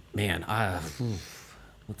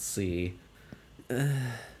 let's see.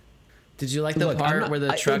 Did you like the part where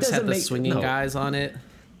the trucks had the swinging guys on it,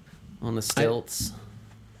 on the stilts,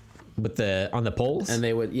 with on the poles? And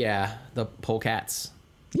they would the pole cats.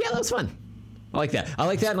 Yeah, that was fun. I like that. I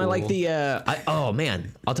like that, cool. And I like the. Oh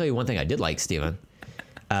man, I'll tell you one thing I did like, Steven.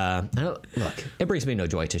 Look, it brings me no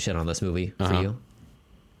joy to shit on this movie for you.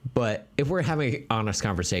 But if we're having an honest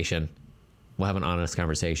conversation, we'll have an honest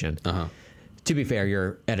conversation. To be fair,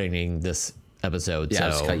 you're editing this episode, so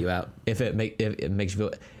I'll just cut you out. If it makes you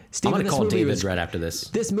feel, Steven, I'm gonna call David right after this.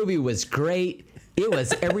 This movie was great. It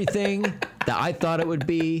was everything that I thought it would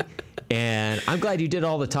be, and I'm glad you did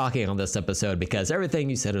all the talking on this episode because everything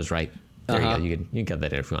you said was right. There you go. You can cut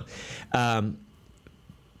that in if you want.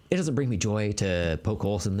 It doesn't bring me joy to poke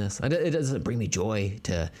holes in this. It doesn't bring me joy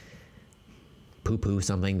to poo-poo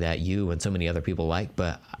something that you and so many other people like,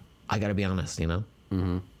 but I got to be honest,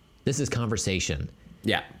 This is conversation.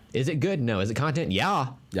 Yeah. Is it good? No. Is it content? Yeah.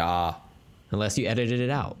 Yeah. Unless you edited it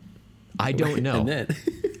out. I don't know. And then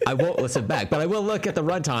I won't listen back, but I will look at the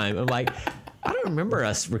runtime. I'm like, I don't remember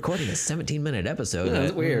us recording a 17-minute episode. Yeah,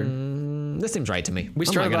 that's weird. This seems right to me. We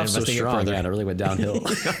started off so strong, and it really went downhill.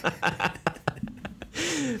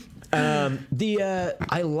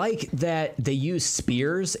 I like that they use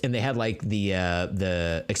spears and they had like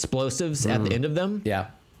the explosives at the end of them. Yeah.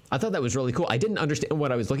 I thought that was really cool. I didn't understand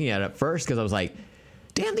what I was looking at first because I was like,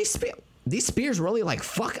 damn, these spears really like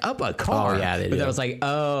fuck up a car. Oh yeah, they do. But then I was like,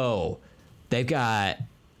 oh, they've got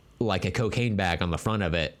like a cocaine bag on the front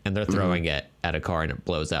of it and they're throwing it at a car and it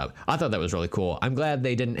blows up. I thought that was really cool. I'm glad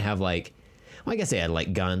they didn't have like, well, I guess they had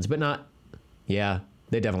like guns, but not, yeah,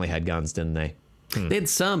 they definitely had guns, didn't they? They had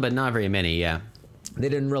some, but not very many, yeah. They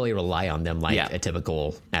didn't really rely on them like a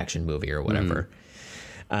typical action movie or whatever.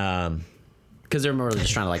 Because they're more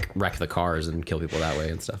just trying to like wreck the cars and kill people that way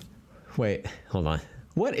and stuff. Wait, hold on.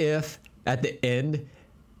 What if at the end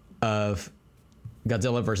of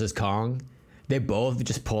Godzilla versus Kong, they both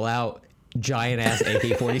just pull out giant ass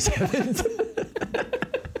AK-47s?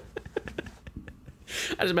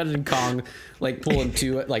 I just imagine Kong like pulling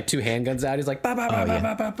two handguns out. He's like, bah, bah, bah,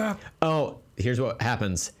 bah, bah, bah. Oh, here's what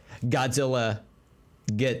happens. Godzilla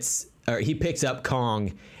he picks up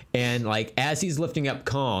Kong, and like as he's lifting up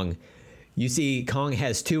Kong, you see Kong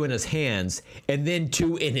has 2 in his hands and then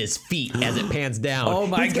 2 in his feet as it pans down. Oh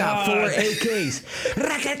my He's God. got 4 AKs.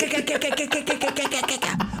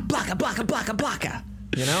 Blocka, blocka, blocka, blocka.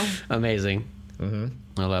 You know? Amazing.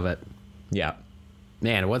 I love it. Yeah.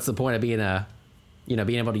 Man, what's the point of being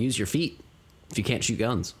able to use your feet if you can't shoot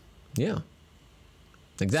guns? Yeah.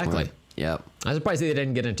 Exactly. Yep. I'm surprised they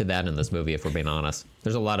didn't get into that in this movie, if we're being honest.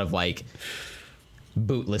 There's a lot of like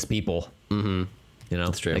bootless people. You know,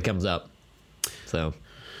 that's true. It comes up. So,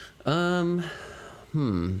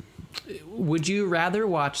 would you rather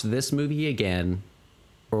watch this movie again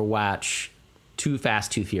or watch Too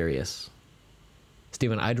Fast, Too Furious?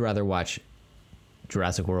 Steven, I'd rather watch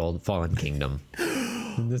Jurassic World Fallen Kingdom.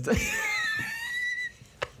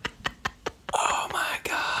 Oh my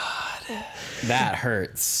God. That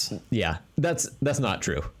hurts. Yeah, that's not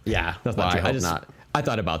true. Yeah, that's not true. I hope not. I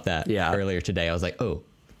thought about that earlier today. I was like, oh,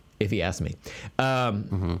 if he asked me.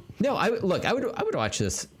 No, I would watch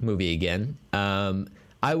this movie again.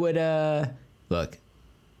 I would look.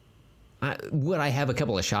 Would I have a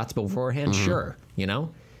couple of shots beforehand? Sure. You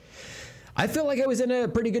know, I feel like I was in a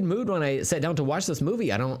pretty good mood when I sat down to watch this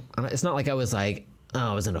movie. It's not like I was like,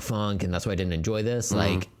 oh, I was in a funk and that's why I didn't enjoy this.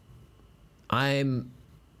 Like, I'm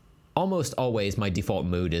almost always, my default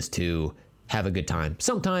mood is to have a good time.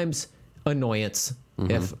 Sometimes annoyance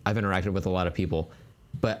if I've interacted with a lot of people,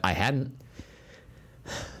 but I hadn't.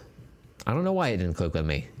 I don't know why it didn't click with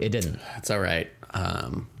me. It didn't. It's all right.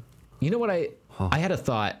 You know what I had a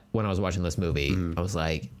thought when I was watching this movie. I was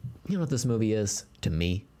like, you know what this movie is to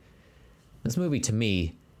me? This movie to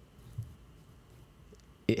me,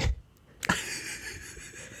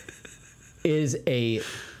 is a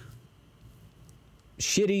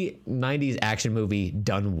shitty 90s action movie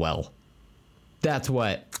done well. That's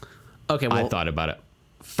what Okay, well, I thought about it.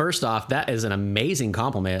 first off, that is an amazing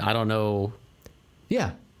compliment. I don't know.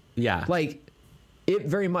 Yeah. Yeah. Like, it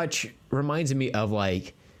very much reminds me of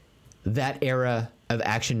like that era of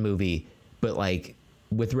action movie, but like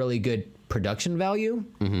with really good production value.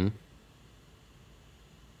 Mm-hmm.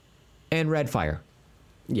 And Red Fire.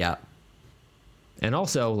 Yeah. And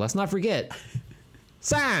also, let's not forget,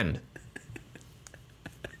 sand.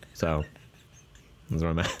 So, that's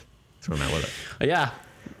where I'm at. That's where I'm at with it. Yeah.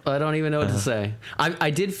 I don't even know what to say.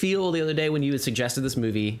 I did feel the other day when you had suggested this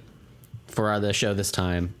movie for the show this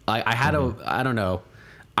time, I had I don't know.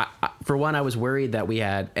 For one, I was worried that we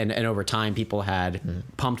had, and over time, people had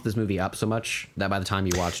pumped this movie up so much that by the time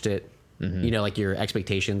you watched it, you know, like your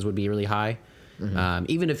expectations would be really high.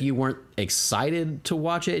 Even if you weren't excited to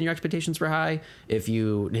watch it and your expectations were high, if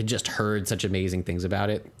you had just heard such amazing things about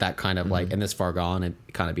it, that kind of like, and this far gone, and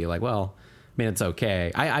kind of be like, well, I mean, it's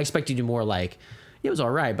okay. I expected you more like, it was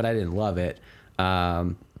all right, but I didn't love it.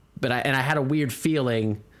 But I had a weird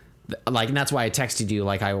feeling, like, and that's why I texted you,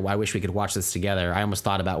 like, I wish we could watch this together. I almost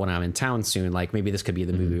thought about when I'm in town soon, like maybe this could be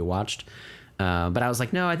the movie we watched. But I was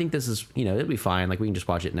like, no, I think this is, you know, it'll be fine. Like, we can just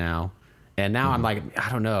watch it now. And now I'm like,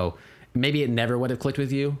 I don't know. Maybe it never would have clicked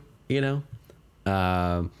with you, you know?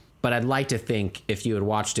 But I'd like to think if you had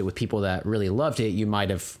watched it with people that really loved it, you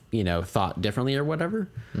might have, you know, thought differently or whatever.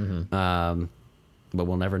 But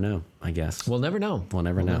we'll never know, I guess. We'll never know. We'll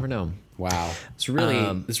never know. Wow. It's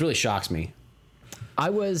really, this really shocks me. I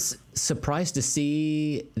was surprised to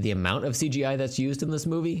see the amount of CGI that's used in this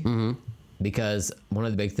movie. Because one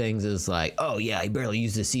of the big things is like, oh yeah, he barely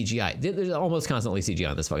uses CGI. There's almost constantly CGI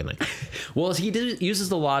on this fucking thing. Well, uses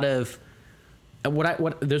a lot of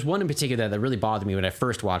there's one in particular that really bothered me when I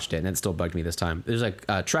first watched it, and it still bugged me this time. There's like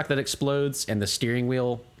a truck that explodes, and the steering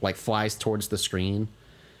wheel like flies towards the screen,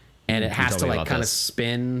 and it has to like kind of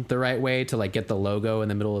spin the right way to like get the logo in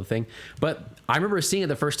the middle of the thing. But I remember seeing it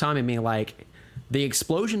the first time and being like, the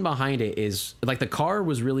explosion behind it is like, the car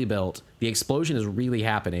was really built, the explosion is really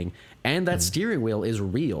happening, and that steering wheel is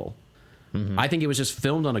real. I think it was just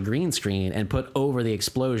filmed on a green screen and put over the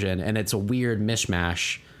explosion, and it's a weird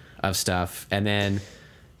mishmash of stuff. And then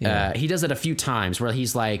he does it a few times where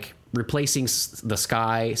he's like replacing the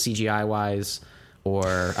sky CGI wise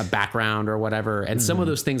or a background or whatever, and some of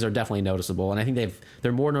those things are definitely noticeable, and I think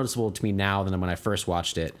they're more noticeable to me now than when I first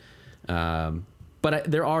watched it.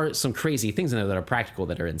 But there are some crazy things in there that are practical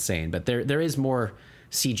that are insane, but there is more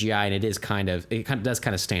CGI, and it does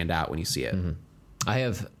kind of stand out when you see it.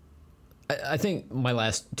 I think my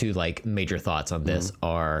last two like major thoughts on this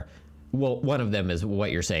are, well, one of them is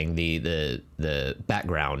what you're saying, the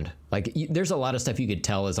background. Like, there's a lot of stuff you could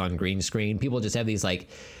tell is on green screen. People just have these like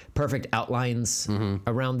perfect outlines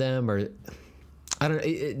around them, or I don't know.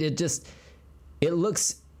 It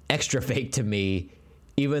looks extra fake to me,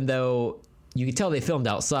 even though you could tell they filmed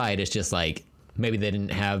outside. It's just like, maybe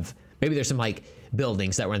there's some like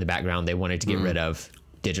buildings that were in the background they wanted to get rid of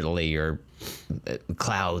digitally, or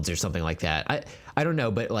clouds or something like that. I don't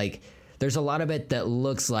know, but like, there's a lot of it that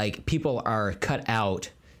looks like people are cut out.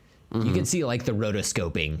 You can see like the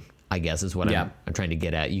rotoscoping, I guess is what I'm trying to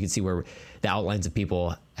get at. You can see where the outlines of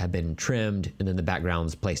people have been trimmed, and then the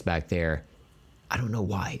background's placed back there. I don't know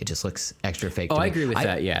why. It just looks extra fake to me. I agree with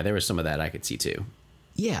that. Yeah, there was some of that I could see too.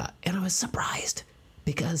 Yeah, and I was surprised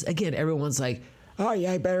because, again, everyone's like, oh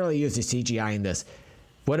yeah, I barely used the CGI in this.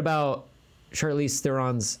 What about Charlize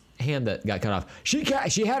Theron's hand that got cut off? She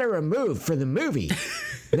had it removed for the movie.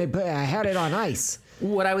 I had it on ice.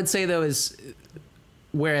 What I would say though is,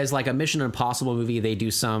 whereas like a Mission Impossible movie, they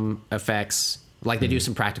do some effects, like they do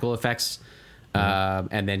some practical effects,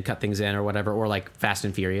 and then cut things in or whatever, or like Fast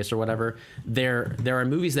and Furious or whatever. There are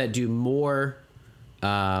movies that do more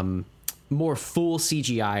full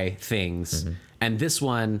CGI things, and this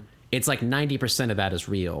one, it's like 90% of that is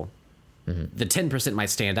real. The 10% might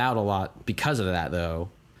stand out a lot because of that, though,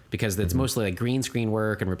 because it's mostly like green screen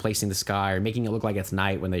work and replacing the sky or making it look like it's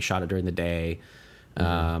night when they shot it during the day,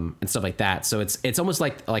 and stuff like that. So it's almost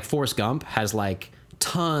like Forrest Gump has like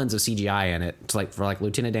tons of CGI in it, to like for like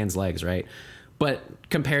Lieutenant Dan's legs, right? But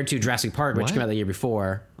compared to Jurassic Park, which came out the year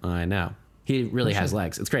before, I know he really has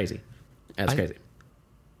legs. It's crazy. It's crazy.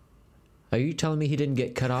 Are you telling me he didn't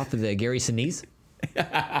get cut off of the Gary Sinise?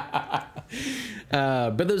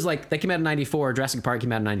 But those, like, that came out in 94. Jurassic Park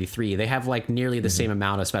came out in 93. They have like nearly the same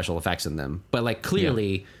amount of special effects in them, but like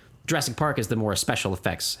clearly Jurassic Park is the more special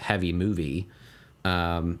effects heavy movie.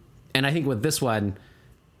 And I think with this one,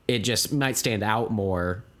 it just might stand out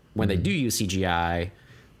more when they do use CGI,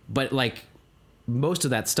 but like most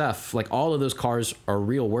of that stuff, like all of those cars are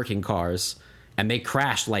real working cars, and they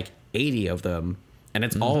crashed like 80 of them, and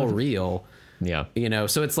it's all real. Yeah. You know,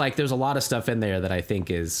 so it's like there's a lot of stuff in there that I think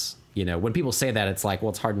is, you know, when people say that, it's like, well,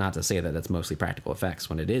 it's hard not to say that it's mostly practical effects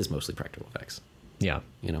when it is mostly practical effects. Yeah.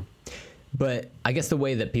 You know? But I guess the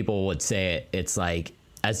way that people would say it, it's like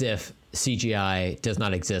as if CGI does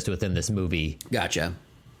not exist within this movie. Gotcha.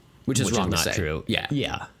 Which is wrong not to say. True. Yeah.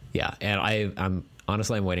 Yeah. Yeah. And I'm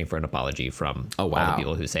honestly, I'm waiting for an apology from Oh, wow. all the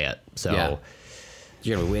people who say it. So Yeah.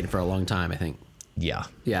 You're going to be waiting for a long time, I think. yeah.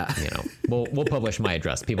 Yeah. You know, we'll publish my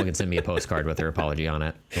address. People can send me a postcard with their apology on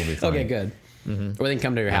it. It'll be fine. Okay, good. Or they can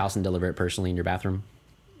come to your house and deliver it personally in your bathroom.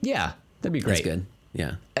 Yeah. That'd be great. That's good.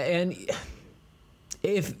 Yeah. And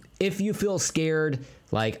if you feel scared,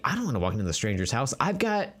 like, I don't want to walk into the stranger's house, I've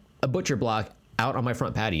got a butcher block out on my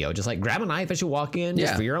front patio. Just like grab a knife as you walk in,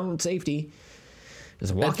 just Yeah. for your own safety.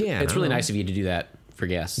 Just walk in. It's really nice of you to do that for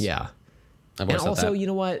guests. Yeah. I've And always thought also, that. you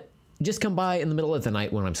know what? Just come by in the middle of the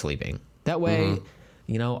night when I'm sleeping. That way,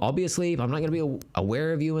 you know, I'll be asleep. I'm not going to be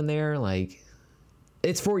aware of you in there. Like,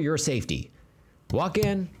 it's for your safety. Walk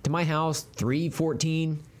in to my house,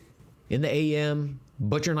 3:14 in the a.m.,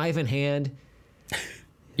 butcher knife in hand.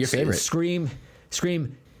 Your favorite. Scream,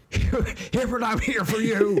 here, but I'm here for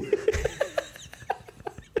you.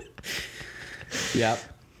 Yep.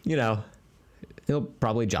 You know, he'll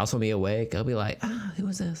probably jostle me awake. I'll be like, who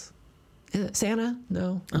is this? Is it Santa?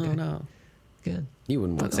 No. Okay. Oh, no. Good. You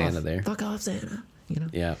wouldn't want Santa there. Fuck off, Santa. You know?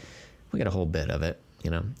 Yeah. We got a whole bit of it,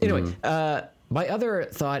 you know? Anyway, my other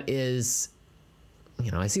thought is,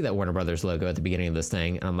 you know, I see that Warner Brothers logo at the beginning of this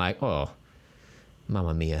thing, and I'm like, oh,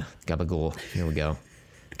 Mamma Mia, Gabagool. Here we go.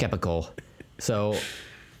 Capicola. So,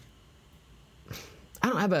 I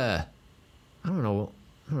don't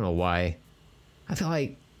know why. I feel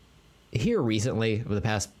like here recently, over the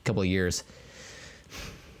past couple of years,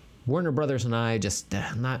 Warner Brothers and I just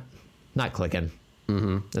not clicking.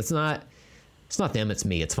 It's not them, it's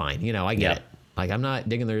me. It's fine. You know, I get it. Like, I'm not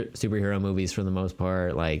digging their superhero movies for the most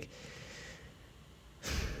part. Like,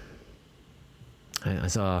 I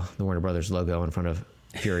saw the Warner Brothers logo in front of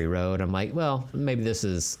Fury Road. I'm like, well, maybe this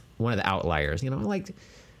is one of the outliers. You know, I liked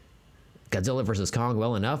Godzilla versus Kong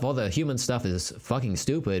well enough. All the human stuff is fucking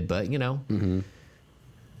stupid, but, you know,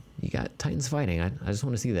 you got Titans fighting. I just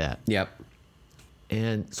want to see that. Yep.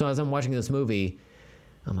 And so as I'm watching this movie,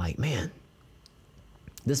 I'm like, man,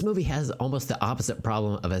 this movie has almost the opposite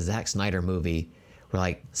problem of a Zack Snyder movie, where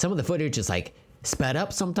like some of the footage is like sped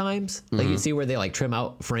up sometimes. Like you see where they like trim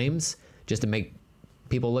out frames just to make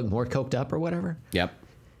people look more coked up or whatever. Yep.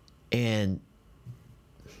 And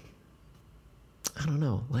I don't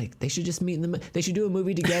know, like they should just meet in they should do a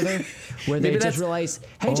movie together where they just realize,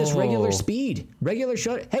 hey, just regular speed, regular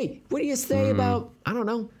shot. Hey, what do you say about, I don't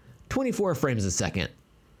know, 24 frames a second?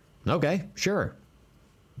 Okay, sure.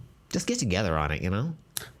 Just get together on it, you know?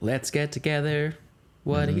 Let's get together.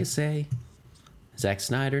 What do you say? Zack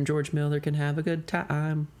Snyder and George Miller can have a good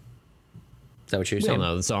time. Is that what you're We saying? don't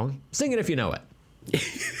know the song. Sing it if you know it.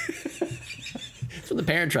 It's from the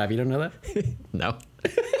Parent Trap. You don't know that? No.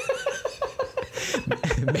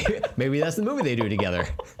 maybe that's the movie they do together.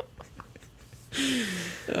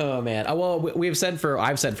 Oh man. Well, I've said for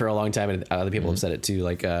a long time, and other people have said it too.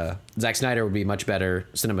 Like Zack Snyder would be a much better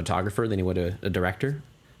cinematographer than he would a director,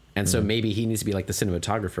 and so maybe he needs to be like the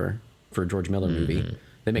cinematographer for a George Miller movie.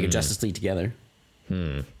 They make a Justice League together.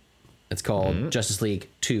 It's called Justice League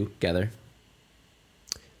Together.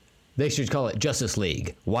 They should call it Justice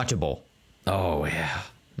League. Watchable. Oh yeah.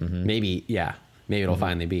 Maybe it'll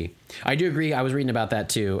finally be. I do agree. I was reading about that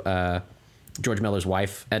too. George Miller's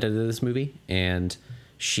wife edited this movie, and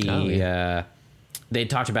she they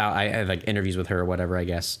talked about, I had like interviews with her or whatever, I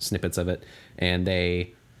guess, snippets of it, and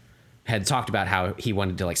they had talked about how he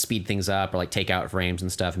wanted to like speed things up or like take out frames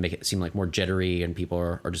and stuff and make it seem like more jittery and people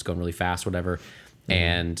are just going really fast, whatever.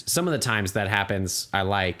 And some of the times that happens, I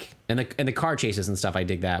like, and the car chases and stuff, I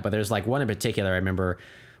dig that. But there's like one in particular I remember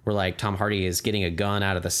where like Tom Hardy is getting a gun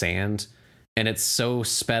out of the sand, and it's so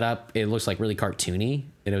sped up, it looks like really cartoony,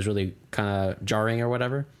 and it was really kind of jarring or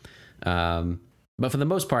whatever. But for the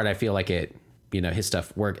most part, I feel like it, you know, his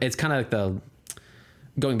stuff worked. It's kind of like the,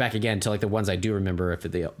 going back again to like the ones I do remember, if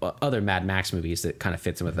the other Mad Max movies, that kind of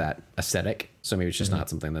fits in with that aesthetic. So maybe it's just not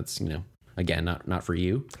something that's, you know, again, not for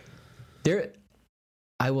you.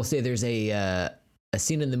 I will say there's a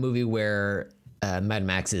scene in the movie where Mad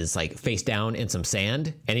Max is like face down in some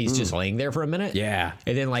sand, and he's just laying there for a minute. Yeah.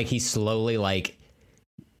 And then like he slowly like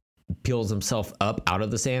peels himself up out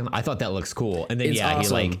of the sand. I thought that looks cool. And then It's he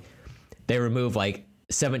awesome. like, they remove like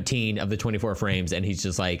 17 of the 24 frames, and he's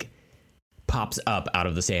just like pops up out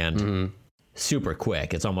of the sand super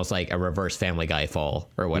quick. It's almost like a reverse Family Guy fall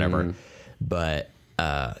or whatever. But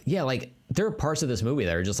yeah, like there are parts of this movie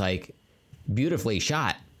that are just like beautifully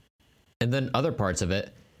shot. and then other parts of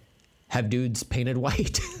it have dudes painted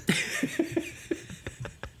white.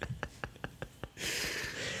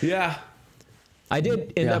 Yeah. I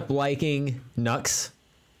did end up liking Nux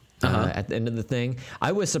at the end of the thing.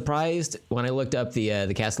 I was surprised when I looked up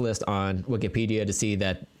the cast list on Wikipedia to see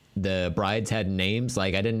that the brides had names.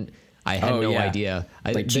 Like I had no idea.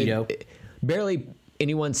 Like Cheeto. Barely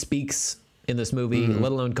anyone speaks in this movie,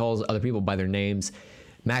 let alone calls other people by their names.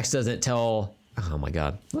 Max doesn't tell. Oh my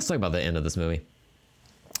God. Let's talk about the end of this movie.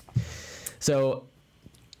 So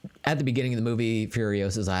at the beginning of the movie,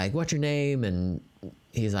 Furiosa's like, "What's your name?" And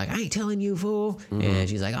he's like, "I ain't telling you, fool." And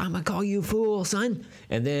she's like, "I'm gonna call you fool, son."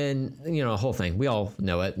 And then, a whole thing. We all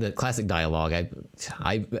know it. The classic dialogue.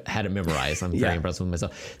 I had it memorized. I'm very impressed with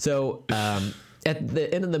myself. So at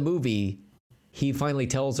the end of the movie, he finally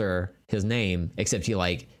tells her his name, except he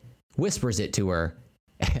like whispers it to her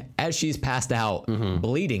as she's passed out,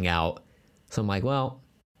 bleeding out. So I'm like, well,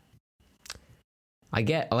 I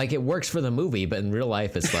get, like, it works for the movie, but in real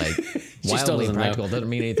life, it's like wildly impractical. Doesn't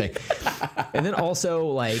mean anything. And then also,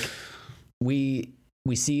 like, we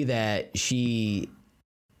see that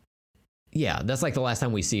that's like the last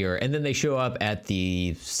time we see her. And then they show up at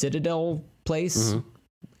the Citadel place,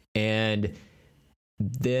 and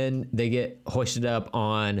then they get hoisted up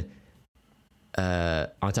on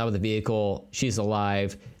top of the vehicle. She's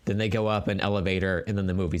alive. Then they go up an elevator, and then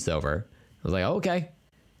the movie's over. I was like, oh, okay.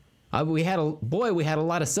 We had a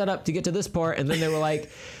lot of setup to get to this part, and then they were like,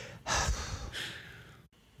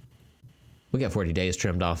 we got 40 days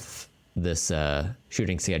trimmed off this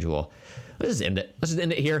shooting schedule. Let's just end it. Let's just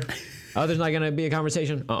end it here. Oh, there's not going to be a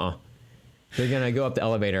conversation? They're going to go up the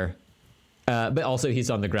elevator. But also he's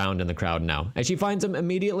on the ground in the crowd now. And she finds him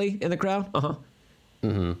immediately in the crowd. All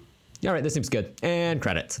right, this seems good. And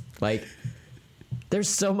credits. Like, there's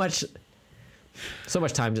so much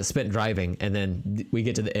time just spent driving, and then we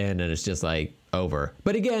get to the end and it's just like over.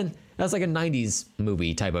 But again, that's like a 90s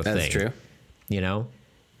movie type of thing. That's true.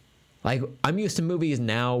 Like, I'm used to movies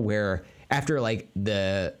now where after like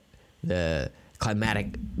the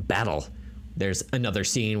climatic battle, there's another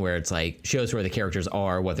scene where it's like shows where the characters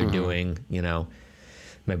are, what they're doing,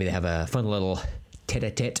 maybe they have a fun little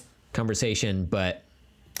tete-a-tete conversation, but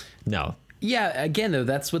no. Yeah, again though,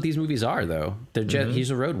 that's what these movies are though. They're just he's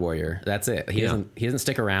a road warrior. That's it. He doesn't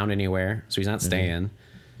stick around anywhere, so he's not staying.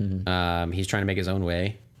 He's trying to make his own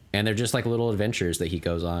way. And they're just like little adventures that he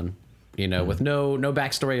goes on, with no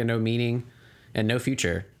backstory and no meaning and no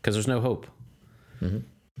future, because there's no hope.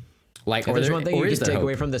 Like, if there's one thing you can take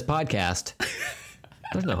away from this podcast,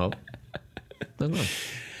 there's no hope. There's no.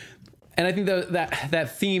 And I think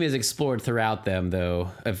that theme is explored throughout them, though,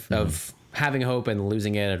 of having hope and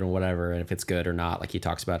losing it or whatever, and if it's good or not, like he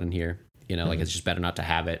talks about in here. Like it's just better not to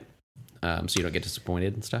have it, so you don't get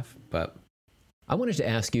disappointed and stuff. But I wanted to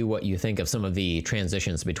ask you what you think of some of the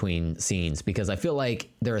transitions between scenes, because I feel like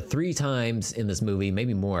there are 3 times in this movie,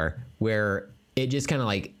 maybe more, where it just kind of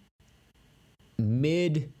like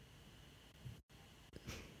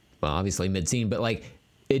obviously mid-scene, but like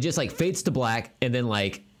it just like fades to black, and then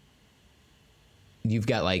like you've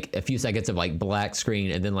got like a few seconds of like black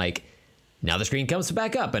screen, and then like now the screen comes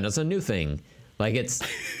back up and it's a new thing. Like, it's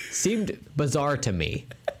seemed bizarre to me.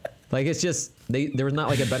 Like, it's just there was not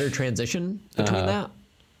like a better transition between that.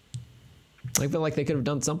 I feel like they could have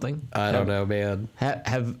done something. I don't know, man.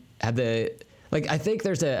 Have the, like, I think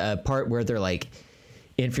there's a part where they're like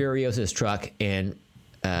in Furiosa's truck, and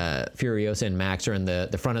Furiosa and Max are in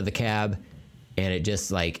the front of the cab, and it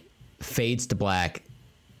just like fades to black.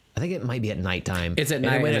 I think it might be at nighttime. It's at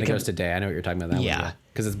night and then it goes to day. I know what you're talking about. That one,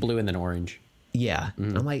 because it's blue and then orange. Yeah.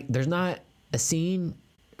 I'm like, there's not a scene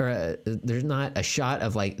or there's not a shot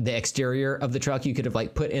of like the exterior of the truck you could have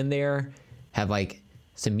like put in there, have like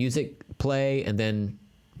some music play, and then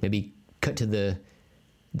maybe cut to the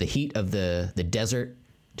heat of the desert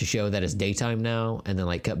to show that it's daytime now, and then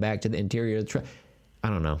like cut back to the interior of the truck. I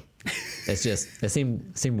don't know. It's just, it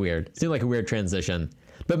seemed weird. It seemed like a weird transition.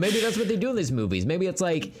 But maybe that's what they do in these movies. Maybe it's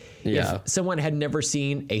like if someone had never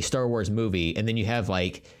seen a Star Wars movie, and then you have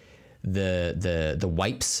like the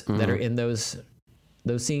wipes that are in those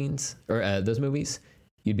scenes or those movies,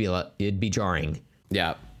 it'd be jarring.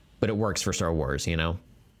 Yeah, but it works for Star Wars,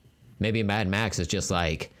 Maybe Mad Max is just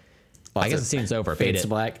like, I guess the scene's over. Fade it to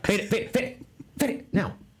black. Fade it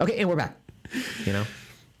now. Okay, and we're back.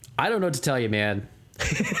 I don't know what to tell you, man.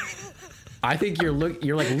 I think you're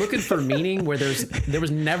like looking for meaning where there was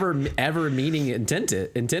never ever meaning intended.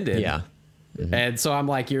 Yeah. Mm-hmm. And so I'm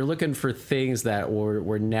like, you're looking for things that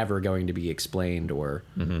were never going to be explained, or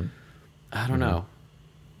I don't know.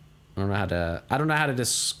 I don't know how to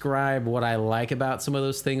describe what I like about some of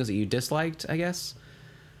those things that you disliked, I guess.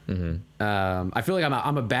 I feel like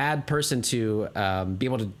I'm a bad person to be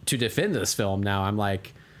able to defend this film now. I'm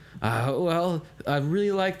like, well, I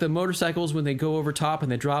really like the motorcycles when they go over top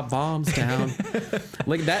and they drop bombs down.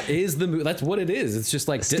 Like, that is the movie. That's what it is. It's just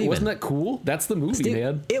like, wasn't that cool? That's the movie,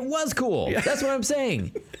 man. It was cool. Yeah. That's what I'm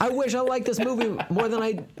saying. I wish I liked this movie more than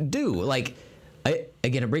I do. Like,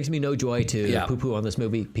 again, it brings me no joy to poo-poo on this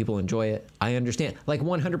movie. People enjoy it. I understand. Like,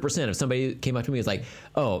 100%, if somebody came up to me and was like,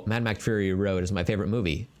 oh, Mad Max Fury Road is my favorite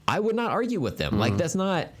movie, I would not argue with them. Like, that's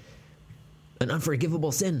not an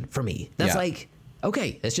unforgivable sin for me. That's like,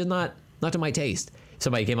 okay, it's just not to my taste.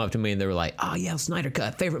 Somebody came up to me and they were like, oh, yeah, Snyder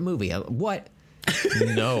Cut, favorite movie. What?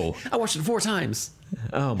 No. I watched it 4 times.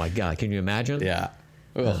 Oh, my God. Can you imagine? Yeah.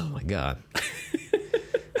 Oh, my God.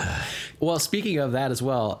 Well, speaking of that as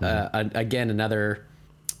well, again, another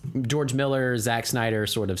George Miller, Zack Snyder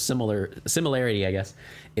sort of similarity, I guess,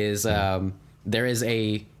 is there is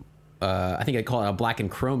a, I think I call it a black and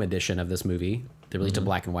chrome edition of this movie. They released a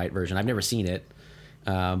black and white version. I've never seen it,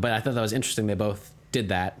 but I thought that was interesting. They both did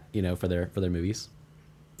that, for their movies.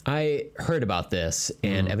 I heard about this,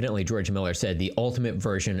 and evidently George Miller said the ultimate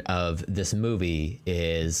version of this movie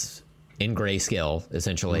is in grayscale,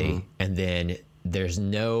 essentially, and then there's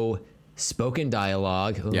no spoken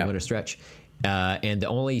dialogue. What a stretch. And the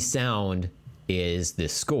only sound is the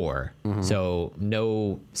score. So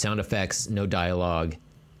no sound effects, no dialogue.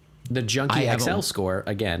 The Junkie XL score,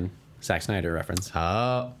 again, Zack Snyder reference.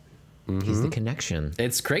 He's the connection.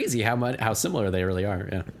 It's crazy how similar they really are.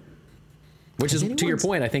 Yeah. Which is, to your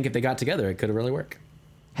point, I think if they got together, it could have really worked.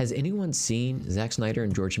 Has anyone seen Zack Snyder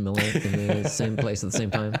and George Miller in the same place at the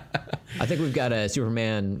same time? I think we've got a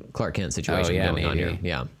Superman Clark Kent situation going on here.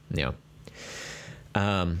 Yeah.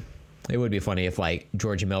 It would be funny if like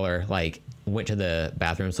George Miller like went to the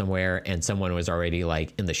bathroom somewhere and someone was already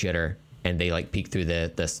like in the shitter and they like peeked through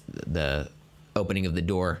the opening of the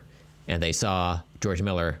door and they saw George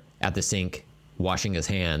Miller at the sink washing his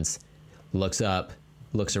hands, looks up,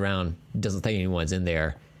 looks around, doesn't think anyone's in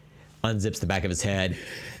there, unzips the back of his head.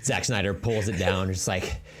 Zack Snyder pulls it down, just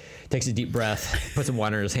like takes a deep breath, puts some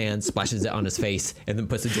water in his hands, splashes it on his face, and then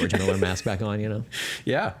puts the George Miller mask back on,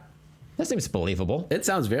 Yeah. That seems believable. It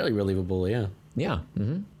sounds very believable, yeah. Yeah.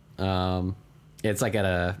 It's like at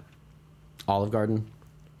a Olive Garden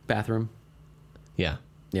bathroom. Yeah.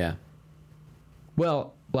 Yeah.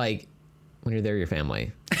 Well, like when you're there, your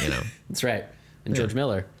family, That's right. And George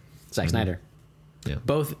Miller, Zack Snyder. Yeah.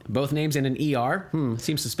 Both names in an ER.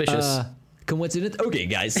 Seems suspicious. Coincidence? Okay,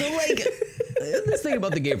 guys. So, like, this thing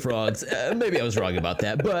about the gay frogs, maybe I was wrong about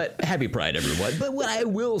that, but happy Pride, everyone. But what I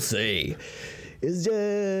will say is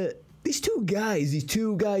these two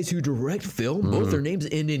guys who direct film, both their names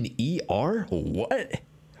end in ER? What?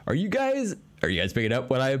 Are you guys picking up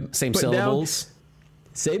what I'm Same syllables? Down?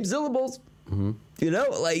 Same syllables.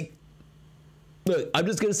 Like, look, I'm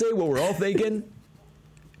just going to say what we're all thinking.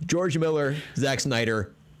 George Miller, Zack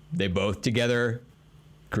Snyder, they both together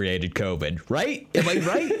created COVID, right? Am I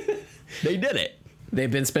right? They did it. They've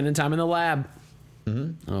been spending time in the lab.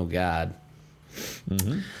 Oh, God.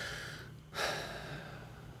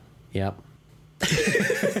 Yep.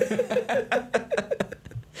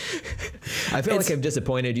 I feel like I've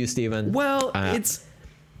disappointed you, Steven. Well, it's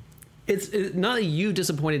not that you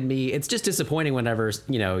disappointed me. It's just disappointing whenever,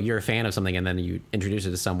 you're a fan of something and then you introduce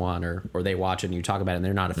it to someone or they watch it and you talk about it and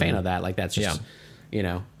they're not a fan of that. Like, that's just,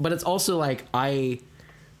 But it's also like I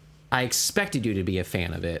expected you to be a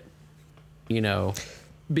fan of it,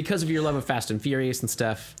 because of your love of Fast and Furious and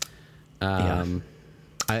stuff.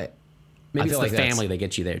 Maybe it's like the family that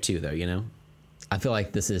gets you there too, though, I feel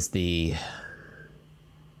like this is the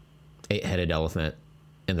 8-headed elephant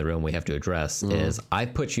in the room we have to address is I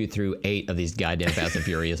put you through 8 of these goddamn Fast and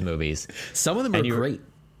Furious movies. Some of them are great.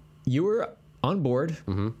 You were on board,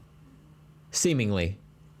 seemingly,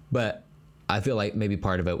 but I feel like maybe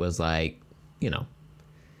part of it was like, let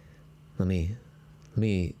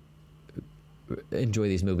me enjoy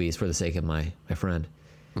these movies for the sake of my friend.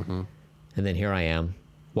 And then here I am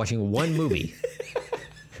watching one movie.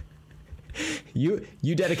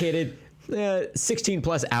 You dedicated 16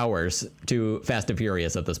 plus hours to Fast and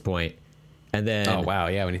Furious at this point, and then oh wow,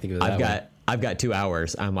 yeah, when you think of it I've got 2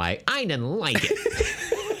 hours. I'm like, I didn't like it.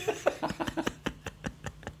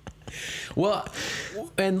 Well,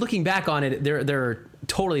 and looking back on it, they're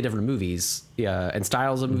totally different movies, and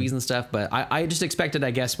styles of movies and stuff. But I just expected,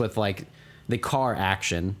 I guess, with like the car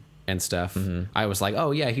action and stuff, I was like,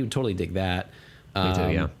 oh yeah, he would totally dig that. Me too,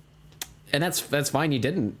 yeah. And that's fine. You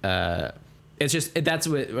didn't. It's just that's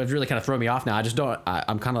what really kind of thrown me off now. I just don't.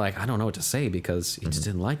 I'm kind of like, I don't know what to say because he just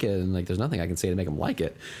didn't like it, and like there's nothing I can say to make him like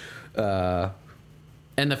it. And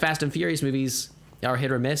the Fast and Furious movies, are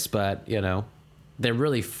hit or miss, but they're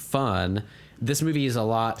really fun. This movie is a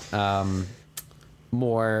lot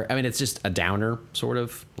more. I mean, it's just a downer, sort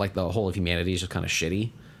of. Like the whole of humanity is just kind of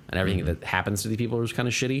shitty, and everything that happens to these people is kind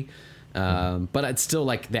of shitty. But it's still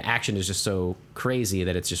like the action is just so crazy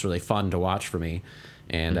that it's just really fun to watch for me.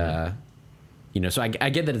 And so I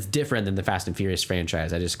get that it's different than the Fast and Furious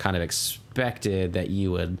franchise. I just kind of expected that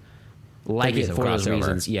you would like it for those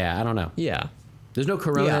reasons. Yeah, I don't know. Yeah, there's no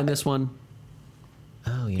Corona in this one.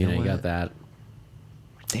 Oh, you got that.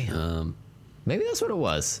 Damn. Maybe that's what it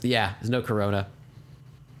was. Yeah, there's no Corona.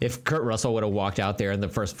 If Kurt Russell would have walked out there in the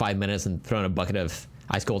first 5 minutes and thrown a bucket of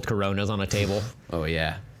ice cold Coronas on a table. Oh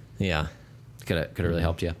yeah, yeah, could have really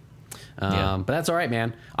helped you. But that's all right,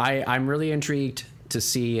 man. I'm really intrigued to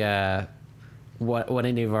see what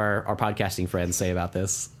any of our podcasting friends say about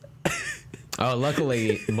this. Oh,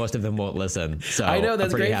 luckily most of them won't listen. So I know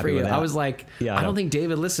that's great for you. I was like, I don't think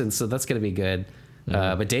David listens, so that's going to be good.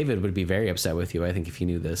 But David would be very upset with you, I think, if he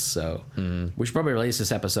knew this. So we should probably release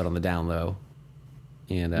this episode on the down low,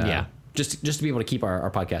 and just to be able to keep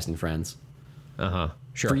our podcasting friends.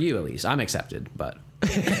 Sure. For you at least, I'm accepted, but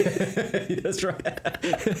that's right.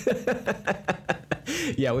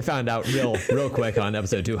 Yeah, we found out real quick on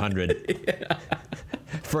episode 200.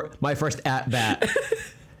 For my first at bat.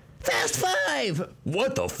 Fast 5.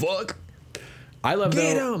 What the fuck? I love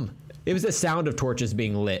Get him. It was the sound of torches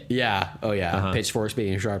being lit. Yeah. Oh yeah. Pitchforks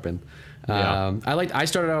being sharpened. I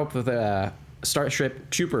started out with Starship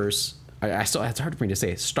Troopers. It's hard for me to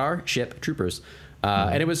say Starship Troopers.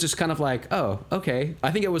 And it was just kind of like, oh, okay.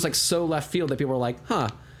 I think it was like so left field that people were like, huh.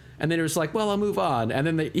 And then it was like, well, I'll move on. And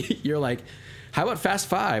then you're like, how about Fast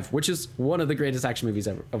 5, which is one of the greatest action movies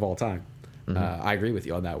of all time. I agree with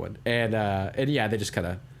you on that one. And yeah, they just kind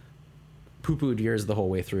of poo-pooed yours the whole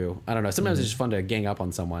way through. I don't know. Sometimes it's just fun to gang up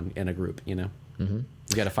on someone in a group, You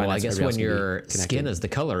got to find. Well, I guess when your skin is the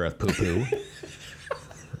color of poo-poo,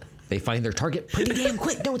 they find their target pretty damn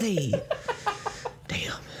quick, don't they?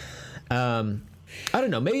 Damn. I don't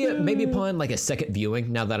know. Maybe upon like a second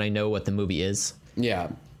viewing, now that I know what the movie is,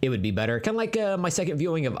 it would be better. Kind of like my second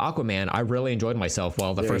viewing of Aquaman. I really enjoyed myself.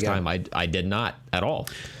 While the first time I did not at all.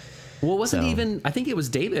 Well, I think it was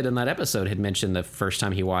David in that episode had mentioned the first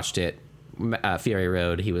time he watched it, Fury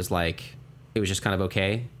Road, he was like, it was just kind of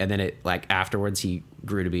okay. And then it like afterwards he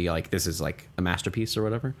grew to be like, this is like a masterpiece or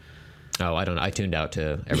whatever. Oh, I don't know. I tuned out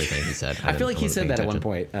to everything he said. I feel like he said that at one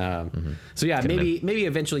point. So yeah, maybe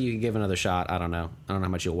eventually you can give another shot. I don't know. I don't know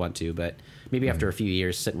how much you'll want to, but maybe after a few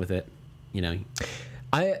years sitting with it,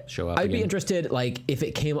 show up. I'd again. be interested, like if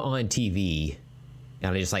it came on TV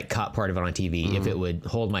and I just like caught part of it on TV, if it would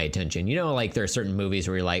hold my attention. Like there are certain movies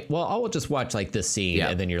where you're like, well, I'll just watch like this scene,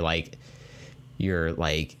 and then you're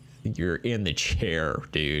in the chair,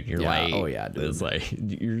 dude. You're like, oh yeah, dude. It's like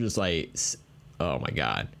you're just like, oh my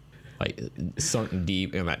god, like sunken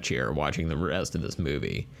deep in that chair watching the rest of this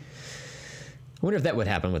movie. I wonder if that would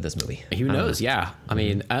happen with this movie. Who knows? Yeah, I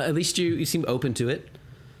mean, at least you seem open to it.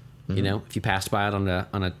 If you passed by it on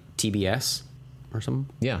a TBS or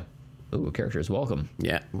something. Yeah. Ooh, characters welcome.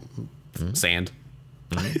 Yeah. Sand.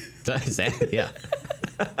 Sand. Yeah.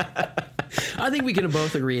 I think we can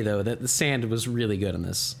both agree though that the sand was really good in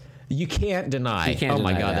this. You can't deny.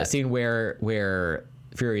 My god, that scene where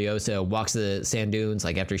Furiosa walks the sand dunes,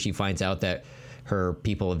 like after she finds out that her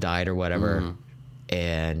people have died or whatever,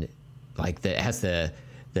 and like it has the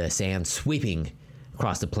sand sweeping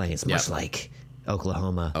across the plains, much like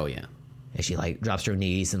Oklahoma. Oh yeah. And she like drops to her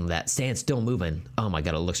knees and that sand's still moving. Oh my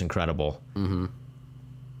god, it looks incredible.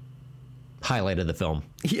 Highlight of the film.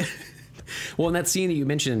 Yeah. Well, in that scene that you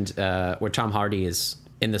mentioned where Tom Hardy is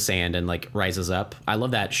in the sand and like rises up, I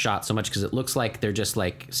love that shot so much because it looks like they're just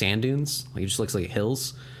like sand dunes. Like it just looks like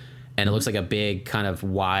hills, and it looks like a big kind of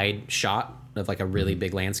wide shot of like a really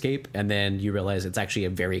big landscape, and then you realize it's actually a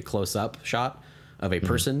very close up shot of a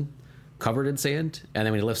person covered in sand, and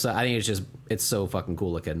then when he lifts up, I think it's so fucking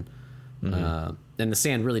cool looking. And the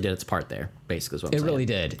sand really did its part there, basically is what I'm saying. It really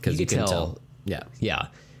did, because you could tell. Yeah,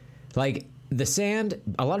 like the sand,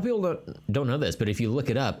 a lot of people don't know this, but if you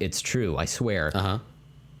look it up, it's true, I swear.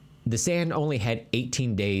 The sand only had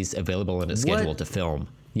 18 days available in its schedule to film.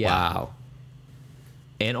 Wow.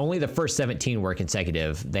 And only the first 17 were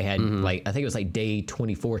consecutive. They had like, I think it was like day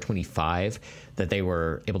 24, 25 that they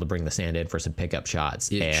were able to bring the sand in for some pickup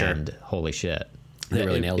shots. And holy shit. They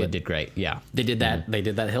really nailed it. It did great. Yeah. They did that. They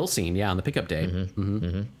did that hill scene. Yeah. On the pickup day.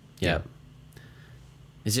 Yeah.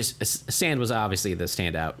 It's just sand was obviously the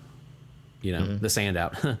standout, the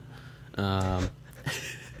standout.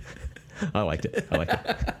 I liked it.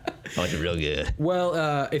 I liked it real good.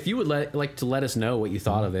 Well, if you would like to let us know what you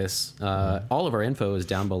thought of this, all of our info is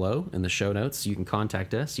down below in the show notes. You can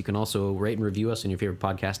contact us. You can also rate and review us on your favorite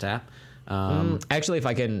podcast app. Actually, if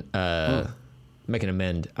I can make an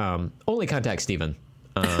amend, only contact Steven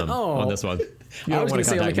on this one. You I was going to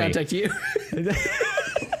say only contact you.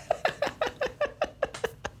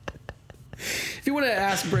 If you want to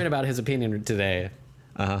ask Brent about his opinion today,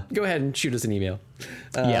 go ahead and shoot us an email.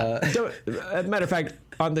 Yeah. Matter of fact,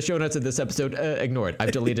 on the show notes of this episode, ignore it.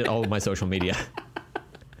 I've deleted all of my social media.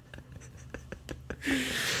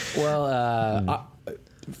 Well,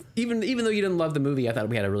 even though you didn't love the movie, I thought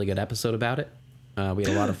we had a really good episode about it. We had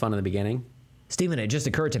a lot of fun in the beginning. Steven, it just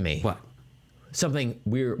occurred to me. What? Something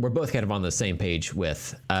we're both kind of on the same page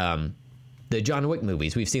with. The John Wick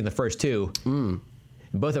movies. We've seen the first two.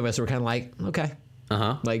 Both of us were kind of like, okay.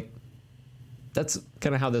 Like, that's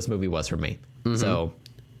kind of how this movie was for me. So,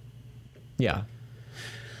 yeah.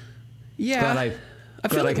 Yeah. I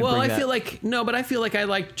feel like I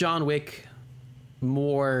like John Wick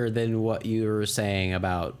more than what you were saying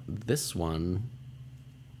about this one.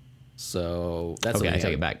 So that's okay. I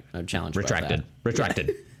take it back. A challenge. Retracted.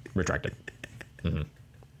 Retracted.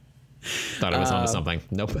 Thought I was onto something.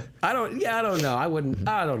 Nope. I don't know. I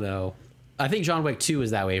don't know. I think John Wick 2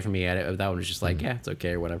 is that way for me. That one was just like, yeah, it's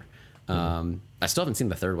okay or whatever. I still haven't seen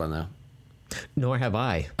the third one though. Nor have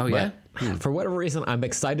I. Oh yeah. For whatever reason, I'm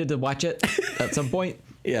excited to watch it at some point.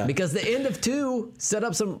 Yeah. Because the end of 2 set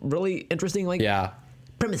up some really interesting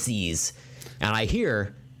premises, and I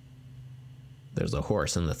hear there's a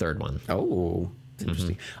horse in the third one. Oh.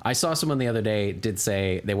 Interesting. I saw someone the other day did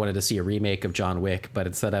say they wanted to see a remake of John Wick, but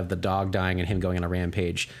instead of the dog dying and him going on a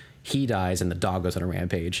rampage, he dies and the dog goes on a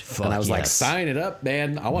rampage. And I was like, sign it up,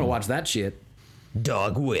 man. I want to watch that shit.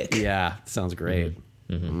 Dog Wick. Yeah, sounds great.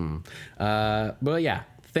 But yeah,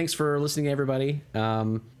 thanks for listening, everybody.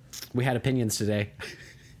 We had opinions today.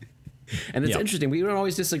 And it's interesting. We don't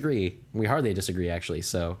always disagree. We hardly disagree, actually.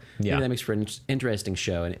 So maybe that makes for an interesting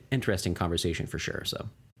show and interesting conversation for sure. So.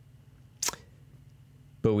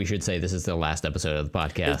 But we should say this is the last episode of the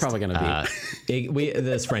podcast. It's probably going to be.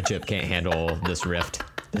 This friendship can't handle this rift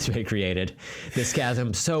that's been created. This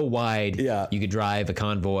chasm so wide, you could drive a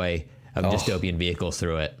convoy of dystopian vehicles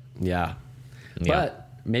through it. Yeah. But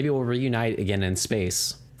maybe we'll reunite again in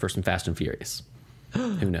space for some Fast and Furious.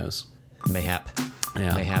 Who knows? Mayhap.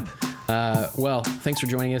 Yeah. Mayhap. Well, thanks for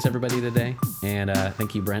joining us, everybody, today. And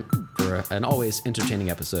thank you, Brent, for an always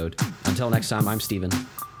entertaining episode. Until next time, I'm Steven.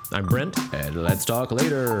 I'm Brent. And let's talk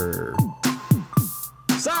later.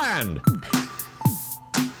 Sand!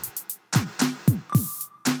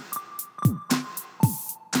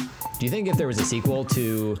 Do you think if there was a sequel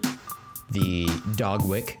to the Dog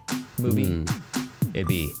Wick movie, it'd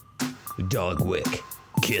be Dog Wick,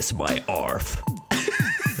 Kiss My Arf?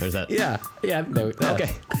 There's that. Yeah.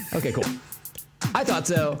 Okay, cool. I thought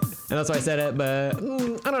so, and that's why I said it, but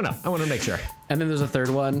I don't know. I want to make sure. And then there's a third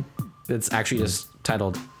one that's actually just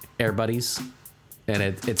titled Air Buddies, and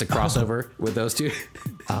it's a crossover with those two.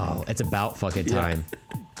 Oh, it's about fucking time.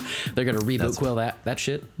 They're gonna reboot Quill that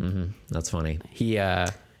shit. That's funny. He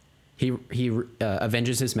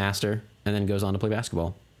avenges his master and then goes on to play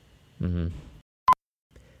basketball. Steven,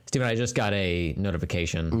 I just got a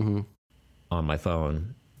notification on my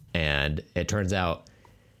phone, and it turns out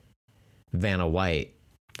Vanna White.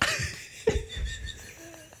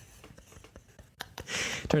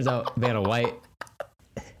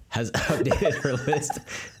 Has updated her list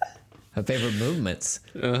of favorite movements.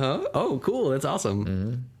 Oh, cool. That's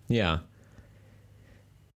awesome. Yeah.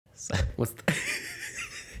 What's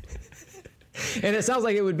and it sounds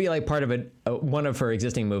like it would be like part of one of her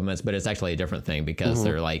existing movements, but it's actually a different thing because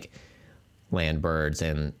they're like land birds.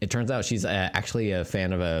 And it turns out she's actually a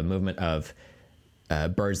fan of a movement of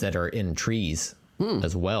birds that are in trees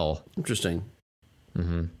as well. Interesting.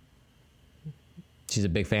 She's a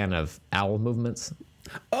big fan of owl movements.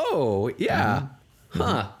 Oh, yeah.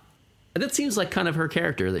 Huh. That seems like kind of her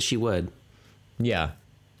character that she would. Yeah.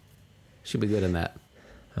 She'd be good in that.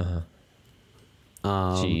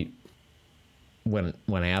 She, when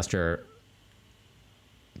I asked her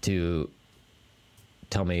to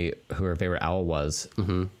tell me who her favorite owl was,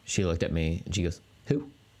 she looked at me and she goes, "Who?"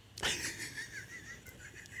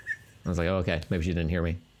 I was like, "Oh, okay. Maybe she didn't hear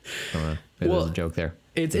me. I don't know. Maybe there's a joke there."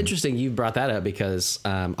 It's interesting you brought that up because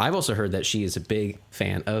I've also heard that she is a big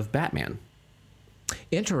fan of Batman.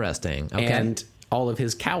 Interesting. Okay. And all of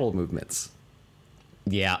his cowl movements.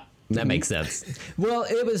 Yeah, that makes sense. Well,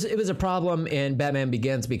 it was a problem in Batman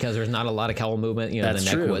Begins because there's not a lot of cowl movement. You know, That's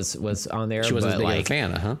the neck true. was on there. She wasn't but as big of a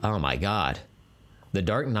fan, Oh my God. The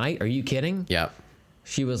Dark Knight? Are you kidding? Yep.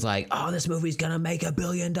 she was like, "Oh, this movie's gonna make $1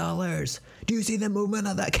 billion. Do you see the movement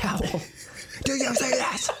of that cowl? Do you see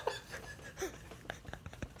that?"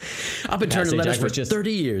 I've been turning letters for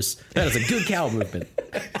 30 years. That is a good cowl movement.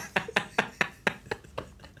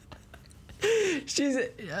 She's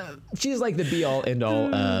like the be all end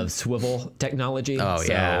all of swivel technology. Oh,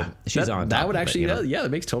 so yeah. she's on. That would actually, yeah,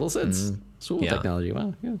 that makes total sense. Swivel technology.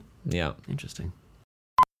 Wow. Yeah. Yeah. Interesting.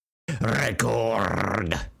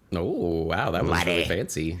 Record. Oh, wow. That was really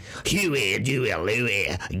fancy. Huey, Dewey,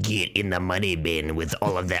 Louie, get in the money bin with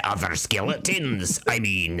all of the other skeletons. I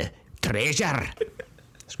mean, treasure.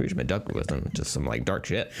 Scrooge McDuck was just some like dark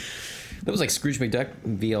shit. That was like Scrooge McDuck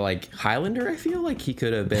via like Highlander. I feel like he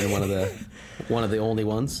could have been one of the only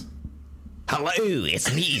ones. Hello,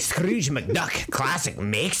 it's me, Scrooge McDuck, classic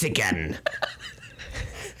Mexican.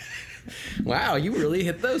 Wow, you really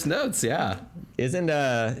hit those notes, yeah. Isn't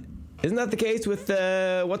that the case with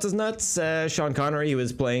what's his nuts? Sean Connery. He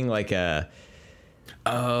was playing like a.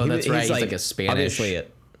 Oh, that's right. He's like a Spanish. Obviously,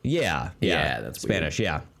 yeah, that's Spanish. Weird.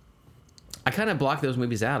 Yeah. I kind of block those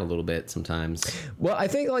movies out a little bit sometimes. Well, I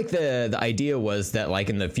think like the idea was that like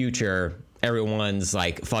in the future everyone's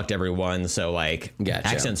like fucked everyone, so like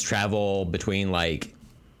accents travel between like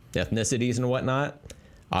ethnicities and whatnot.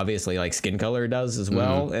 Obviously, like skin color does as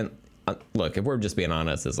well. And look, if we're just being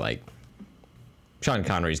honest, it's like Sean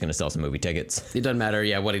Connery's going to sell some movie tickets. It doesn't matter,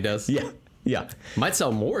 what he does. Yeah. Might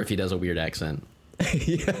sell more if he does a weird accent.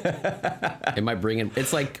 Yeah. It might bring in.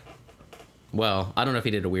 It's like. Well, I don't know if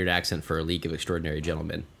he did a weird accent for A League of Extraordinary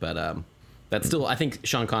Gentlemen, but that's still, I think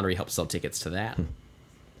Sean Connery helped sell tickets to that.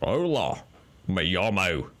 Hola, me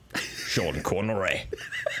llamo Sean Connery.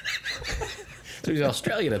 So he's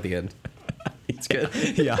Australian at the end. It's good.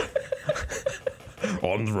 Yeah.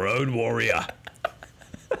 On the road, warrior.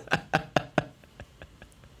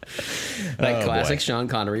 That classic Sean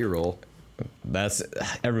Connery role. That's,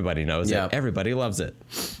 everybody knows it. Everybody loves it.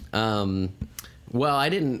 Well, I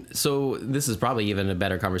didn't. So this is probably even a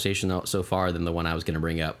better conversation so far than the one I was going to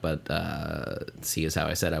bring up. But see, is how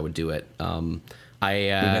I said I would do it. We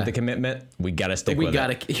made the commitment. We got to stick with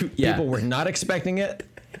it. People were not expecting it,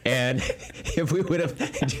 and if we would have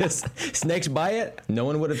just snaked by it, no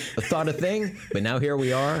one would have thought a thing. But now here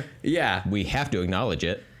we are. Yeah, we have to acknowledge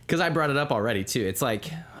it because I brought it up already too. It's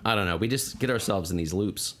like I don't know. We just get ourselves in these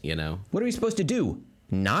loops, What are we supposed to do?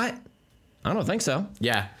 Not? I don't think so.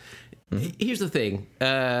 Yeah. Here's the thing.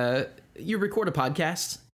 You record a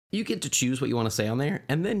podcast, you get to choose what you want to say on there,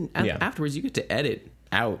 and then afterwards you get to edit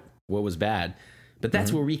out what was bad. But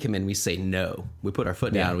that's where we come in. We say no. We put our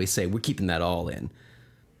foot down and we say we're keeping that all in.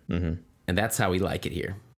 And that's how we like it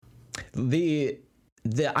here. The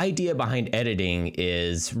idea behind editing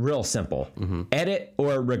is real simple. Edit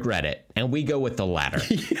or regret it. And we go with the latter.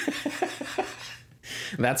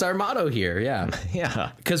 That's our motto here. Yeah.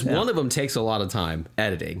 Yeah. Because one of them takes a lot of time,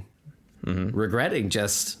 editing. Regretting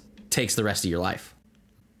just takes the rest of your life.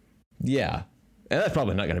 Yeah. And that's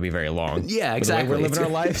probably not going to be very long. Yeah, exactly. We're living our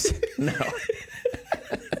lives. No.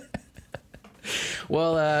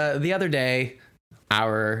 Well, the other day,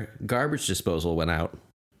 our garbage disposal went out.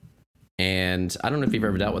 And I don't know if you've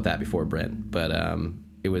ever dealt with that before, Brent, but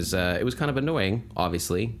it was kind of annoying,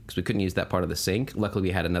 obviously, because we couldn't use that part of the sink. Luckily,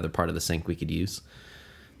 we had another part of the sink we could use.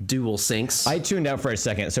 Dual sinks. I tuned out for a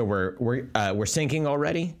second. So we're sinking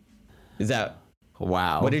already? Is that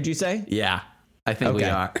wow? What did you say? Yeah, I think we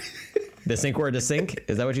are. The sink word to sink?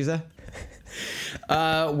 Is that what you said?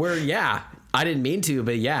 I didn't mean to,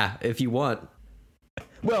 but yeah, if you want.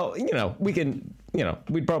 Well, we can.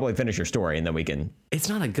 We'd probably finish your story and then we can. It's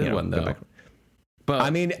not a good one though. But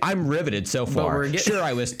I mean, I'm riveted so far. Sure,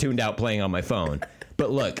 I was tuned out playing on my phone,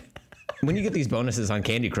 but look. When you get these bonuses on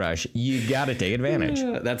Candy Crush, you got to take advantage.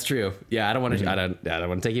 That's true. Yeah, I don't want to. I don't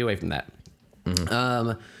want to take you away from that.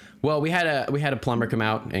 Well, we had a plumber come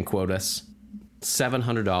out and quote us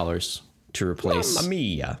 $700 to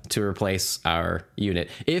replace our unit.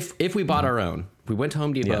 If we bought our own, if we went to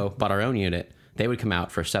Home Depot, bought our own unit, they would come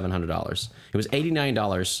out for $700. It was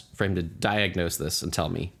 $89 for him to diagnose this and tell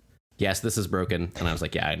me, yes, this is broken. And I was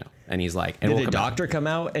like, yeah, I know. And he's like, and did a doctor come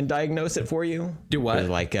out and diagnose it for you? Do what?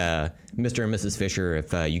 Like, Mr. and Mrs. Fisher,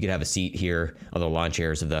 if you could have a seat here on the lawn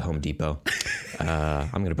chairs of the Home Depot.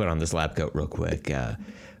 I'm going to put on this lab coat real quick.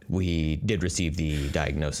 We did receive the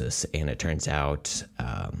diagnosis, and it turns out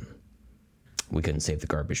we couldn't save the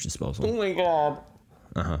garbage disposal. Oh, my God.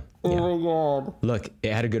 Uh-huh. Oh, my God. Look,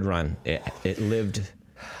 it had a good run. It lived,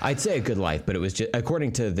 I'd say, a good life, but it was just,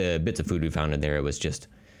 according to the bits of food we found in there, it was just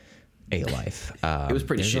a life. It was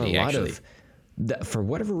pretty shitty, actually. For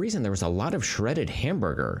whatever reason, there was a lot of shredded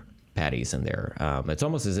hamburger patties in there. It's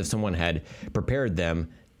almost as if someone had prepared them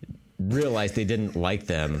realized they didn't like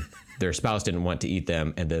them. Their spouse didn't want to eat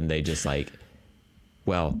them, and then they just like,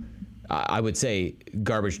 well, I would say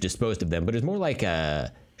garbage disposed of them, but it's more like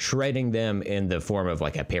shredding them in the form of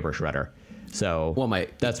like a paper shredder. So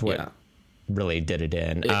that's what really did it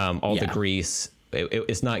in. All the grease,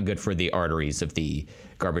 it's not good for the arteries of the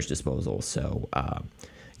garbage disposal. So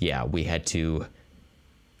we had to,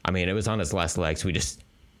 I mean, it was on its last legs. We just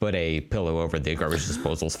put a pillow over the garbage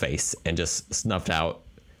disposal's face and just snuffed out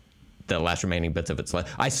the last remaining bits of its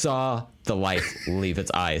life. I saw the life leave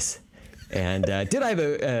its eyes. And did I have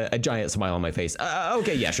a giant smile on my face?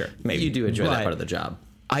 Okay, yeah, sure, maybe. You do enjoy that part of the job.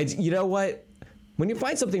 You know what? When you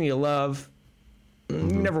find something you love, you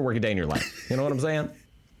never work a day in your life. You know what I'm saying?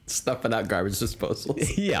 Stuffing out garbage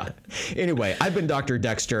disposals. Yeah. Anyway, I've been Dr.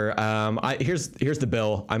 Dexter. Here's the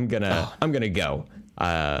bill. I'm gonna go.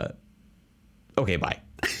 Okay, bye.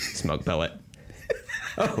 Smoke pellet.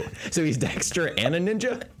 Oh, so he's Dexter and a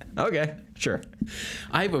ninja? Okay, sure.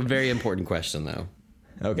 I have a very important question though.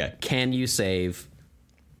 Okay. Can you save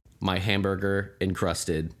my hamburger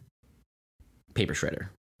encrusted paper shredder?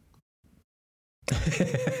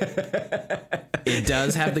 It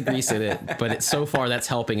does have the grease in it, but so far that's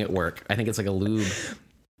helping it work. I think it's like a lube.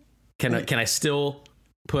 Can I still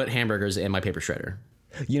put hamburgers in my paper shredder?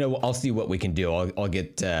 You know, I'll see what we can do. I'll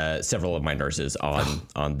get several of my nurses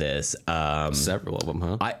on this. Several of them,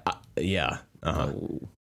 huh? Yeah. Oh.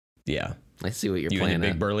 Yeah. I see what you're you playing and the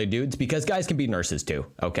big at. burly dudes, because guys can be nurses too.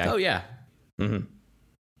 Okay. Oh yeah. Mm-hmm.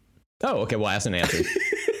 Oh, okay. Well, ask and answer.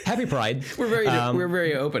 Happy Pride. We're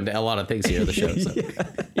very open to a lot of things here on the show. So.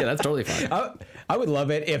 Yeah, that's totally fine. I would love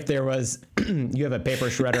it if there was, you have a paper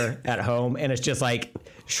shredder at home and it's just like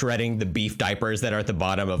shredding the beef diapers that are at the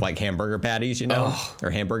bottom of like hamburger patties, you know, or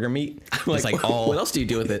hamburger meat. It's like what else do you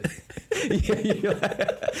do with it?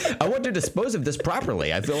 I want to dispose of this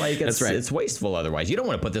properly. I feel like it's wasteful otherwise. You don't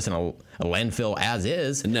want to put this in a landfill as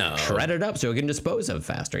is. No. Shred it up so it can dispose of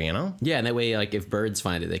faster, you know? Yeah, and that way, like, if birds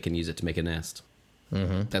find it, they can use it to make a nest.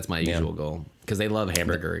 Mm-hmm. That's my usual goal. Because they love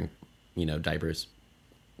hamburger and, diapers.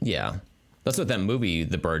 Yeah. That's what that movie,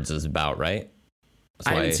 The Birds, is about, right?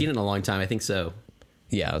 I haven't seen it in a long time. I think so.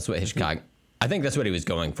 Yeah, that's what Hitchcock... I think that's what he was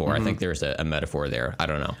going for. Mm-hmm. I think there's a metaphor there. I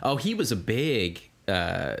don't know. Oh, he was a big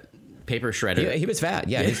paper shredder. He was fat.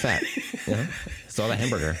 Yeah, he's fat. Saw that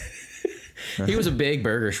hamburger. He was a big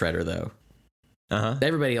burger shredder, though. Uh-huh.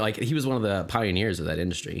 Everybody, he was one of the pioneers of that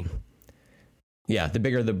industry. Yeah, the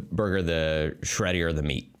bigger the burger, the shreddier the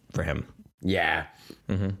meat for him. Yeah.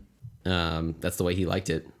 Mm-hmm. That's the way he liked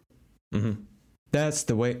it. Mm-hmm. That's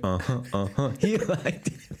the way, he liked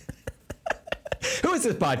it. Who is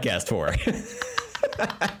this podcast for?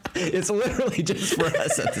 It's literally just for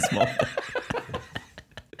us at this moment.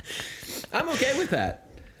 I'm okay with that.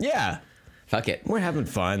 Yeah. Fuck it. We're having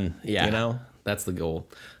fun. Yeah. You know? That's the goal.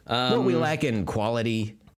 What we lack in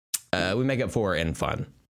quality, we make up for in fun.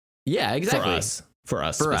 Yeah, exactly. For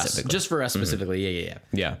us specifically. Just for us specifically.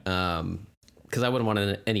 Yeah. Because I wouldn't want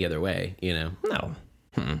it any other way, you know? No.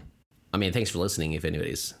 I mean, thanks for listening if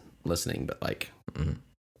anybody's listening, but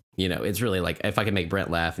it's really like if I can make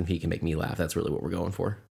Brent laugh and he can make me laugh, that's really what we're going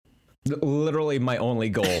for. Literally my only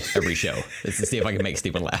goal every show is to see if I can make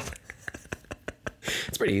Stephen laugh.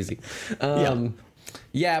 It's pretty easy.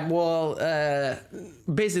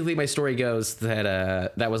 Basically my story goes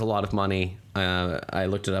that that was a lot of money. I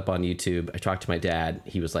looked it up on YouTube. I talked to my dad.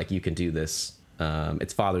 He was like, you can do this.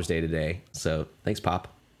 It's Father's Day today. So thanks, Pop.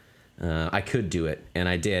 I could do it. And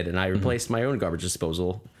I did. And I replaced my own garbage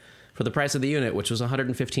disposal for the price of the unit, which was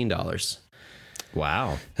 $115.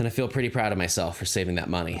 Wow. And I feel pretty proud of myself for saving that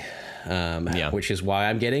money. Which is why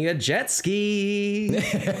I'm getting a jet ski.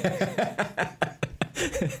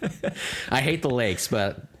 I hate the lakes,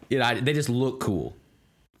 but they just look cool.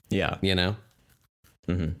 Yeah. You know?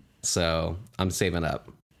 Mm-hmm. So I'm saving up.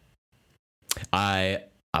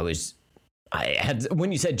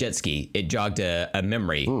 When you said jet ski, it jogged a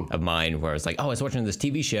memory of mine where I was like, I was watching this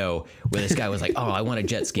TV show where this guy was like, I want a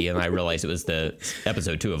jet ski. And I realized it was the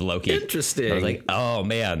episode 2 of Loki. Interesting. I was like, oh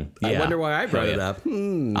man. Yeah. I wonder why I brought it up.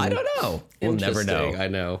 I don't know. We'll never know. I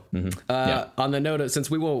know. Mm-hmm. On the note of,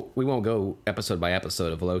 since we won't go episode by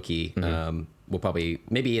episode of Loki, we'll probably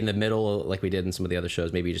maybe in the middle, like we did in some of the other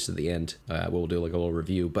shows, maybe just at the end, we'll do like a little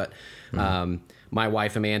review. But my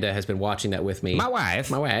wife Amanda has been watching that with me. My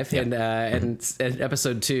wife, yeah. And in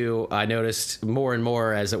episode 2, I noticed more and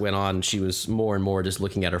more as it went on, she was more and more just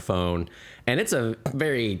looking at her phone. And it's a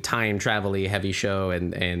very time travel-y heavy show,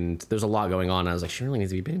 and there's a lot going on. I was like, she really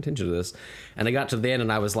needs to be paying attention to this. And I got to the end,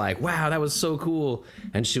 and I was like, wow, that was so cool.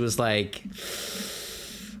 And she was like,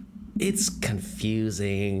 it's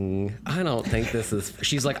confusing. I don't think this is...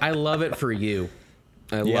 She's like, I love it for you.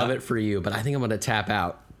 I love it for you, but I think I'm going to tap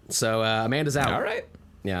out. So Amanda's out. All right.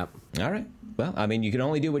 Yeah. All right. Well, I mean, you can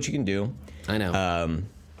only do what you can do. I know.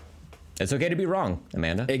 It's okay to be wrong,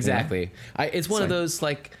 Amanda. Exactly. It's one of those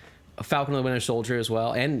like Falcon and the Winter Soldier as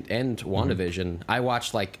well, and WandaVision. I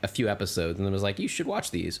watched like a few episodes and then was like, you should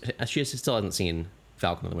watch these. She still hasn't seen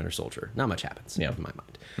Falcon and the Winter Soldier. Not much happens in my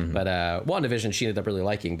mind. But WandaVision she ended up really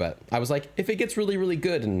liking. But I was like, if it gets really, really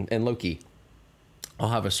good and Loki, I'll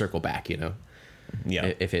have a circle back, you know.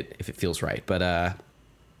 Yeah. If it feels right. But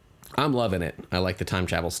I'm loving it. I like the time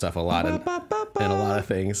travel stuff a lot and a lot of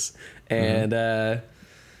things. And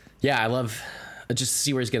I love just to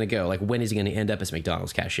see where he's going to go. Like, when is he going to end up as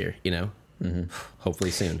McDonald's cashier, you know?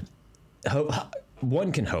 Hopefully soon.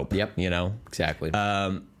 One can hope. Yep. You know? Exactly.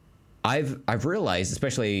 I've realized,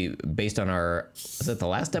 especially based on was it the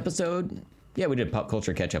last episode? Yeah, we did pop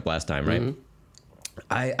culture catch up last time, right?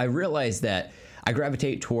 I realized that I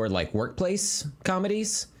gravitate toward like workplace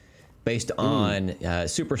comedies based on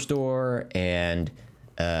Superstore and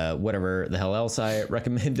whatever the hell else I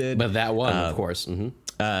recommended. But that one, of course.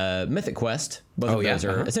 Mythic Quest. Both of those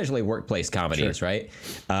are essentially workplace comedies, right?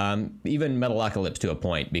 Even Metalocalypse to a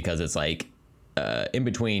point, because it's like in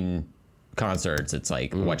between concerts, it's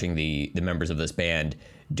like watching the members of this band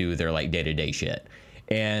do their like day-to-day shit.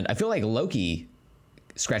 And I feel like Loki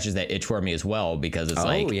scratches that itch for me as well, because it's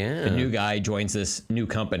a new guy joins this new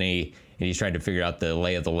company and he's trying to figure out the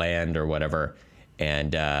lay of the land or whatever.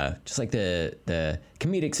 And just like the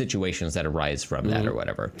comedic situations that arise from that or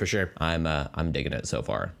whatever. For sure. I'm digging it so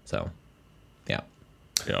far. So, yeah.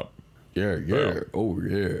 Yeah. Yeah, yeah. Oh,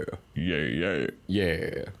 yeah. Yeah, yeah.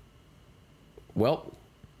 Yeah. Well,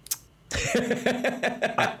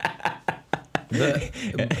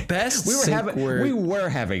 the best we were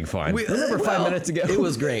having fun. Remember 5 minutes ago? It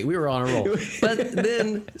was great. We were on a roll. But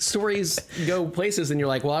then stories go places and you're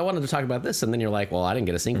like, well, I wanted to talk about this. And then you're like, well, I didn't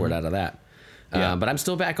get a sync word out of that. Yeah. But I'm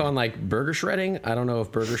still back on like burger shredding. I don't know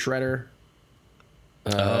if Burger Shredder.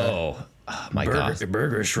 My God.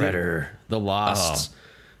 Burger Shredder, the lost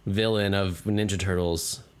villain of Ninja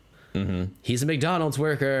Turtles. He's a McDonald's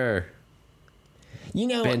worker. You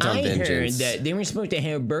know, Bent on I heard vengeance. that they were supposed to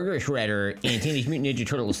have Burger Shredder in Teenage Mutant Ninja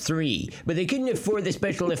Turtles 3, but they couldn't afford the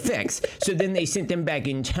special effects, so then they sent them back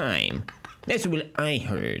in time. That's what I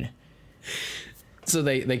heard. So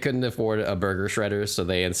they couldn't afford a burger shredder, so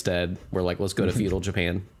they instead were like, let's go to feudal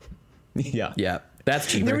Japan. Yeah. Yeah, that's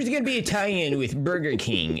cheaper. There was going to be a tie-in with Burger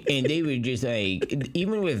King, and they were just like,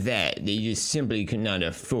 even with that, they just simply could not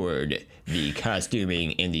afford the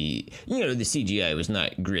costuming and the CGI was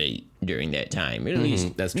not great during that time. At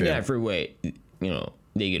least that's true. not for what,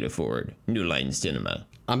 they could afford. New Line Cinema.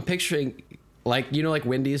 I'm picturing, like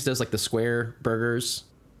Wendy's does like the square burgers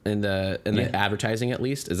in the advertising, at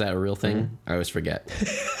least. Is that a real thing? I always forget.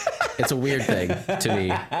 It's a weird thing to me,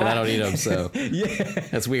 but I don't eat them, so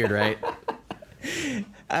that's weird, right?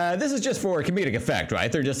 This is just for comedic effect,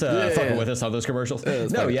 right? They're just fucking with us on those commercials.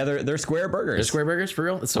 They're square burgers. They're square burgers for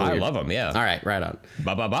real? It's so I weird. love them, yeah. All right, right on.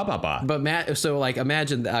 Ba ba ba ba ba. But Matt, so like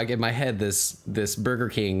imagine in my head this Burger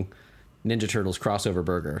King Ninja Turtles crossover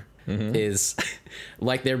burger is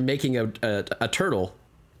like they're making a turtle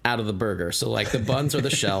out of the burger. So like the buns are the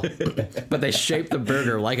shell, but they shape the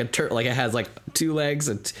burger like a turtle, like it has like 2 legs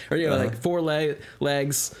like 4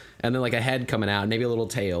 legs, and then like a head coming out, and maybe a little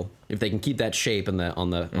tail. If they can keep that shape on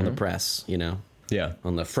the press,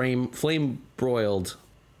 on the flame broiled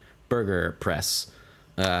burger press.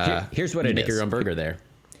 Here's what you it make is. your own burger there.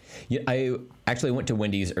 Yeah, I actually went to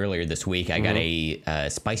Wendy's earlier this week. I got a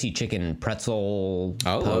spicy chicken pretzel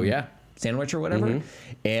sandwich or whatever.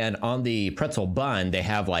 And on the pretzel bun, they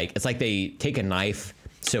have it's like they take a knife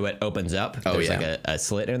so it opens up. There's like a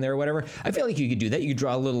slit in there or whatever. I feel like you could do that. You could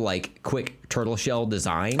draw a little quick turtle shell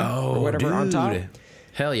design or whatever on top.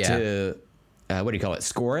 Hell yeah. To, what do you call it?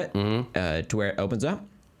 Score it to where it opens up.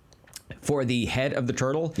 For the head of the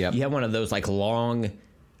turtle, you have one of those long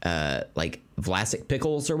Vlasic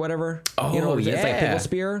pickles or whatever. It's like pickle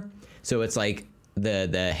spear. So it's like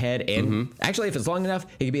the head and actually if it's long enough,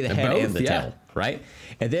 it could be the head and the tail, right?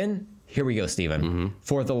 And then here we go, Steven.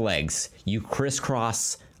 For the legs, you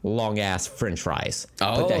crisscross long ass French fries.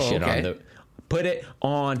 Put that shit put it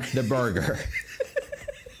on the burger.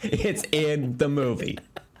 It's in the movie.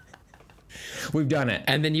 We've done it.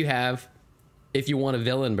 And then you have, if you want a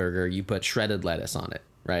villain burger, you put shredded lettuce on it,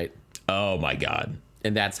 right? Oh my God.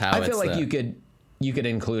 And that's how I feel like you could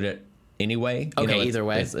include it anyway. Either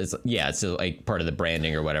way. It's like part of the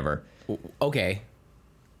branding or whatever. Okay.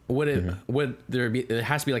 Would there be? It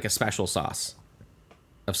has to be like a special sauce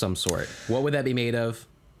of some sort. What would that be made of?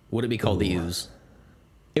 Would it be called the ooze?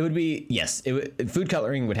 It would be, yes. Food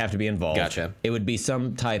coloring would have to be involved. Gotcha. It would be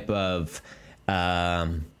some type of,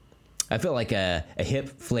 I feel like a hip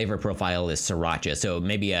flavor profile is sriracha. So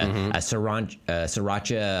maybe a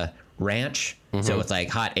sriracha ranch. So it's like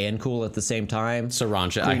hot and cool at the same time.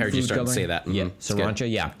 Sriracha. I heard you start to say that. Yeah, It's sriracha. good.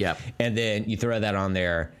 Yeah. Yeah. And then you throw that on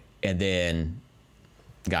there, and then,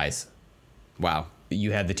 guys, Wow.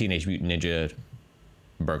 you have the Teenage Mutant Ninja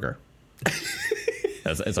burger.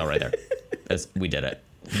 It's all right there. We did it.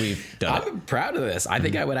 We've done it. I'm proud of this. I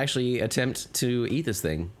think I would actually attempt to eat this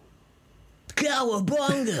thing.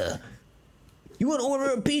 Cowabunga! You want to order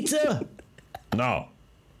a pizza? No.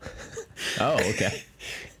 Oh, okay.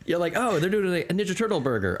 You're like, oh, they're doing a Ninja Turtle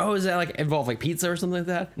burger. Oh, is that like involve like pizza or something like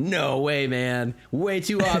that? No way, man. Way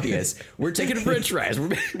too obvious. We're taking French fries.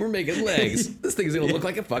 We're making legs. This thing's gonna look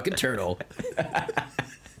like a fucking turtle.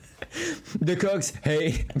 The cooks,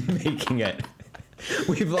 making it.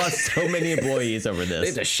 We've lost so many employees over They have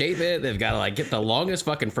this. to shape it. They've got to like get the longest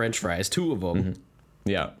fucking French fries, 2 of them.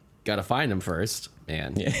 Yeah. Got to find them first,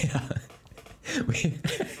 man. Yeah.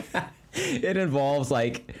 It involves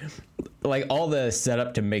like all the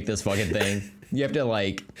setup to make this fucking thing. You have to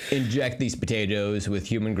like inject these potatoes with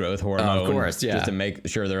human growth hormone. Of course, yeah. Just to make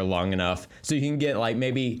sure they're long enough. So you can get like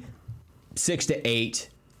maybe 6 to 8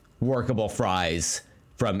 workable fries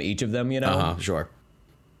from each of them, you know? Sure.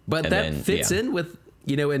 But And that then, fits yeah. in with,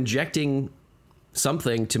 injecting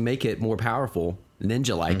something to make it more powerful,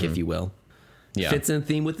 ninja-like, if you will. Yeah. Fits in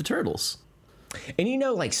theme with the turtles. And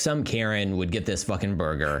like some Karen would get this fucking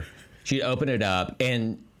burger. She'd open it up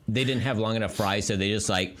and they didn't have long enough fries, so they just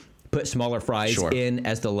like put smaller fries Sure. in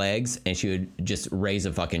as the legs, and she would just raise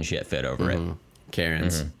a fucking shit fit over it.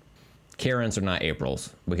 Karens. Karens are not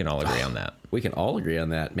Aprils. We can all agree on that. We can all agree on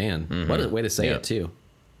that, man. What a way to say Yeah. it, too.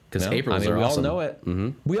 Because No? Aprils are we awesome. all know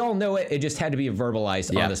it. We all know it. It just had to be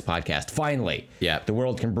verbalized Yeah. on this podcast. Finally, Yeah. the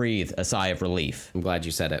world can breathe a sigh of relief. I'm glad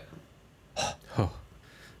you said it.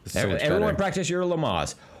 This is so much Everyone better. practice your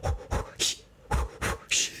Lamaze.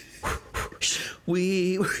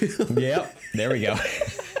 We. Yep, there we go.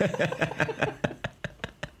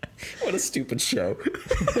 What a stupid show.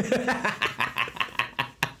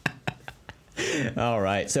 All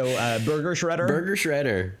right, so Burger Shredder. Burger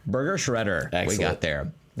Shredder. Burger Shredder. We Excellent. got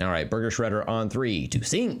there. All right, Burger Shredder on 3 to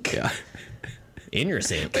sink. Yeah. In your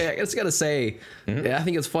sink. I just gotta say, I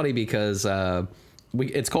think it's funny because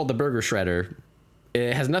it's called the Burger Shredder.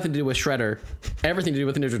 It has nothing to do with Shredder, everything to do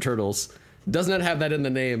with the Ninja Turtles. Does not have that in the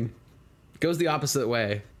name. Goes the opposite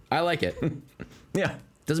way. I like it. Yeah.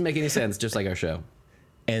 Doesn't make any sense, just like our show.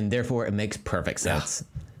 And therefore, it makes perfect sense.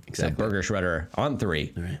 exactly. So Burger Shredder on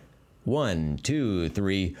 3. All right. 1, 2,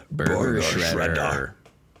 3. Burger Shredder.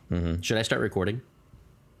 Should I start recording?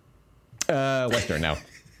 Western now.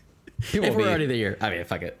 People If will we're be, already there. I mean,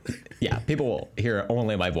 fuck it. yeah, people will hear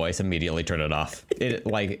only my voice, immediately turn it off. It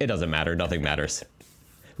doesn't matter. Nothing matters.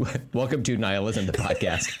 Welcome to Nihilism, the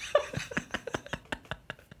podcast.